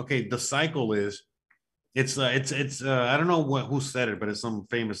the cycle is, it's I don't know who said it, but it's some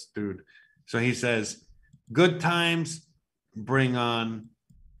famous dude. So he says, good times bring on,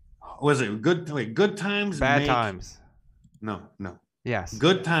 was it good times? Bad times. No. Yes.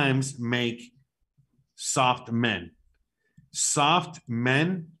 Good times make soft men. Soft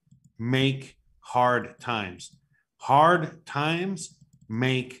men make hard times. Hard times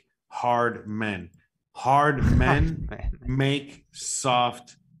make hard men. Hard men make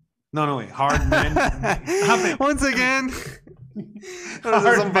soft. No, wait. Hard men. Once again.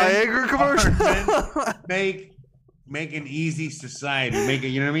 Some Viagra commercial. Make an easy society. Make it,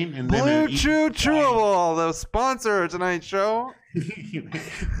 you know what I mean? And Blue Chew Chewable, the sponsor of tonight's show.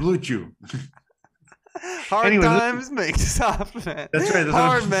 Blue Chew. Hard times make soft men. That's right.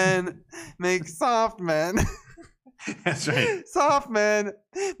 Hard men make soft men. That's right. Soft men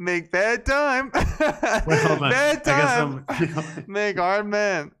make bad time. Wait, hold on. Bad time make hard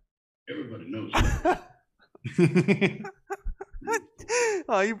men. Everybody knows that.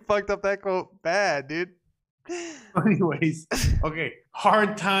 Oh, you fucked up that quote bad, dude. Anyways, okay.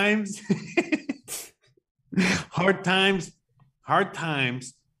 Hard times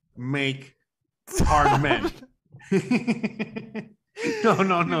make hard men.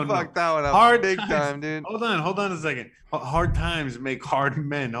 No. Fuck that one up big time, dude. Hold on a second. Hard times make hard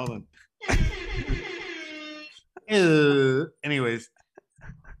men. Hold on. Anyways,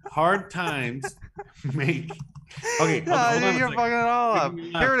 hard times make. Okay, you're fucking it all up.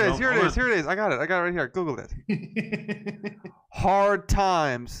 Here it is. I got it right here. Google it. Hard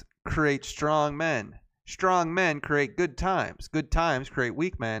times create strong men. Strong men create good times. Good times create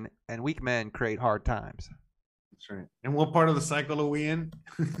weak men, and weak men create hard times. That's right. And what part of the cycle are we in?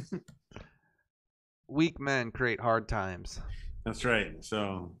 Weak men create hard times. That's right.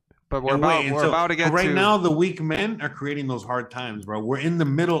 So, but we're about to get right to... now. The weak men are creating those hard times, bro. We're in the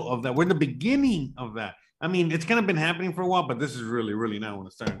middle of that. We're in the beginning of that. I mean, it's kind of been happening for a while, but this is really, really now when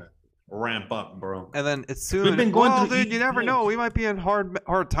it's starting to ramp up, bro. And then it's soon. We've been going through. Dude, you never know. We might be in hard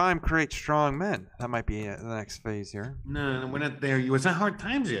time. Create strong men. That might be the next phase here. No, we're not there. It's not hard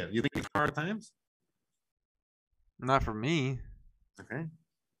times yet. You think it's hard times? Not for me. Okay.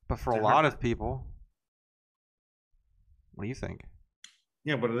 But for a lot of people. What do you think?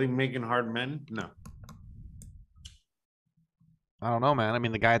 Yeah, but are they making hard men? No. I don't know, man. I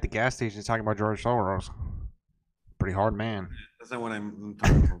mean, the guy at the gas station is talking about George Soros. Pretty hard man. That's not what I'm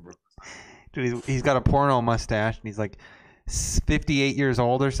talking about, bro. Dude, he's got a porno mustache, and he's like 58 years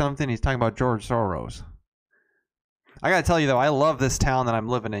old or something. He's talking about George Soros. I gotta tell you though, I love this town that I'm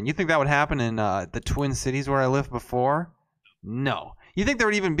living in. You think that would happen in the Twin Cities where I lived before? No. You think there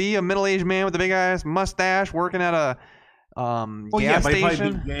would even be a middle-aged man with a big-ass mustache working at a gas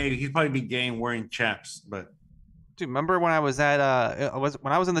station? He'd probably be gay and wearing chaps, but dude, remember when I was at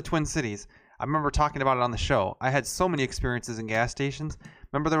when I was in the Twin Cities? I remember talking about it on the show. I had so many experiences in gas stations.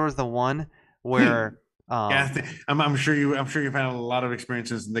 Remember there was the one where I'm sure you've had a lot of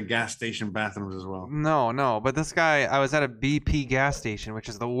experiences in the gas station bathrooms as well. No, but this guy, I was at a BP gas station, which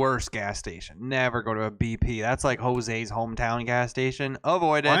is the worst gas station. Never go to a BP. That's like Jose's hometown gas station.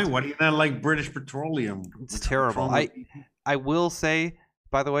 Avoid it. Why? Why do you not like British Petroleum? It's terrible. I will say,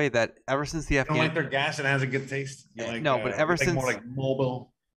 by the way, that ever since the you don't like their gas and it has a good taste. Like, no, but ever since more like Mobil,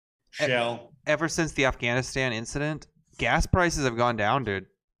 Shell. Ever since the Afghanistan incident, gas prices have gone down, dude.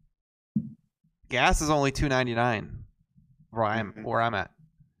 Gas is only $2.99 where I'm at.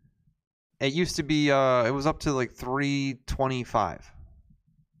 It used to be it was up to like $3.25.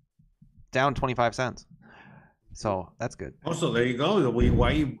 Down 25 cents. So that's good. Also, there you go. Why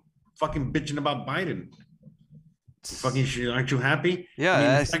are you fucking bitching about Biden? Aren't you happy? Yeah,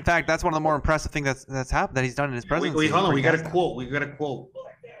 I mean, in fact, that's one of the more impressive things that's happened that he's done in his presidency. Wait, hold on. We got a quote.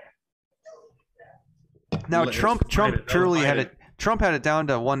 Now, Trump truly had it. Trump had it down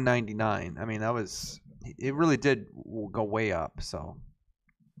to $1.99. I mean, it really did go way up. So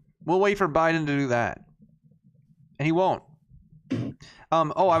we'll wait for Biden to do that, and he won't. I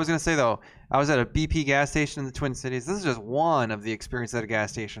was gonna say though, I was at a BP gas station in the Twin Cities. This is just one of the experiences at a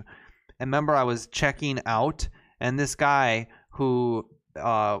gas station. And remember, I was checking out, and this guy who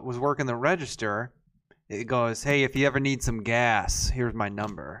was working the register, it goes, "Hey, if you ever need some gas, here's my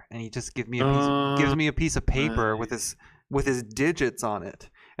number." And he just gives me a piece of paper with his digits on it.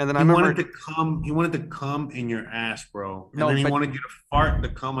 And then he wanted to come in your ass, bro. And then he wanted you to fart to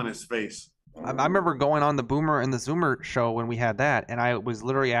come on his face. I remember going on the Boomer and the Zoomer show when we had that, and I was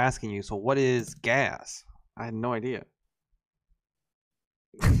literally asking you, so what is gas? I had no idea.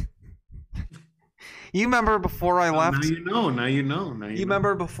 You remember before I left? Now you know. You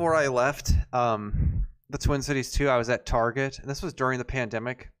remember before I left the Twin Cities too? I was at Target. This was during the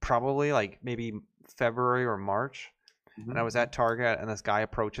pandemic, probably like maybe February or March. And I was at Target, and this guy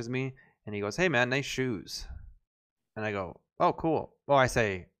approaches me, and he goes, "Hey, man, nice shoes." And I go, "Oh, cool." Well, I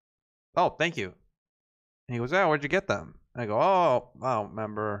say, "Oh, thank you." And he goes, "Oh, where'd you get them?" And I go, "Oh, I don't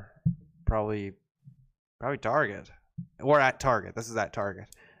remember. Probably Target. We're at Target. This is at Target."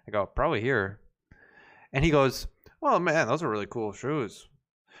 I go, "Probably here." And he goes, "Well, man, those are really cool shoes.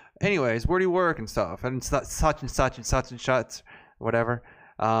 Anyways, where do you work and stuff? And such and such and such and such, whatever."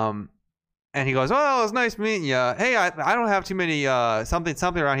 And he goes, "Oh, it's nice meeting you. Hey, I don't have too many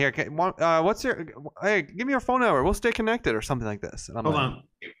something around here. What's your? Hey, give me your phone number. We'll stay connected or something like this." And I'm Hold on.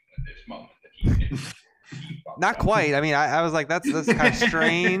 Not quite. I mean, I was like, that's kind of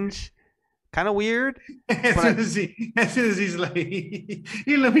strange, kind of weird. As soon as he's like,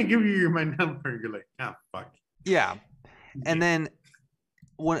 "Here, let me give you my number," you're like, "Ah, fuck." Yeah, and then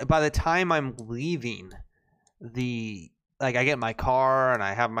by the time I'm leaving I get in my car and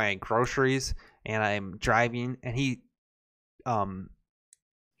I have my groceries and I'm driving, and he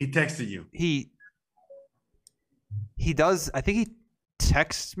texted you. He does. I think he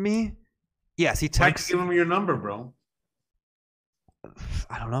texts me. Yes, he texts. Why'd you give him your number, bro?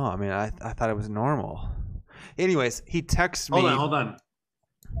 I don't know. I mean, I thought it was normal. Anyways, he texts me. Hold on.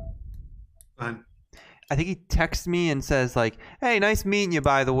 I think he texts me and says like, "Hey, nice meeting you,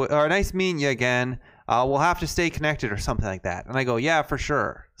 by the way, or nice meeting you again. We'll have to stay connected," or something like that. And I go, "Yeah, for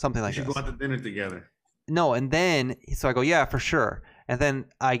sure." Something like that. We should go out to dinner together. No, and then so I go, "Yeah, for sure." And then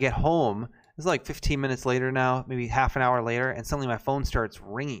I get home. It's like 15 minutes later now, maybe half an hour later, and suddenly my phone starts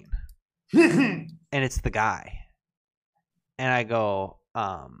ringing, and it's the guy. And I go,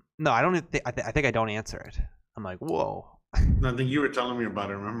 "No, I don't. I think I don't answer it." I'm like, "Whoa." No, I think you were telling me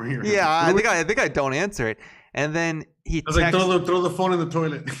about it. Remember? Yeah, I think I don't answer it. And then I was like, throw the phone in the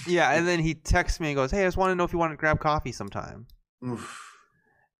toilet. Yeah, and then he texts me and goes, "Hey, I just want to know if you want to grab coffee sometime." Oof.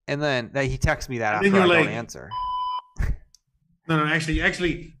 And then he texts me that after I don't answer. No,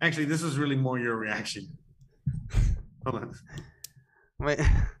 actually, this is really more your reaction. Hold on. Wait.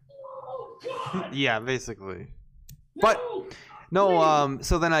 Yeah, basically. But no,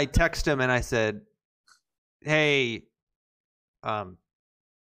 so then I text him and I said, "Hey,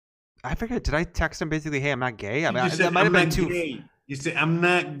 I forget. Did I text him basically, 'Hey, I'm not gay'?" I mean, that might have been too. You say, I'm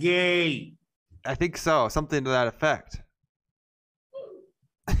not gay. I think so. Something to that effect.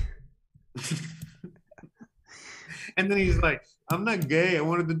 And then he's like, I'm not gay. I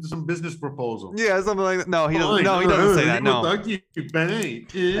wanted to do some business proposal. Yeah, something like that. No, he doesn't. No, he doesn't say that. No.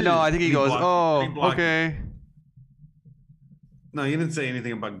 No, I think he goes, okay. No, he didn't say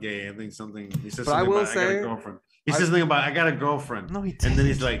anything about gay. I think something. He said But I something will about I got say- a girlfriend. He says something about I got a girlfriend. No, he And then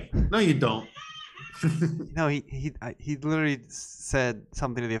he's didn't. like, no, you don't. No, he literally said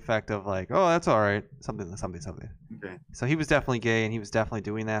something to the effect of like, "Oh, that's all right," something. Okay. So he was definitely gay, and he was definitely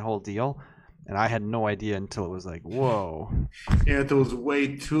doing that whole deal, and I had no idea until it was like, "Whoa." Yeah, it was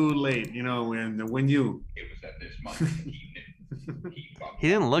way too late. You know, when you. It was at this moment. He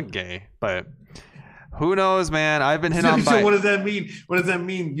didn't look gay, but who knows, man? I've been hit So, on by. what does that mean? What does that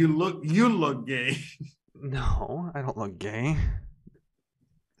mean? You look gay. No, I don't look gay.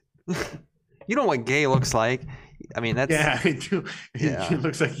 You know what gay looks like? I mean, that's Yeah, I do. Yeah. He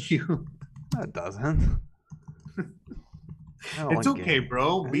looks like you. that doesn't. I don't It's look okay, gay.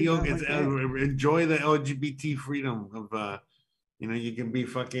 bro. I Be don't okay. look Enjoy the LGBT freedom of you can be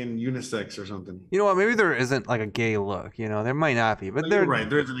fucking unisex or something. You know what? Maybe there isn't like a gay look. You know, there might not be, but But there. you're right.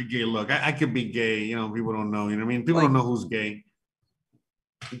 There isn't a gay look. I could be gay. You know, people don't know. You know what I mean? People Like- don't know who's gay.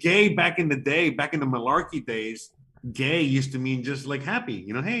 Gay back in the day, back in the malarkey days, gay used to mean just like happy.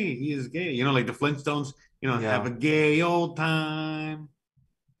 You know, hey, he is gay. You know, like the Flintstones. You know, Yeah. have a gay old time.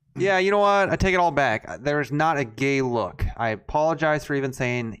 Yeah, you know what? I take it all back. There is not a gay look. I apologize for even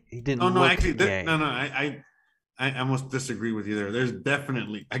saying he didn't Oh no, look actually, gay. no. I almost disagree with you there. There's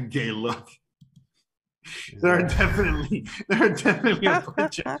definitely a gay look. There are definitely a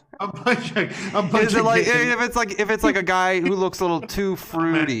bunch of Is it like gay- if it's like a guy who looks a little too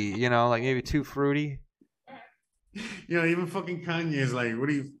fruity, you know, like maybe too fruity? you know, even fucking Kanye is like, what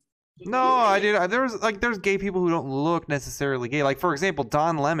do you? No, I did. There's gay people who don't look necessarily gay. Like for example,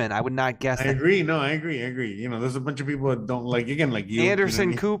 Don Lemon. I would not guess I that. agree. No, I agree. You know, there's a bunch of people that don't like you know Anderson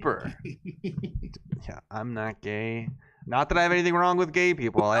what I Cooper. Yeah, I'm not gay. Not that I have anything wrong with gay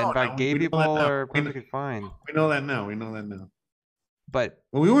people. No, In fact, no, gay we know people that now. are We know- perfectly fine. mean? We know that now. But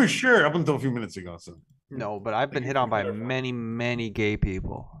Well, we weren't sure up until a few minutes ago. So, no, but I've been hit on by many gay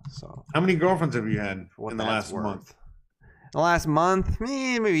people. So how many girlfriends have you had for what in the that's last worth. month? The last month,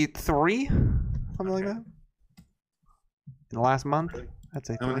 maybe 3, something like Okay. that. In the last month, I'd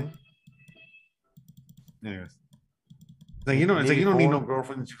say How 3. many? Anyways. It's like, you know, it's like Maybe you don't need no 4.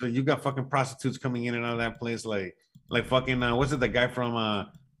 girlfriends. You got fucking prostitutes coming in and out of that place, like fucking what's it? The guy from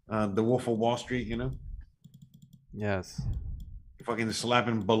the Wolf of Wall Street, you know, Yes. fucking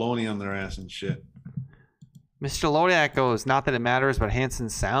slapping baloney on their ass and shit. Mr. Lodiak goes, not that it matters, but Hanson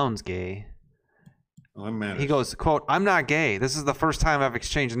sounds gay. Oh, I'm mad. He goes, quote, I'm not gay. This is the first time I've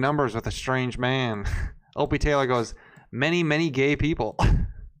exchanged numbers with a strange man. Opie Taylor goes, many gay people.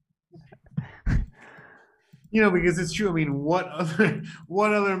 You know, because it's true. I mean, what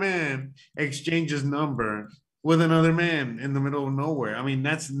other man exchanges number with another man in the middle of nowhere? I mean,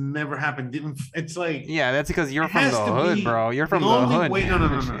 that's never happened. It's like Yeah, that's because you're It from has the to hood, be bro. You're from the the only hood. way. No.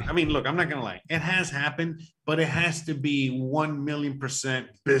 I mean, look, I'm not gonna lie. It has happened, but it has to be 1,000,000%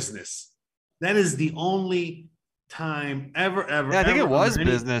 business. That is the only time ever. Yeah, I think ever it was under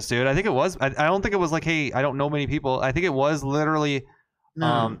any- business, dude. I think it was. I don't think it was like, hey, I don't know many people. I think it was literally.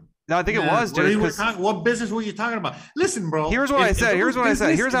 No. No, I think it No. was, What, are dude. you 'cause talking- what business were you talking about? Listen, bro. here's what I said. Here's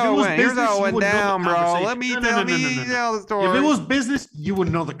how it went. Here's how it went down, bro. Let me tell the story. If it was business, you would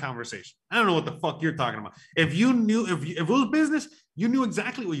know the conversation. I don't know what the fuck you're talking about. If you knew, if it was business, you knew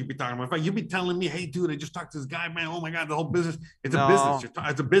exactly what you'd be talking about. In fact, you'd be telling me, "Hey, dude, I just talked to this guy, man. Oh my god, the whole business. It's No. a business.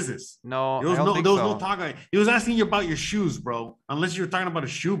 It's a business." No, There was I don't no, think there was so. no talk. He was asking you about your shoes, bro. Unless you were talking about a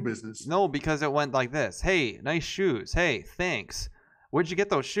shoe business. No, because it went like this. Hey, nice shoes. Hey, thanks. Where'd you get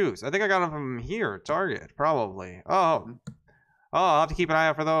those shoes? I think I got them from here, Target, probably. Oh, I'll have to keep an eye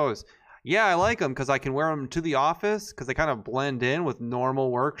out for those. Yeah, I like them because I can wear them to the office because they kind of blend in with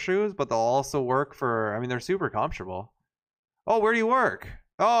normal work shoes, but they'll also work for, I mean, they're super comfortable. Oh, where do you work?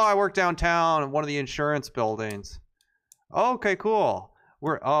 Oh, I work downtown in one of the insurance buildings. Oh, okay, cool.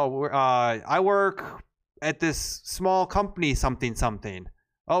 I work at this small company, something.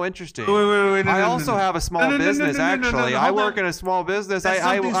 Oh, interesting. Wait, I also have a small business, actually. I hold work on. in a small business. That's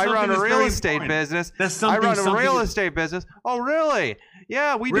I something- run something a that's real very estate important. business. That's I run a something real is- estate business. Oh, really?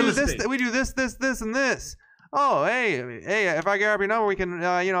 Yeah, we Real do this. estate. We do this, and this. Oh, hey, if I grab your number, we can,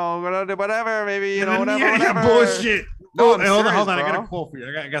 whatever, maybe, whatever, Yeah, whatever. bullshit. No, Oh, I'm hey, hold on. serious, I got bro. a quote for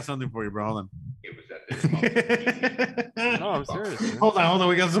you. I got something for you, bro. Hold on. It was at this moment. No, I'm serious. Dude. Hold on.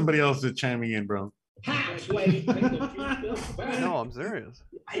 We got somebody else that's chiming in, bro. That's why he picked a few bills back. No, I'm serious.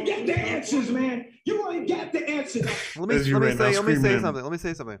 I get the answers, man. You ain't got the answers. Let me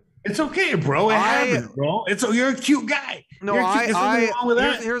say something. It's okay, bro. It happens, bro. You're a cute guy. No, There's nothing wrong with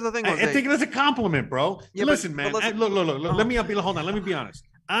that. Here's the thing. I take it as a compliment, bro. Yeah, listen, man. listen. Look. Hold on. Let me be honest.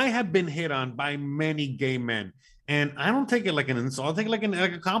 I have been hit on by many gay men. And I don't take it like an insult. I take it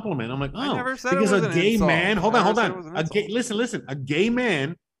like a compliment. I'm like, I never said because it was a gay insult. man. Hold on. Listen. A gay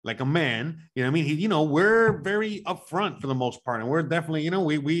man, like a man. You know what I mean? We're very upfront for the most part, and we're definitely,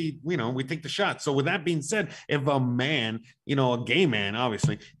 we take the shot. So with that being said, if a man, a gay man,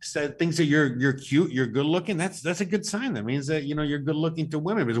 obviously, thinks that you're cute, you're good looking, that's a good sign. That means that you're good looking to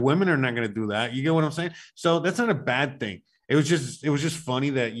women, because women are not going to do that. You get what I'm saying? So that's not a bad thing. It was just funny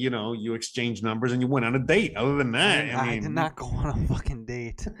that you exchanged numbers and you went on a date. Other than that, I did not go on a fucking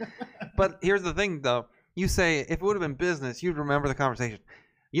date. But here's the thing, though. You say if it would have been business, you'd remember the conversation.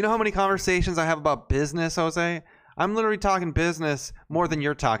 You know how many conversations I have about business, Jose? I'm literally talking business more than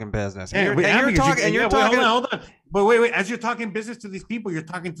you're talking business. And you're talking. Hold on. But wait. As you're talking business to these people, you're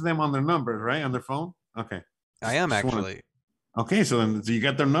talking to them on their numbers, right? On their phone. Okay. I am actually. Okay, so you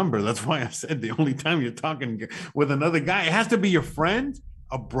got their number. That's why I said the only time you're talking with another guy, it has to be your friend,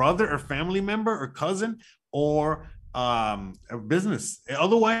 a brother or family member or cousin, or a business.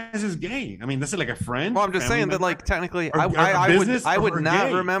 Otherwise, it's gay. I mean, that's like a friend. Well, I'm just saying that, like, technically, I would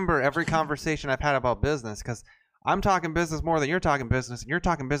not remember every conversation I've had about business, because I'm talking business more than you're talking business, and you're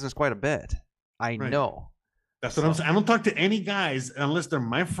talking business quite a bit. I know. That's what I'm saying. I don't talk to any guys unless they're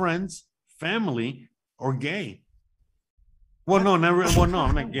my friends, family, or gay. Well, no,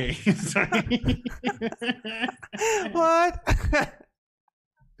 I'm not gay. Sorry. What?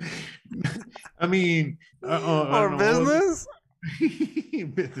 I mean, or business?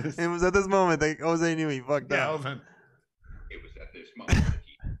 Business. It was at this moment that Jose knew he fucked up. It was at this moment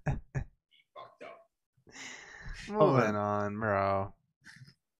that he fucked up. Moving on, bro.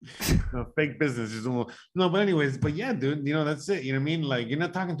 No, fake business is no, but anyways, but yeah, dude, that's it. You know what I mean? Like, you're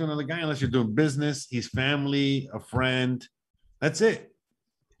not talking to another guy unless you're doing business. He's family, a friend. That's it.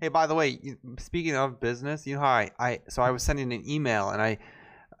 Hey, by the way, speaking of business, you know how I was sending an email and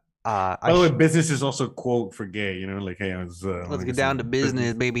by the way, business is also quote for gay, like, hey, I was let's get down to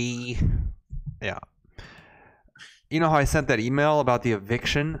business, baby. Yeah. You know how I sent that email about the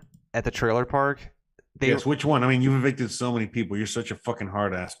eviction at the trailer park? Yes, which one? I mean, you've evicted so many people. You're such a fucking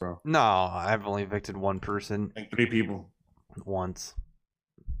hard ass, bro. No, I've only evicted one person. Like 3 people. Once.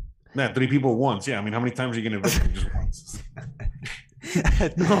 Yeah, 3 people once. Yeah, I mean, how many times are you gonna evict them? Just once?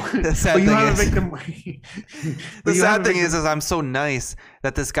 The sad thing is I'm so nice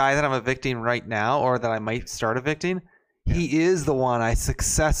that this guy that I'm evicting right now, or that I might start evicting, he is the one I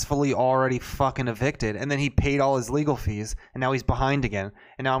successfully already fucking evicted, and then he paid all his legal fees, and now he's behind again,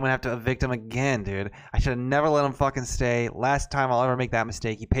 and now I'm gonna have to evict him again, dude. I should have never let him fucking stay. Last time I'll ever make that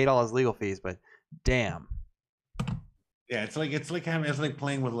mistake. He paid all his legal fees, but damn. Yeah, it's like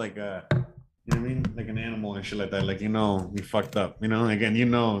playing with like you know what I mean, like an animal and shit like that. Like, you fucked up.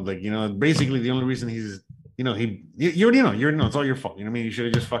 Again, basically the only reason he's, you already know, it's all your fault. You know what I mean? You should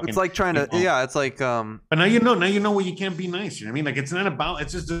have just fucking. It's like trying to, yeah. It's like But now you know where you can't be nice. You know what I mean? Like, it's not about.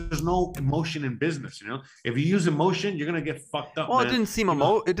 It's just there's no emotion in business. If you use emotion, you're gonna get fucked up. Well, man. it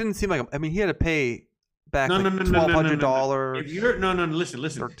didn't seem like. I mean, he had to pay back $1,200. If you're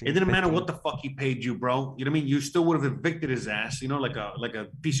listen. It didn't matter what the fuck he paid you, bro. You know what I mean? You still would have evicted his ass, like a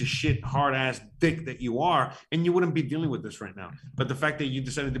piece of shit, hard ass dick that you are, and you wouldn't be dealing with this right now. But the fact that you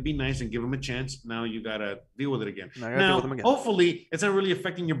decided to be nice and give him a chance, now you gotta deal with it again. Now, hopefully, it's not really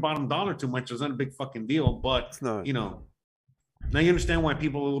affecting your bottom dollar too much. It's not a big fucking deal, but now you understand why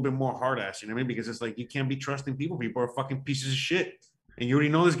people are a little bit more hard ass. You know what I mean? Because it's like you can't be trusting people. People are fucking pieces of shit. And you already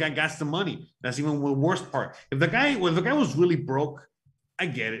know this guy got some money. That's even the worst part. If the guy was really broke, I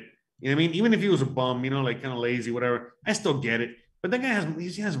get it. You know what I mean? Even if he was a bum, like kind of lazy, whatever, I still get it. But that guy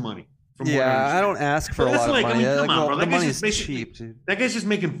has money. Yeah, I don't ask for a lot of money. I mean, come on, bro. The money's cheap, dude. That guy's just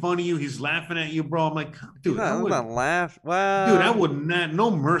making fun of you. He's laughing at you, bro. I'm like, dude, I'm not laughing. Well, dude, I would not.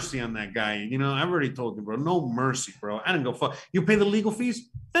 No mercy on that guy. I've already told you, bro. No mercy, bro. I didn't go fuck. You pay the legal fees?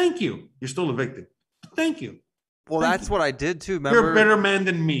 Thank you. You're still evicted. Thank you. Well, that's what I did too. Remember? You're a better man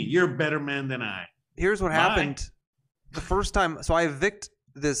than me. You're a better man than I. Here's what happened. The first time, so I evict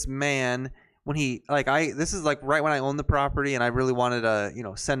this man when this is like right when I owned the property, and I really wanted to,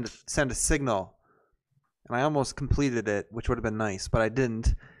 send a signal, and I almost completed it, which would have been nice, but I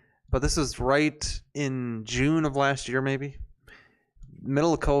didn't. But this was right in June of last year, maybe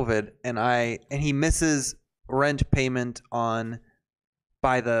middle of COVID, and he misses rent payment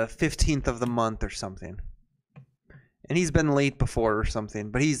by the 15th of the month or something. And he's been late before or something,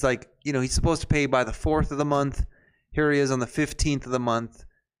 but he's like he's supposed to pay by the 4th of the month. Here he is on the 15th of the month.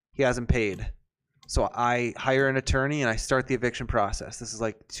 He hasn't paid. So I hire an attorney and I start the eviction process. This is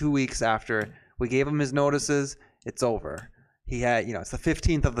like 2 weeks after we gave him his notices. It's over. He had, it's the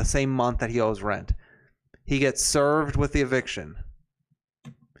 15th of the same month that he owes rent. He gets served with the eviction.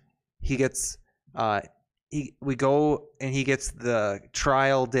 He gets, we go and he gets the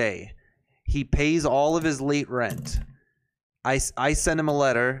trial day. He pays all of his late rent. I send him a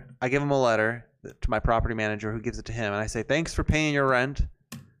letter. I give him a letter to my property manager who gives it to him. And I say, thanks for paying your rent.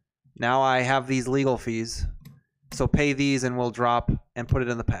 Now I have these legal fees. So pay these and we'll drop and put it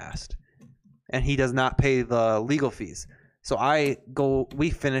in the past. And he does not pay the legal fees. So we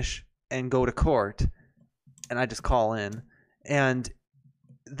finish and go to court. And I just call in. And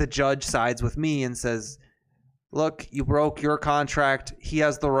the judge sides with me and says, look, you broke your contract. He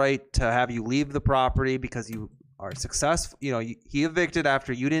has the right to have you leave the property because you are successful. He evicted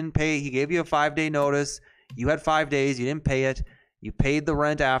after you didn't pay. He gave you a 5-day notice. You had 5 days. You didn't pay it. You paid the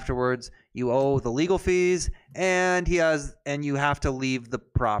rent afterwards. You owe the legal fees, and you have to leave the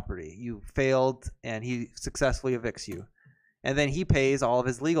property. You failed, and he successfully evicts you. And then he pays all of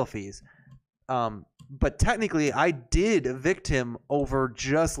his legal fees. But technically, I did evict him over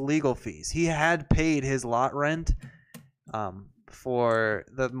just legal fees. He had paid his lot rent for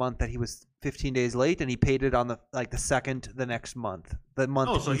the month that he was 15 days late, and he paid it on the second the next month.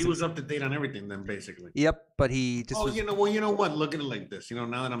 So he was up to date on everything then, basically. Yep, but he just you know what? Look at it like this. Now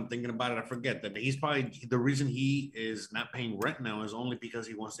that I'm thinking about it, I forget that he's probably the reason he is not paying rent now is only because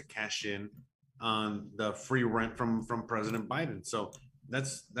he wants to cash in on the free rent from President Biden. So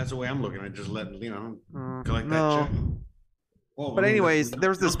that's the way I'm looking at it. Just letting collect that check. Well, but anyways,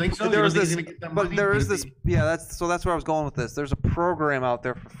 there's this. That's where I was going with this. There's a program out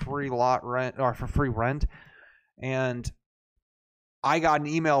there for free lot rent or for free rent, and I got an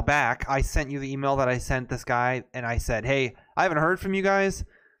email back. I sent you the email that I sent this guy, and I said, "Hey, I haven't heard from you guys.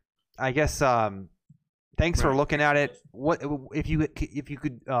 I guess thanks for looking at it. What if you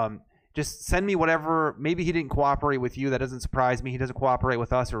could just send me whatever? Maybe he didn't cooperate with you. That doesn't surprise me. He doesn't cooperate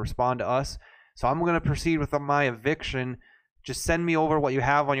with us or respond to us. So I'm going to proceed with my eviction." Just send me over what you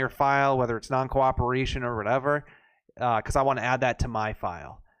have on your file, whether it's non-cooperation or whatever, because I want to add that to my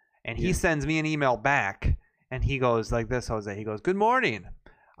file. And he sends me an email back, and he goes like this, Jose. He goes, "Good morning.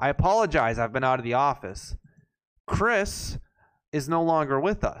 I apologize. I've been out of the office. Chris is no longer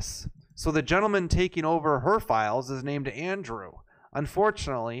with us. So the gentleman taking over her files is named Andrew.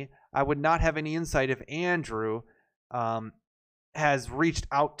 Unfortunately, I would not have any insight if Andrew has reached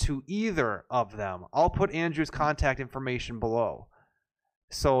out to either of them. I'll put Andrew's contact information below."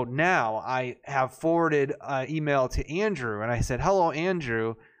 So now I have forwarded an email to Andrew, and I said, "Hello,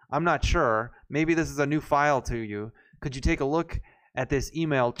 Andrew. I'm not sure. Maybe this is a new file to you. Could you take a look at this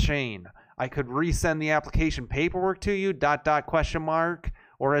email chain? I could resend the application paperwork to you, ...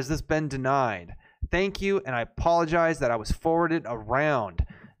 or has this been denied? Thank you, and I apologize that I was forwarded around.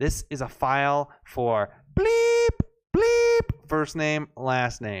 This is a file for bleep, bleep, first name,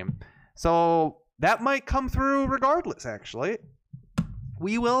 last name." So that might come through regardless, actually.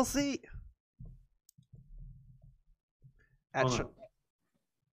 We will see. At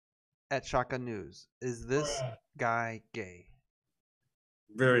Shotgun News, is this guy gay?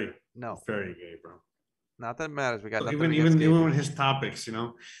 Very. No. Very gay, bro. Not that it matters. We got So nothing even with his topics,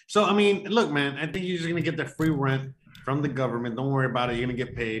 So I mean, look, man, I think you're just gonna get the free rent from the government. Don't worry about it. You're gonna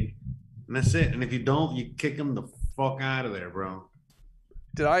get paid, and that's it. And if you don't, you kick him the fuck out of there, bro.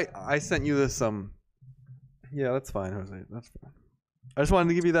 Did I sent you this yeah, that's fine, Jose. That's fine. I just wanted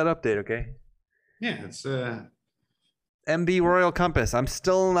to give you that update, okay? Yeah, it's MB Royal Compass. I'm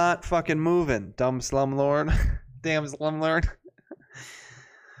still not fucking moving, dumb slumlord. Damn slumlord.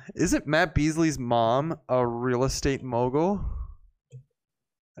 Isn't Matt Beasley's mom a real estate mogul?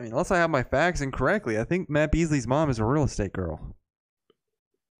 I mean, unless I have my facts incorrectly, I think Matt Beasley's mom is a real estate girl.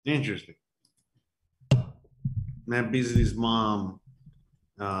 Interesting. Matt Beasley's mom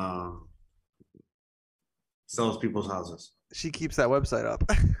sells people's houses. She keeps that website up.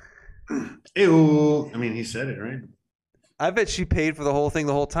 Ew. I mean, he said it, right? I bet she paid for the whole thing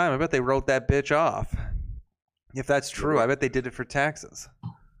the whole time. I bet they wrote that bitch off. If that's true, I bet they did it for taxes.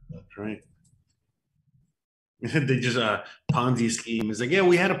 That's right. They just Ponzi scheme. It's like, yeah,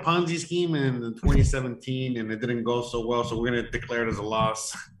 we had a Ponzi scheme in 2017 and it didn't go so well, so we're gonna declare it as a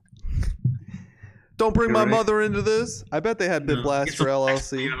loss. Don't bring my mother into this. I bet they had Bid Blaster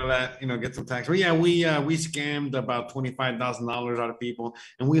LLC. Out of that, get some tax. But yeah, we scammed about $25,000 out of people,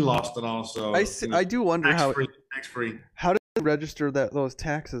 and we lost it all. So I do wonder tax free. How did he register those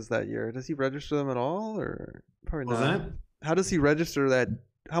taxes that year? Does he register them at all, or probably not? That? How does he register that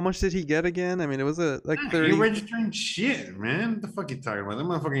How much did he get again? I mean, it was like You're 30. registering shit, man. What the fuck you talking about? That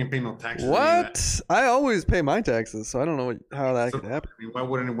motherfucker ain't paying no taxes. or any of that. What? I always pay my taxes, so I don't know how that So, could happen. I mean, why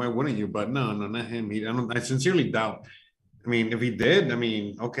wouldn't you? But no, not him. I sincerely doubt. I mean, if he did, I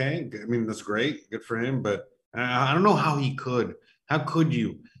mean, okay. I mean, that's great. Good for him. But I don't know how he could. How could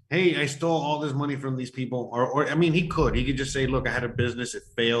you? Hey, I stole all this money from these people. Or I mean, he could. He could just say, look, I had a business. It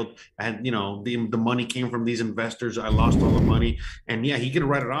failed. I had, the money came from these investors. I lost all the money. And yeah, he could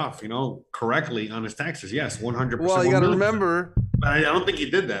write it off, correctly on his taxes. Yes, 100%. Well, you got to remember. I don't think he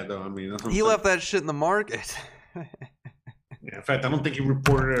did that, though. I mean, he left that shit in the market. Yeah, in fact, I don't think he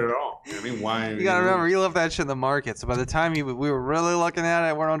reported it at all. I mean, why? You got to remember, he left that shit in the market. So by the time we were really looking at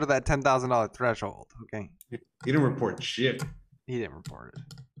it, we're under that $10,000 threshold. Okay. He didn't report shit. He didn't report it.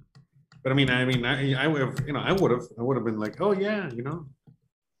 But I would have, I would have been like, oh yeah,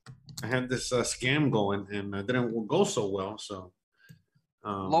 I had this scam going and it didn't go so well. So,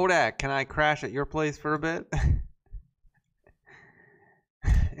 Lodak, can I crash at your place for a bit?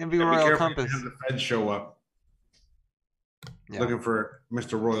 MV Royal Compass. Have the Feds show up. Yeah. Looking for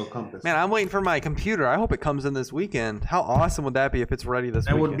Mr. Royal Compass. Man, I'm waiting for my computer. I hope it comes in this weekend. How awesome would that be if it's ready this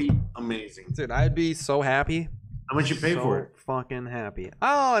weekend? That would be amazing. Dude, I'd be so happy. How much you pay for it? Fucking happy.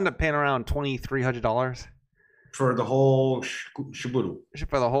 I'll end up paying around $2,300 for the whole shaboodle.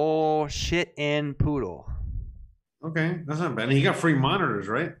 For the whole shit and poodle. Okay, that's not bad. And you got free monitors,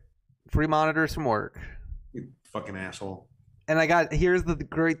 right? Free monitors from work. You fucking asshole. And here's the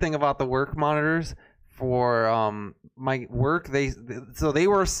great thing about the work monitors for my work. They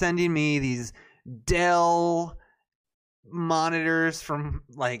were sending me these Dell monitors from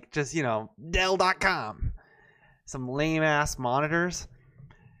Dell.com. Some lame ass monitors,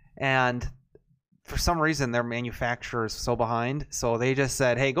 and for some reason their manufacturer is so behind, so they just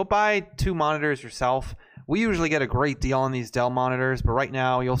said, hey, go buy 2 monitors yourself. We usually get a great deal on these Dell monitors, but right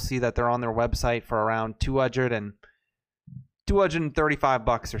now you'll see that they're on their website for around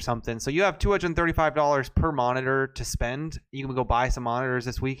 $235 or something. So you have $235 per monitor to spend. You can go buy some monitors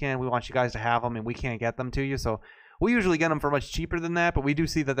this weekend. We want you guys to have them, and we can't get them to you, so we usually get them for much cheaper than that, but we do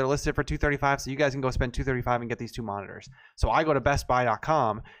see that they're listed for $235, so you guys can go spend $235 and get these 2 monitors. So I go to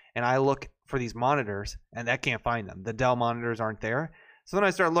bestbuy.com and I look for these monitors, and I can't find them. The Dell monitors aren't there. So then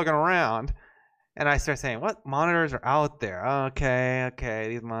I start looking around, and I start saying, what monitors are out there? Okay,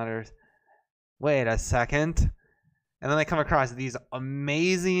 these monitors. Wait a second. And then I come across these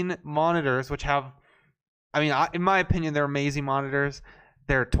amazing monitors, which have, in my opinion, they're amazing monitors.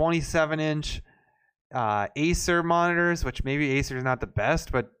 They're 27-inch. Acer monitors, which maybe Acer is not the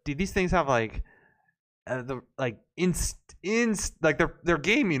best, but dude, these things have they're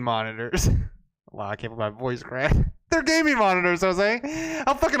gaming monitors. Wow, I can't put my voice crack. They're gaming monitors, Jose.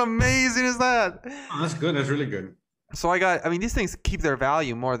 How fucking amazing is that? Oh, that's good. That's really good. So these things keep their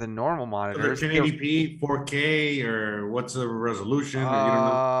value more than normal monitors. So 1080p, 4K, or what's the resolution? Or you don't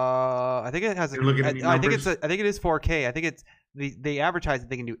know? I think it has. I think it is 4K. I think it's they advertise that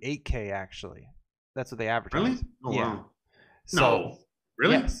they can do 8K actually. That's what they advertise. Really? Oh, yeah. Wow. No.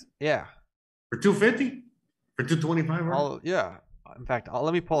 Really? Yes. Yeah. For 250? For 225? Right? Yeah. In fact,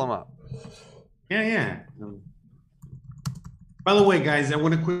 let me pull them up. Yeah. By the way, guys, I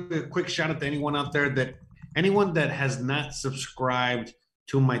want a quick shout out to anyone out there anyone that has not subscribed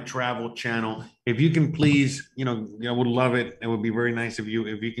to my travel channel. If you can please, I would love it. It would be very nice of you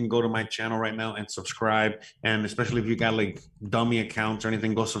if you can go to my channel right now and subscribe. And especially if you got dummy accounts or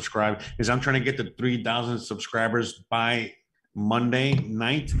anything, go subscribe. Because I'm trying to get to 3,000 subscribers by Monday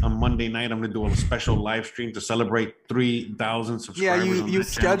night. On Monday night, I'm going to do a special live stream to celebrate 3,000 subscribers. Yeah, you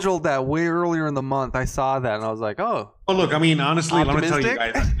scheduled that way earlier in the month. I saw that and I was like, oh. Oh, look, honestly, let me tell you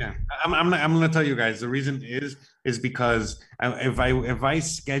guys. Yeah, I'm going to tell you guys. The reason is because if I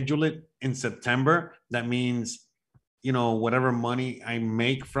schedule it in September, that means, whatever money I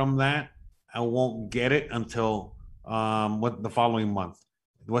make from that, I won't get it until the following month.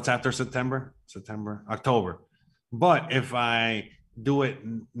 What's after September? October. But if I do it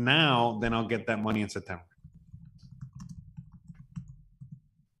now, then I'll get that money in September.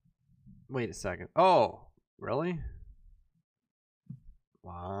 Wait a second. Oh, really?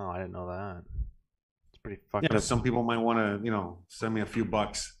 Wow, I didn't know that. It's pretty fucked up. Yeah, some people might want to, send me a few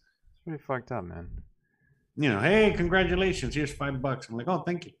bucks. It's pretty fucked up, man. Hey, congratulations. Here's $5. I'm like, oh,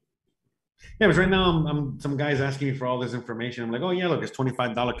 thank you. Yeah, because right now I'm some guy's asking me for all this information. I'm like, oh yeah, look, it's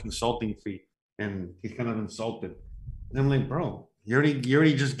 $25 consulting fee. And he's kind of insulted. And I'm like, bro, you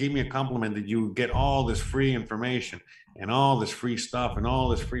already just gave me a compliment that you get all this free information and all this free stuff and all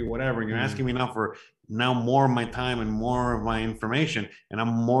this free whatever. And you're asking me now for more of my time and more of my information. And I'm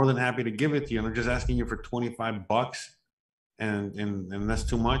more than happy to give it to you. And I'm just asking you for $25. and that's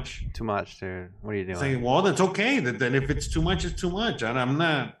too much. Too much, dude. What are you doing? Saying, well, that's okay. Then if it's too much, it's too much. I'm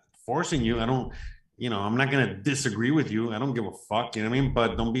not forcing you. I don't, I'm not gonna disagree with you. I don't give a fuck. You know what I mean?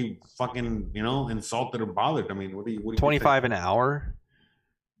 But don't be fucking, insulted or bothered. I mean, what do you 25 an hour?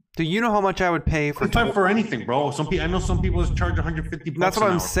 Do you know how much I would pay for 25 for anything, bro? I know some people charge 150 bucks. That's what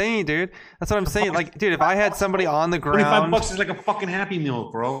an I'm hour. saying, dude. That's what I'm saying. Like, dude, if I had somebody on the 25 ground, bucks is like a fucking Happy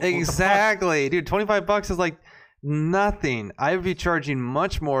Meal, bro. exactly, dude. 25 bucks is like nothing. I would be charging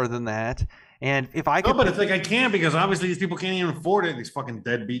much more than that. And if I could, No, but it's like I can't because obviously these people can't even afford it. These fucking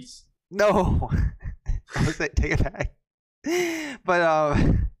deadbeats. no, I was like, take it back. But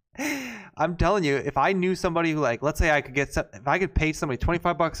I'm telling you, if I knew somebody who, like, let's say I could if I could pay somebody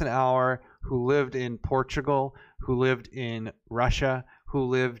 25 bucks an hour who lived in Portugal, who lived in Russia, who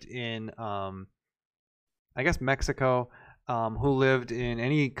lived in, I guess Mexico, who lived in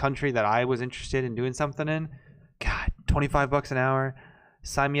any country that I was interested in doing something in, God, 25 bucks an hour,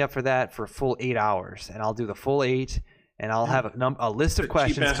 sign me up for that for a full 8 hours, and I'll do the full 8, and I'll have a list of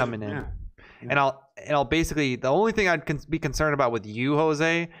questions coming in. Yeah. And I'll basically, the only thing I'd be concerned about with you,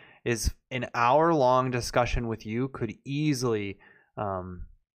 Jose, is an hour-long discussion with you could easily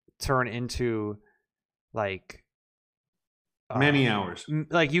turn into like Many hours.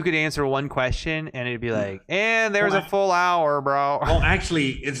 Like, you could answer one question and it'd be like, and there's a full hour, bro. Well,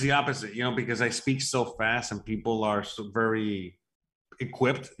 actually, it's the opposite, because I speak so fast and people are so very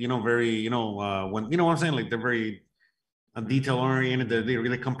equipped, very, when, what I'm saying? Like, they're very detail oriented. They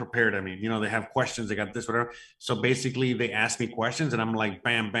really come prepared. I mean, they have questions, they got this, whatever. So basically they ask me questions and I'm like,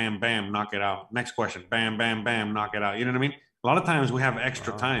 bam, bam, bam, knock it out. Next question, bam, bam, bam, knock it out. You know what I mean? A lot of times we have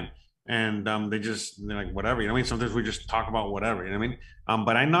extra time and they're like, whatever, I mean? Sometimes we just talk about whatever, you know what I mean?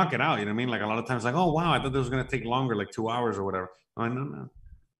 But I knock it out, you know what I mean? Like, a lot of times, like, oh, wow, I thought this was going to take longer, like 2 hours or whatever. I'm like,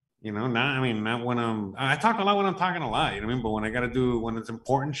 no. Not when I talk a lot when I'm talking a lot, you know what I mean? But when I got to do, when it's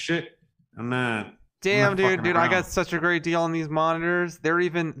important shit, I'm not. Damn, dude, I got such a great deal on these monitors.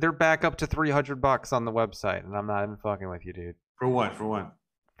 They're back up to $300 on the website, and I'm not even fucking with you, dude. For what?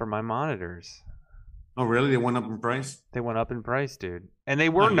 For my monitors. Oh, really? They went up in price? They went up in price, dude. And they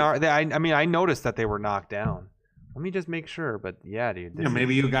were I noticed that they were knocked down. Let me just make sure, but yeah, dude. Yeah,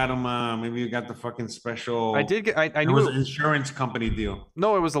 maybe you got them. Maybe you got the fucking special. I did get. I knew it was an insurance company deal.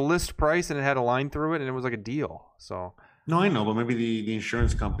 No, it was a list price, and it had a line through it, and it was like a deal. So. No, I know, but maybe the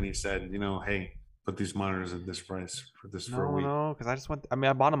insurance company said, hey, put these monitors at this price for a week. No, because I just went.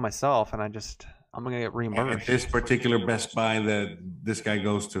 I bought them myself, and I'm gonna get reimbursed. At this particular Best Buy that this guy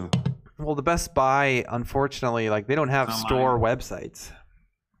goes to. Well, the Best Buy, unfortunately, like, they don't have store websites.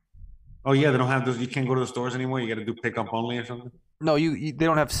 Oh yeah, they don't have those. You can't go to the stores anymore. You got to do pickup only or something. No, they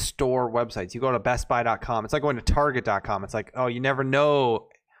don't have store websites. You go to bestbuy.com. It's like going to target.com. It's like, oh, you never know.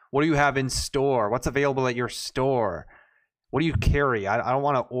 What do you have in store? What's available at your store? What do you carry? I don't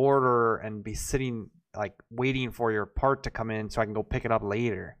want to order and be sitting, like, waiting for your part to come in so I can go pick it up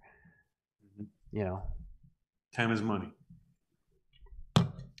later. Time is money.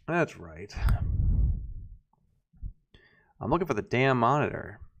 That's right. I'm looking for the damn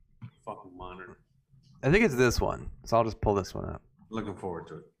monitor. Fucking monitor. I think it's this one, so I'll just pull this one up. Looking forward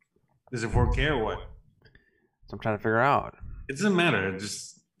to it. Is it 4K or what? So I'm trying to figure out. It doesn't matter. I'm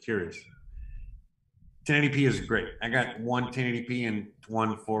just curious. 1080p is great. I got one 1080p and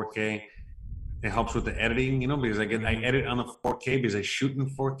one 4K. It helps with the editing, because I edit on the 4K because I shoot in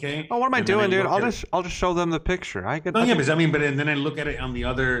 4K. Oh, what am I doing, dude? I'll just show them the picture. But then I look at it on the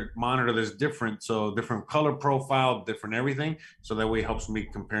other monitor that's different, so different color profile, different everything, so that way it helps me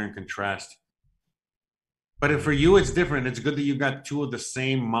compare and contrast. But for you, it's different. It's good that you got two of the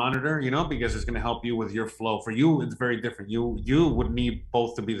same monitor, because it's going to help you with your flow. For you, it's very different. You would need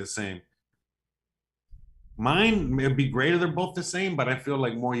both to be the same. Mine, it'd be great if they're both the same, but I feel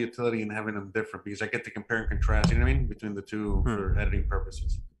like more utility in having them different because I get to compare and contrast, you know what I mean, between the two for editing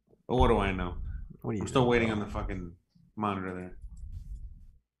purposes. But what do I know? I'm still waiting on the fucking monitor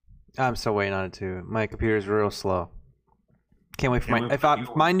there. I'm still waiting on it too. My computer's real slow. Can't wait for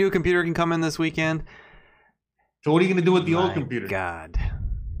if my new computer can come in this weekend. So what are you gonna do with the old computer? God.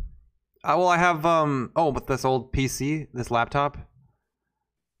 Well, I have with this old PC, this laptop.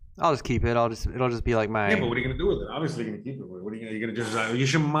 I'll just keep it. It'll just be like my. Yeah, but what are you gonna do with it? Obviously, you're gonna keep it. What are you gonna just? You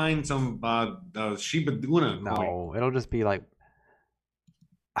should mine some Shiba Inu. No, it'll just be like.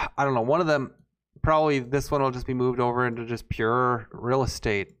 I don't know. One of them, probably this one will just be moved over into just pure real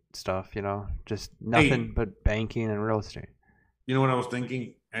estate stuff. Just nothing but banking and real estate. You know what I was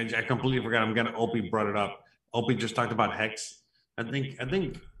thinking? I completely forgot. I'm gonna. Opie brought it up. Opie just talked about Hex. I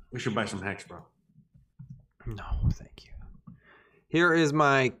think we should buy some Hex, bro. No, thank you. Here is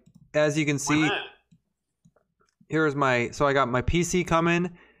my. As you can see, here's so I got my PC coming,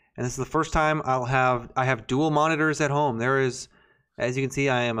 and this is the first time I have dual monitors at home. There is, as you can see,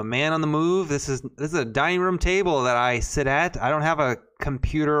 I am a man on the move. This is a dining room table that I sit at. I don't have a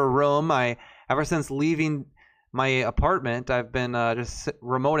computer room. Ever since leaving my apartment, I've been just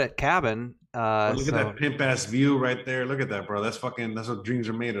remote at cabin. Look at that pimp ass view right there. Look at that, bro. That's what dreams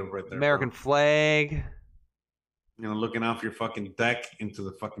are made of right there. American bro. flag. You know, looking off your fucking deck into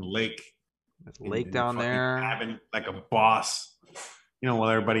the fucking lake. Lake down there. Cabin, like a boss. You know, while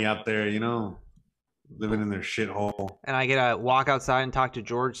everybody out there, you know, living in their shithole. And I get to walk outside and talk to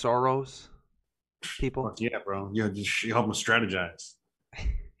George Soros people. Fuck yeah, bro. You help them strategize.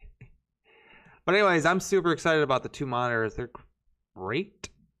 But anyways, I'm super excited about the two monitors. They're great.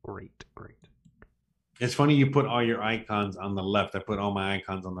 It's funny you put all your icons on the left. I put all my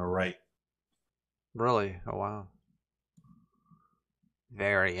icons on the right. Really? Oh, wow.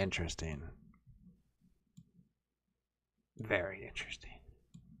 Very interesting. Very interesting.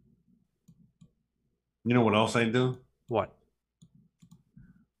 You know what else I do? What?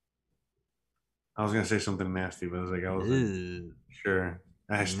 I was going to say something nasty, but I wasn't sure.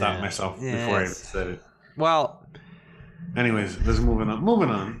 I stopped myself before I said it. Well, anyways, let's move on. Moving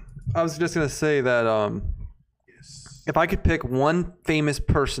on. I was just gonna say that if I could pick one famous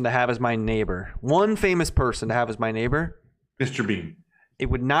person to have as my neighbor, Mr. Bean. It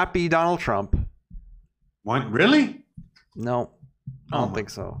would not be Donald Trump. What? Really? No, I don't think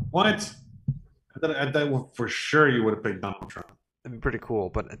so. What? I thought for sure you would have picked Donald Trump. It'd be pretty cool,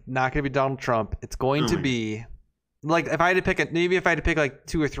 but it's not gonna be Donald Trump. It's going to be like if I had to pick like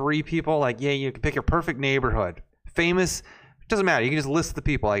 2 or 3 people. Like you can pick your perfect neighborhood, famous. Doesn't matter. You can just list the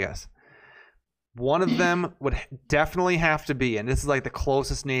people, I guess. One of them would definitely have to be, and this is like the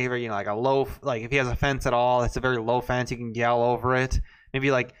closest neighbor, you know, like if he has a fence at all, it's a very low fence. You can yell over it.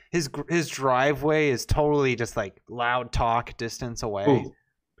 Maybe like his driveway is totally just like loud talk distance away. Ooh.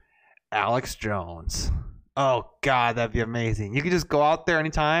 Alex Jones. Oh God, that'd be amazing. You could just go out there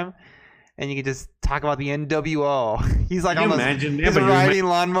anytime, and you could just talk about the NWO. He's like on his riding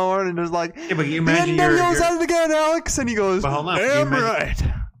lawnmower, and there's like, but you imagine the NWO's at it again, Alex, and he goes, but hold on, damn right.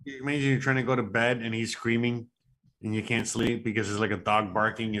 You imagine you're trying to go to bed and he's screaming, and you can't sleep because it's like a dog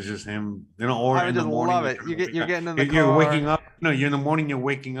barking. It's just him, you know. Or in the morning, love it. You're getting in the car. You're waking up. No, you're in the morning. You're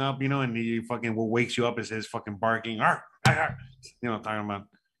waking up, you know, and he fucking what wakes you up is his fucking barking. You know what I'm talking about.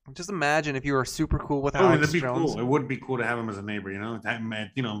 Just imagine if you were super cool with Alex Jones. Cool. It would be cool to have him as a neighbor, you know.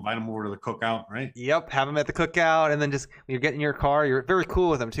 Invite him over to the cookout, right? Yep, have him at the cookout, and then just when you're getting in your car, you're very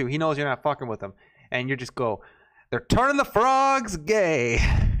cool with him too. He knows you're not fucking with him, and you just go, "They're turning the frogs gay."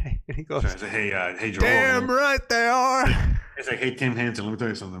 And he goes, "Hey, Joe, damn right they are." It's like, "Hey, Tim Henson, let me tell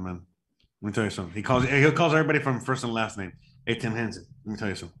you something, man. Let me tell you something." He calls everybody from first and last name. "Hey, Tim Henson, let me tell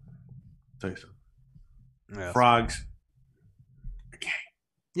you something. Yes. Frogs."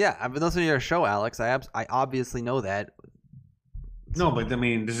 Yeah, I've been listening to your show, Alex. I obviously know that. No, but I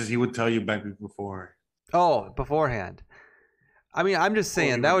mean, he would tell you back before. Oh, beforehand. I mean, I'm just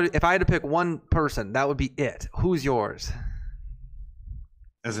saying if I had to pick one person, that would be it. Who's yours?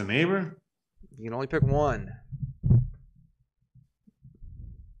 As a neighbor? You can only pick one.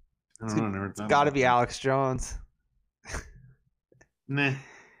 It's got to be Alex Jones. Nah.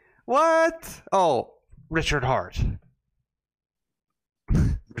 What? Oh, Richard Hart.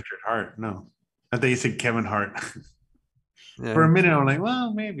 Richard Hart, no. I thought you said Kevin Hart. Yeah. For a minute, I'm like,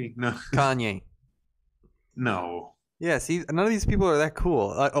 well, maybe. No. Kanye. No. Yeah, see, none of these people are that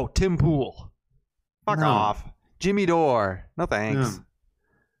cool. Tim Pool. Fuck off. Jimmy Dore. No thanks. No.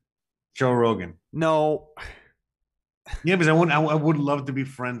 Joe Rogan. No. Yeah, because I would love to be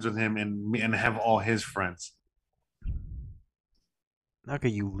friends with him and have all his friends. Okay,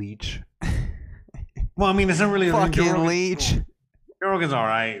 you leech. Well, I mean, it's not really fucking leech. Joe Rogan's all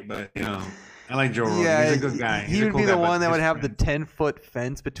right, but you know, I like Joe Rogan. Yeah, he's a good guy. He would be the one that would have the 10-foot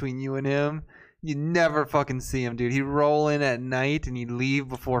fence between you and him. You never fucking see him, dude. He'd roll in at night and he'd leave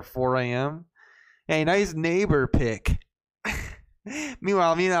before 4 a.m. Hey, nice neighbor pick.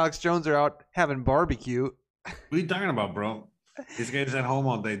 Meanwhile, me and Alex Jones are out having barbecue. What are you talking about, bro? This guy's at home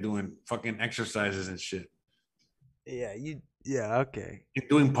all day doing fucking exercises and shit. Yeah, okay. You're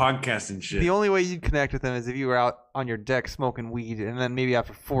doing podcasts and shit. The only way you'd connect with him is if you were out on your deck smoking weed, and then maybe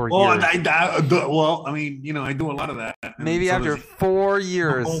after 4 years. Well, I mean, you know, I do a lot of that. Maybe so after 4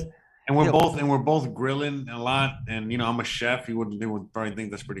 years. We're both grilling a lot, and you know, I'm a chef. They would probably think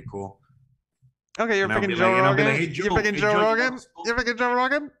that's pretty cool. Okay, you're picking Joe Rogan. You're picking Joe Rogan. You're picking Joe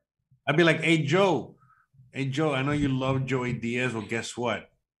Rogan. I'd be like, hey Joe, I know you love Joey Diaz. Well, guess what?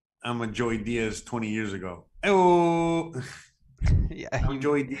 I'm a Joey Diaz 20 years ago. Oh. Yeah. I'm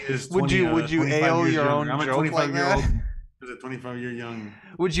Joey Diaz. Would you 25 AO years your young. own I'm a joke 25 like year that? old. Is it 25-year young?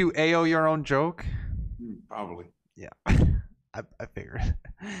 Would you AO your own joke? Probably. Yeah. I figured.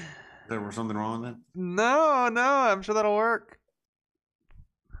 Is there something wrong with that? No, I'm sure that'll work.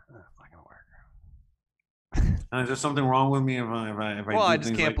 It's not gonna work. Is there something wrong with me if I Well, do I just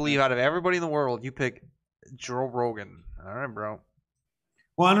things can't like believe that? out of everybody in the world, you pick Joe Rogan. All right, bro.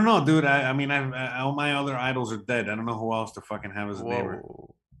 Well, I don't know, dude. I mean, all my other idols are dead. I don't know who else to fucking have as a neighbor.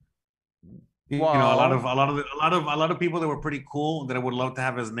 Whoa. You know, a lot Well- of people that were pretty cool that I would love to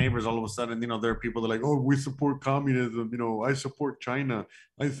have as neighbors. All of a sudden, you know, there are people that are like, oh, we support communism. You know, I support China.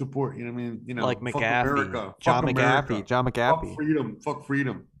 I support. You know, what I mean, you know, Like fuck McAfee. America, John fuck America, McAfee. John fuck McAfee. freedom, fuck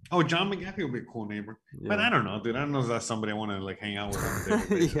freedom. Oh, John McAfee would be a cool neighbor, but Yeah. I don't know, dude. I don't know if that's somebody I want to like hang out with on a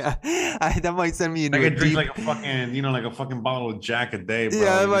daily basis. Yeah, that might send me into I a could drink deep. like a fucking, you know, like a fucking bottle of Jack a day, bro. Yeah,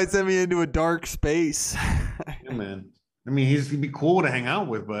 that Just- might send me into a dark space. yeah, man. I mean, he'd be cool to hang out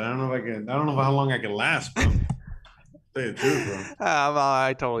with, but I don't know if I can. I don't know how long I can last, bro. Tell you the truth, bro.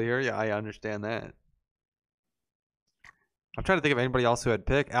 I totally hear you. I understand that. I'm trying to think of anybody else who had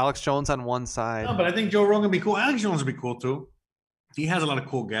pick. Alex Jones on one side. No, but I think Joe Rogan would be cool. Alex Jones would be cool too. He has a lot of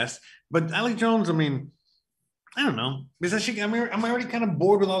cool guests, but Alex Jones, I mean, I don't know. Because actually, I'm already kind of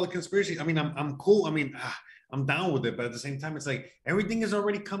bored with all the conspiracies. I mean, I'm cool. I mean, I'm down with it, but at the same time, it's like everything is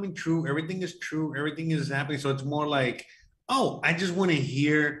already coming true. Everything is true. Everything is happening. So it's more like, oh, I just want to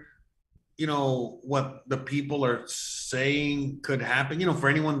hear, you know, what the people are saying could happen. You know, for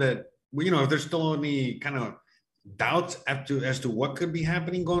anyone that, you know, if there's still any kind of doubts as to what could be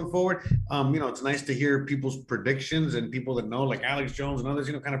happening going forward. You know, it's nice to hear people's predictions and people that know, like Alex Jones and others,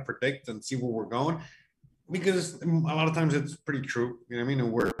 you know, kind of predict and see where we're going. Because a lot of times it's pretty true, you know what I mean?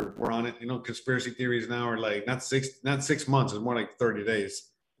 And we're on it. You know, conspiracy theories now are like not 6 months, it's more like 30 days.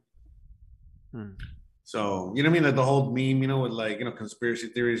 So, you know what I mean? Like the whole meme, you know, with like, you know, conspiracy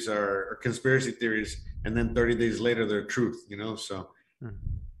theories are conspiracy theories, and then 30 days later they're truth, you know. So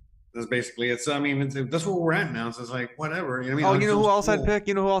that's basically it. So I mean, that's where we're at now. So it's like whatever. You know what I mean? Oh, Alex you know who Jones else cool. I'd pick?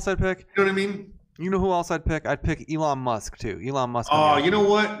 You know who else I'd pick? You know what I mean? You know who else I'd pick? I'd pick Elon Musk too. Elon Musk. Oh, you know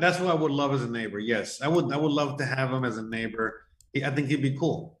what? That's what I would love as a neighbor. Yes, I would love to have him as a neighbor. I think he'd be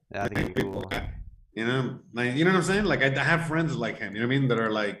cool. Yeah, I think he'd be cool. You know, like, you know what I'm saying? Like I have friends like him. You know what I mean? That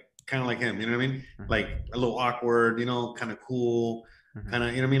are like kind of like him. You know what I mean? Like a little awkward. You know, kind of cool. Kind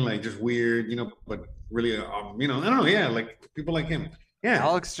of, you know what I mean? Like just weird. You know, but really, you know, I don't know. Yeah, like people like him. Yeah.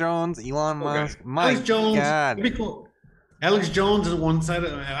 Alex Jones, Elon Musk. My Alex Jones. God. It'd be cool. Alex Jones on one side.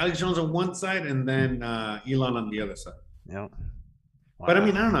 Alex Jones on one side, and then Elon on the other side. Yep. But I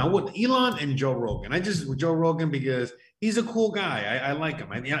mean, I don't know. What Elon and Joe Rogan? I just with Joe Rogan because he's a cool guy. I like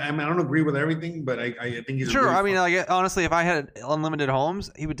him. I mean, I don't agree with everything, but I think he's Sure. A really I mean, fun- like honestly, if I had unlimited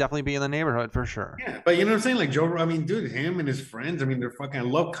homes, he would definitely be in the neighborhood for sure. yeah. But you know what I'm saying? Like Joe. I mean, dude, him and his friends. I mean, they're fucking. I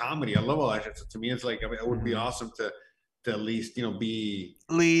love comedy. I love all that shit. So to me, it's like it would be awesome to at least be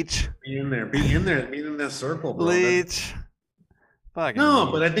Leech. in there, be in that circle, bro. Leech. Fucking No,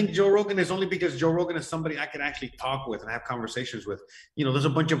 Leech. but I think Joe Rogan is only because Joe Rogan is somebody I could actually talk with and have conversations with. You know, there's a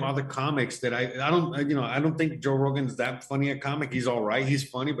bunch of other comics that I don't think Joe Rogan's that funny a comic. He's all right. He's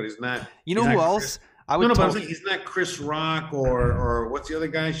funny, but he's not. You know he's who not else? Chris- I would. No, but I'm saying he's not Chris Rock or what's the other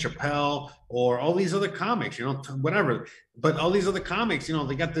guy, Chappelle, or all these other comics, you know, whatever. But all these other comics, you know,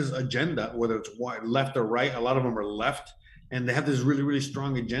 they got this agenda, whether it's left or right. A lot of them are left, and they have this really, really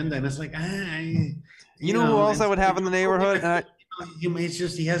strong agenda. And it's like, You know who else I would have in the neighborhood? It's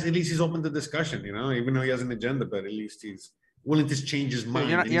just at least he's open to discussion, you know, even though he has an agenda, but at least he's willing to change his mind.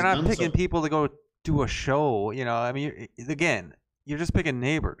 You're not picking people to go do a show. You know, I mean, again, you're just picking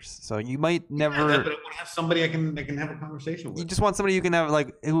neighbors, so you might never. Yeah, but I want to have somebody I can have a conversation with. You just want somebody you can have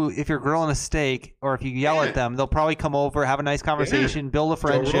like who, if you're grilling a steak or if you yell at them, they'll probably come over, have a nice conversation, build a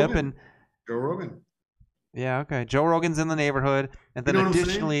friendship, and Joe Rogan. Yeah, okay. Joe Rogan's in the neighborhood, and then You know what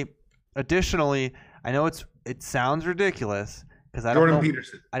I'm additionally, I know it sounds ridiculous because I Jordan don't know,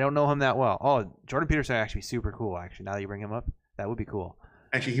 Peterson. I don't know him that well. Oh, Jordan Peterson actually super cool. Actually, now that you bring him up, that would be cool.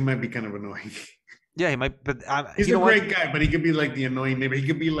 Actually, he might be kind of annoying. Yeah, he might, but He's you a know great what? guy, but he could be like the annoying neighbor. He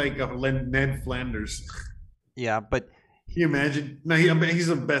could be like a Ned Flanders. Yeah, but Can you imagine? No, he's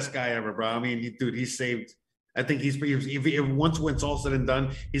the best guy ever, bro. I mean, he saved. I think if once when it's all said and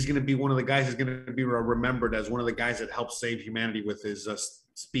done, he's going to be one of the guys who's going to be remembered as one of the guys that helped save humanity with his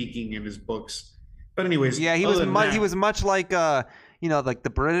speaking and his books. But anyways, yeah, he was much like like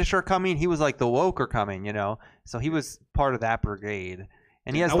the British are coming. He was like the woke are coming, you know. So he was part of that brigade,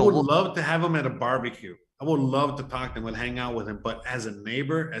 and he has. I would love to have him at a barbecue. I would love to talk to him and hang out with him. But as a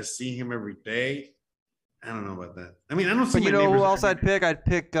neighbor, as seeing him every day, I don't know about that. I mean, I don't see. But you my know who neighbors else every I'd pick? I'd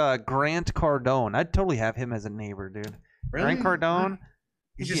pick Grant Cardone. I'd totally have him as a neighbor, dude. Really? Grant Cardone.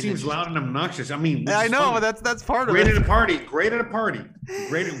 He He'd just be an seems loud and obnoxious. I mean, which I is know, funny. but that's part of Great it. at a party. Great at a party.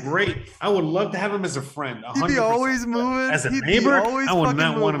 Great. I would love to have him as a friend. He'd be 100%. always moving. As a He'd be neighbor, always I would fucking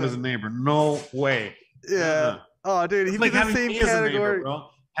not want him as a moving. neighbor. No way. Yeah. Oh, dude, It's he'd like be the having same me as a neighbor, category. bro.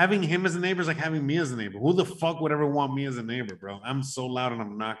 Having him as a neighbor is like having me as a neighbor. Who the fuck would ever want me as a neighbor, bro? I'm so loud and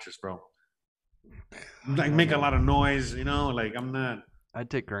obnoxious, bro. Like make a lot of noise, you know. Like I'm not. I'd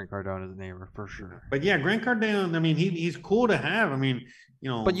take Grant Cardone as a neighbor for sure. But yeah, Grant Cardone. I mean, he's cool to have. I mean, you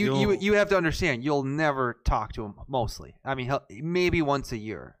know. But you have to understand, you'll never talk to him mostly. I mean, he'll maybe once a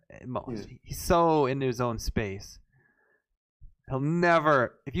year at most. Yeah. He's so into his own space. He'll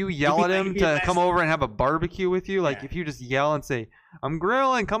never. If you yell be- at him he'd be to a nice- come over and have a barbecue with you, like Yeah. if you just yell and say, "I'm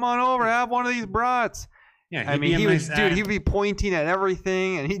grilling, come on over, have one of these brats." Yeah, I mean, he would, he'd be pointing at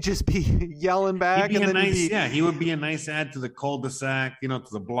everything, and he'd just be yelling back, He'd be and a then nice, he would be a nice add to the cul-de-sac, you know, to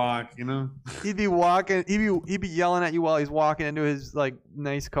the block, you know. he'd be walking, he'd be yelling at you while he's walking into his like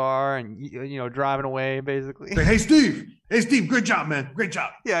nice car, and you know, driving away basically. Say, hey Steve, great job, man, great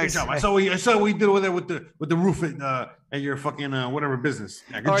job, Yeah, great job. I saw what you did over there with the roof at your fucking whatever business.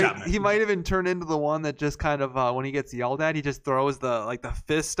 Yeah, good Or job, man. he might even turn into the one that just kind of when he gets yelled at, he just throws the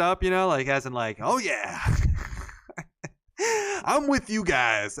fist up, you know, like as in like, oh yeah, I'm with you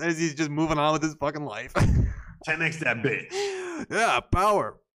guys, as he's just moving on with his fucking life. 10x that bitch. Yeah,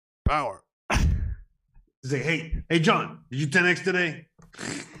 power. Say, hey John, did you 10x today?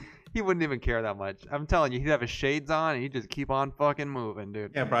 He wouldn't even care that much. I'm telling you, he'd have his shades on and he'd just keep on fucking moving,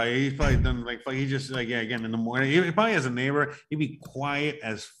 dude. Yeah, probably. He's probably done like he just like again in the morning. He probably has a neighbor. He'd be quiet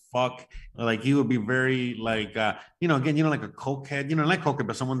as fuck. Like he would be very like like a coke head. You know, not coke,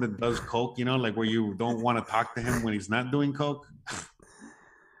 but someone that does coke. You know, like where you don't want to talk to him when he's not doing coke.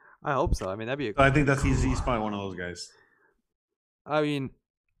 I hope so. I mean, that'd be. So I think that's he's probably one of those guys. I mean,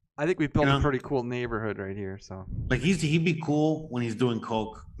 I think we've built You a know? pretty cool neighborhood right here. So, Like he'd be cool when he's doing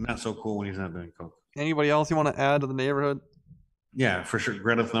coke. Not so cool when he's not doing coke. anybody else you want to add to the neighborhood? Yeah, for sure.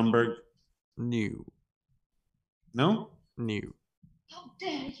 Greta Thunberg. New. No. How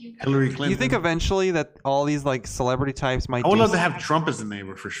dare you? Hillary Do Clinton. you think eventually that all these like celebrity types might? I would do love to have Trump as a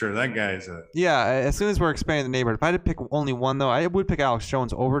neighbor for sure. That guy's a. Yeah, as soon as we're expanding the neighborhood, if I had to pick only one though, I would pick Alex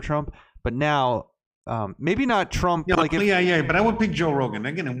Jones over Trump. But now, maybe not Trump. Yeah, like if, yeah, but I would pick Joe Rogan.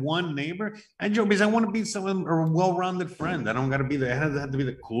 Again, in one neighbor, and Joe, because I want to be someone or a well-rounded friend. I don't got to be I have to be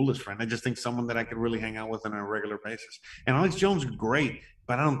the coolest friend. I just think someone that I could really hang out with on a regular basis. And Alex Jones, great,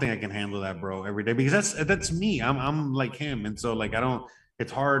 but I don't think I can handle that, bro, every day because that's me. I'm like him, and so like I don't.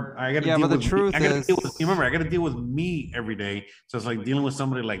 It's hard. I got to. Yeah, deal but the with truth is, remember, I got to deal with me every day. So it's like dealing with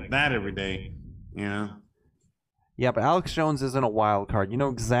somebody like that every day. You know. yeah, but Alex Jones isn't a wild card. You know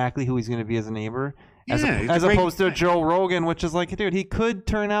exactly who he's going to be as a neighbor. As, Yeah, he's a as great opposed to guy. Joe Rogan, which is like, dude, he could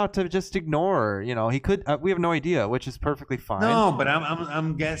turn out to just ignore. You know, he could. We have no idea, which is perfectly fine. No, but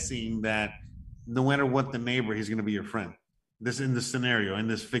I'm guessing that no matter what the neighbor, he's going to be your friend. This in this scenario, in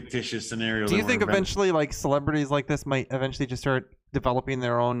this fictitious scenario. Do you that think we're eventually, like celebrities like this, might eventually just start developing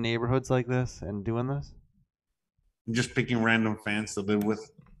their own neighborhoods like this and doing this? just picking random fans to live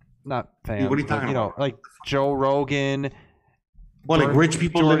with? Not fans. What are you but, talking you know, about? like Joe Rogan. Well, like George- rich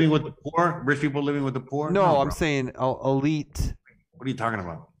people George- living with the poor. Rich people living with the poor. No, I'm bro. saying elite. What are you talking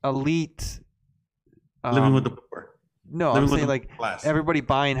about? Elite. Living with the poor. No, living I'm with saying the like class. everybody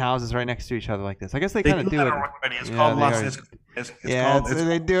buying houses right next to each other like this. I guess they They kind of do do that it. already. It's Yeah, called they Los. are. It's Yeah, called.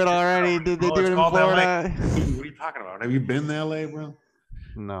 they do it already. Did they No, do it's it in called LA. Florida? What are you talking about? Have you been to LA, bro?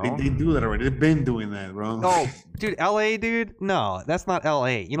 No. They do that already. They've been doing that, bro. Oh, dude, LA, dude. No, that's not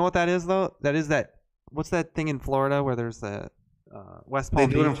LA. You know what that is though? That is that. What's that thing in Florida where there's the West they Palm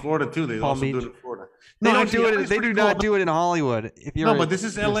do Beach? it in Florida too. They Palm also do Beach. it in Florida. They don't actually, do LA it. is They pretty do not cool. do it in Hollywood. If you're No, but this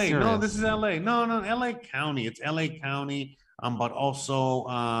is you're LA. No, serious. this is LA. No, LA County. It's LA County. But also,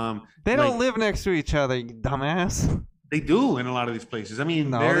 They don't like, live next to each other, you dumbass. They do in a lot of these places. I mean,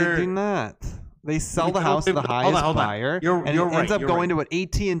 No, they're they do not. They sell They the don't house to live- the hold on, highest hold on. buyer, You're and it right, ends up you're going right.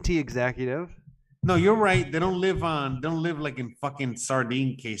 to an AT&T executive. No, you're right. They don't live like in fucking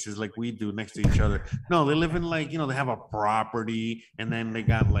sardine cases like we do next to each other. No, they live in like, they have a property and then they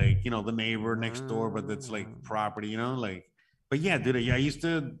got like, the neighbor next door, but that's like property, like, but yeah, dude, I used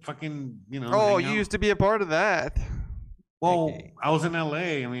to fucking, Oh, hang you out. used to be a part of that. Well, Okay. I was in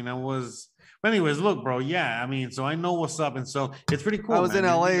LA. I mean, but anyways, look, bro. Yeah, I mean, so I know what's up. And so it's pretty cool. I was man. in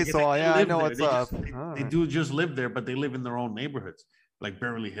LA, They so live yeah, I know there. what's They just- up. They, All they right. do just live there, but they live in their own neighborhoods, like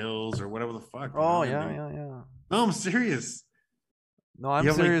Beverly Hills or whatever the fuck. Oh, and yeah, they- yeah. No, I'm serious. No, I'm You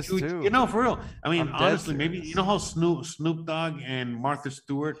have, like, serious huge- too. for real. I mean, I'm dead honestly, maybe serious. you know how Snoop Dogg and Martha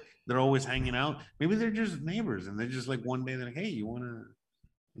Stewart, they're always hanging out. Maybe they're just neighbors, and they're just like one day they're like, hey, you wanna,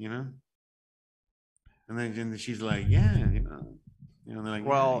 then she's like, yeah, they're like,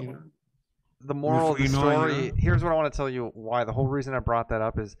 Well, yeah, the moral of the Before you know it, story, here's what I want to tell you why. The whole reason I brought that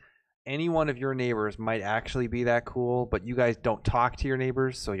up is any one of your neighbors might actually be that cool, but you guys don't talk to your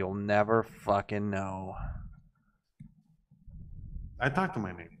neighbors, so you'll never fucking know. I talk to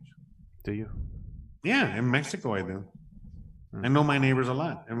my neighbors. Do you? Yeah, in Mexico I do. I know my neighbors a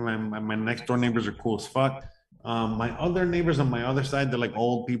lot. And my next door neighbors are cool as fuck. My other neighbors on my other side, they're like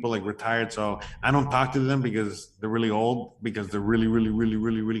old people, like retired. So I don't talk to them because they're really old, because they're really, really, really,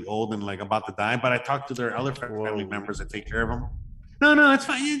 really, really old and like about to die. But I talk to their other family members that take care of them. No, it's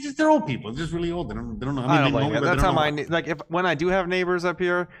fine. It's just, they're old people. They're just really old. They don't know. I don't they know blame me, you. but That's they how don't know. like when I do have neighbors up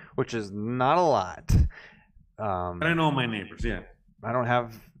here, which is not a lot. But I know my neighbors. Yeah. I don't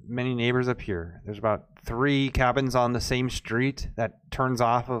have many neighbors up here. There's about 3 cabins on the same street that turns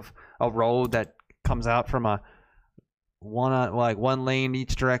off of a road that comes out from a one lane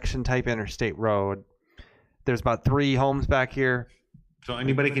each direction type interstate road. There's about 3 homes back here. So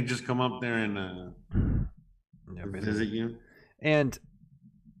anybody can just come up there and visit you. And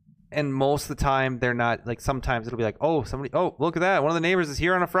most of the time they're not, like, sometimes it'll be like, oh, look at that, one of the neighbors is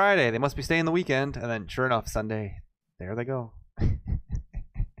here on a Friday, they must be staying the weekend. And then sure enough, Sunday, there they go.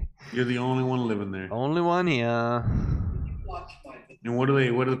 You're the only one living there. Only one here. And what do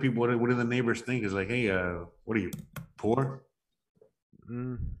the people, what do the neighbors think? Is like, hey, what are you, poor?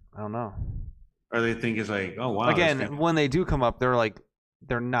 I don't know. Or they think it's like, oh wow. Again, when they do come up,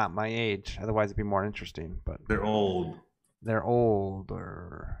 they're not my age. Otherwise, it'd be more interesting. But they're old. They're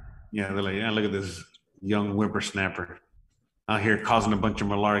older. Yeah, they're like, yeah, look at this young whippersnapper out here causing a bunch of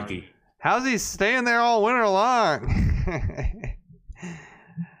malarkey. How's he staying there all winter long?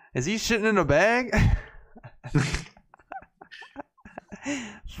 Is he shitting in a bag?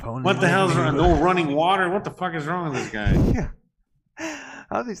 What the hell's wrong? No running water? What the fuck is wrong with this guy? Yeah.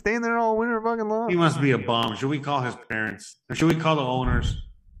 How's he staying there all winter fucking long? He must be a bum. Should we call his parents? Or should we call the owners?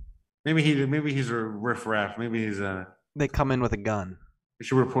 Maybe he's a riffraff. Maybe he's a... They come in with a gun. We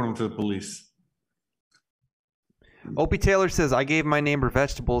should report him to the police. Opie Taylor says, I gave my neighbor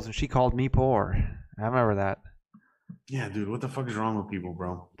vegetables and she called me poor. I remember that. Yeah, dude, what the fuck is wrong with people,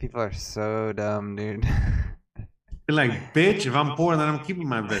 bro? People are so dumb, dude. Be like, bitch, if I'm poor, then I'm keeping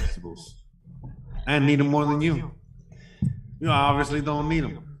my vegetables. I need them more than you. You obviously don't need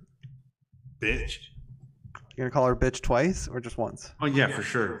them. Bitch. You're gonna call her bitch twice or just once? Oh, yeah, for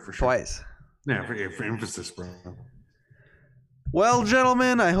sure. Twice. Yeah, for emphasis, bro. Well,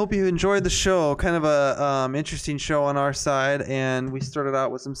 gentlemen, I hope you enjoyed the show. Kind of a interesting show on our side, and we started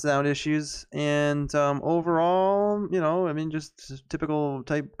out with some sound issues. And overall, just typical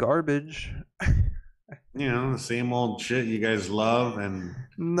type garbage. The same old shit you guys love, and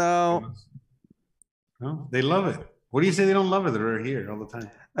no, they love it. What do you say they don't love it? They're here all the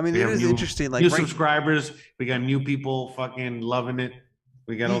time. I mean, it is interesting. Like new subscribers, we got new people fucking loving it.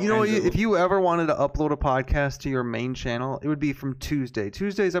 We got if you ever wanted to upload a podcast to your main channel, it would be from Tuesday.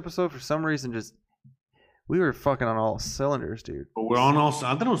 Tuesday's episode, for some reason, we were fucking on all cylinders, dude. But we're on all.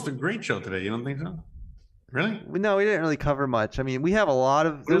 I thought it was a great show today. You don't think so? Really? No, we didn't really cover much. I mean, we have a lot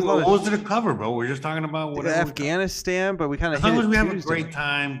of. What was it to cover, bro? We're just talking about whatever. Afghanistan, but we kind of. As long as we have a great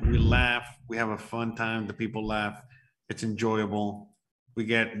time, we laugh, we have a fun time. The people laugh. It's enjoyable. We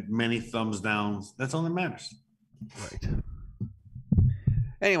get many thumbs downs. That's all that matters. Right.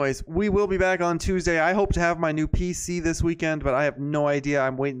 Anyways, we will be back on Tuesday. I hope to have my new PC this weekend, but I have no idea.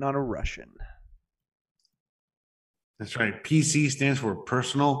 I'm waiting on a Russian. That's right. PC stands for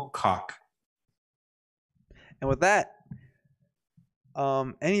personal cock. And with that,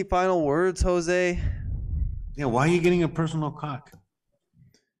 any final words, Jose? Yeah, why are you getting a personal cock?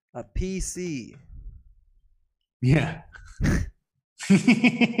 A PC. Yeah.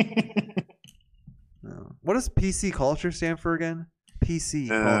 What does PC culture stand for again? PC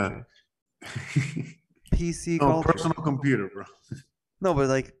culture. PC culture. Personal computer, bro. No,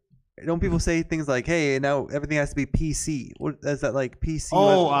 but don't people say things like, "Hey, now everything has to be PC"? What is that like? PC?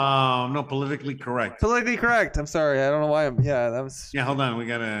 Oh, no, politically correct. Politically correct. I'm sorry. I don't know why I'm. Yeah, that was. Yeah, hold on. We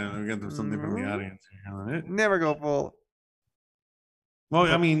got something from the audience. Never go full.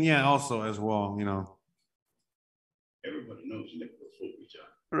 Well, I mean, yeah. Also, as well, Everybody knows Nick will fool each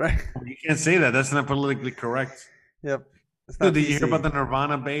other. Right. You can't say that. That's not politically correct. Yep. Dude, did you hear about the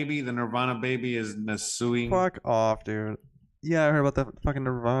Nirvana baby? The Nirvana baby is suing. Fuck off, dude. Yeah, I heard about the fucking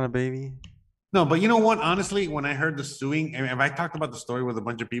Nirvana baby. No, but you know what? Honestly, when I heard the suing, and if I talked about the story with a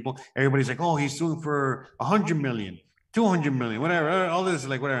bunch of people, everybody's like, "Oh, he's suing for 100 million, 200 million, whatever, all this,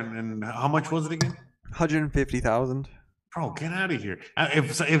 like whatever." And how much was it again? 150,000. Bro, get out of here.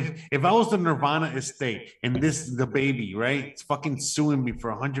 If I was the Nirvana estate and this the baby, right? It's fucking suing me for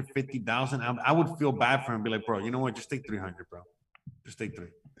 150,000. I would feel bad for him. Be like, bro, you know what? Just take 300, bro. Just take 3.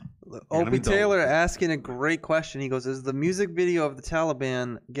 Opie Taylor asking a great question. He goes, "Is the music video of the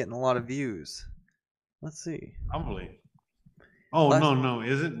Taliban getting a lot of views?" Let's see. Probably. Oh, no.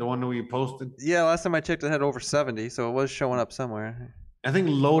 Is it the one that we posted? Yeah, last time I checked, it had over 70, so it was showing up somewhere. I think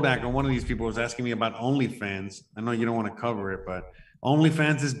Lodak or one of these people was asking me about OnlyFans. I know you don't want to cover it, but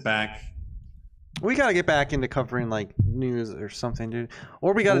OnlyFans is back. We gotta get back into covering like news or something, dude.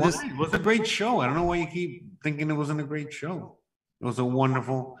 Or we gotta just. It was a great show. I don't know why you keep thinking it wasn't a great show. It was a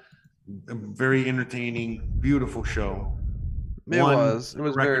wonderful, very entertaining, beautiful show. It was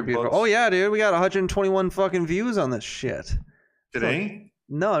very beautiful. Oh yeah, dude, we got 121 fucking views on this shit today.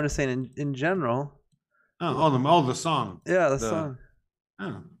 So, no, I'm just saying in general. The song. Yeah, the song.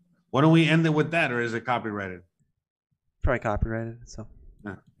 Oh. Why don't we end it with that, or is it copyrighted? Probably copyrighted. So.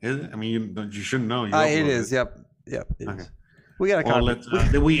 Is it? I mean, you shouldn't know. It is. Yep. It okay. Is. We got a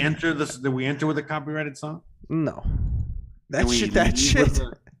copyright. Did we enter this? Did we enter with a copyrighted song? No. That shit.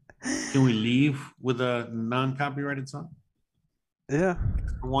 Can we leave with a non-copyrighted song? Yeah.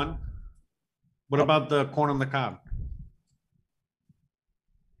 One. What about the corn on the cob?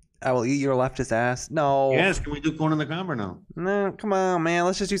 I will eat your leftist ass. No. Yes, can we do corn on the cob or no? No, come on, man.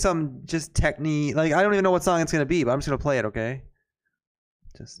 Let's just do something just technique. Like, I don't even know what song it's going to be, but I'm just going to play it, okay?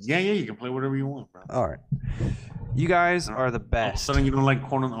 Yeah, you can play whatever you want, bro. All right. You guys are the best. All of a sudden you don't like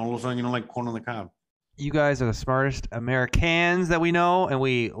corn on the cob. You guys are the smartest Americans that we know, and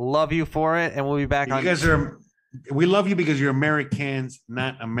we love you for it, and we'll be back on. We love you because you're Americans,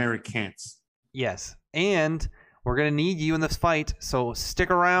 not Americans. Yes. And we're going to need you in this fight, so stick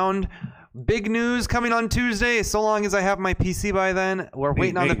around. Big news coming on Tuesday. So long as I have my PC by then. We're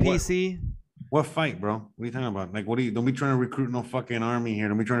waiting on the PC. What fight, bro? What are you talking about? Like, don't be trying to recruit no fucking army here.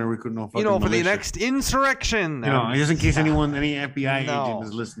 Don't be trying to recruit no fucking for the next insurrection. Just in case any FBI agent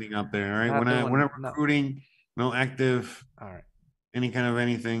is listening up there, all right? We're not recruiting, no active, all right, any kind of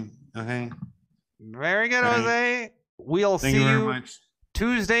anything, okay? Very good, Jose. We'll see you very much.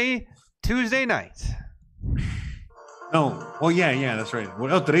 Tuesday night. Oh, well, yeah, that's right.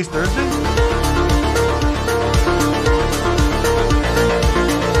 Today's Thursday?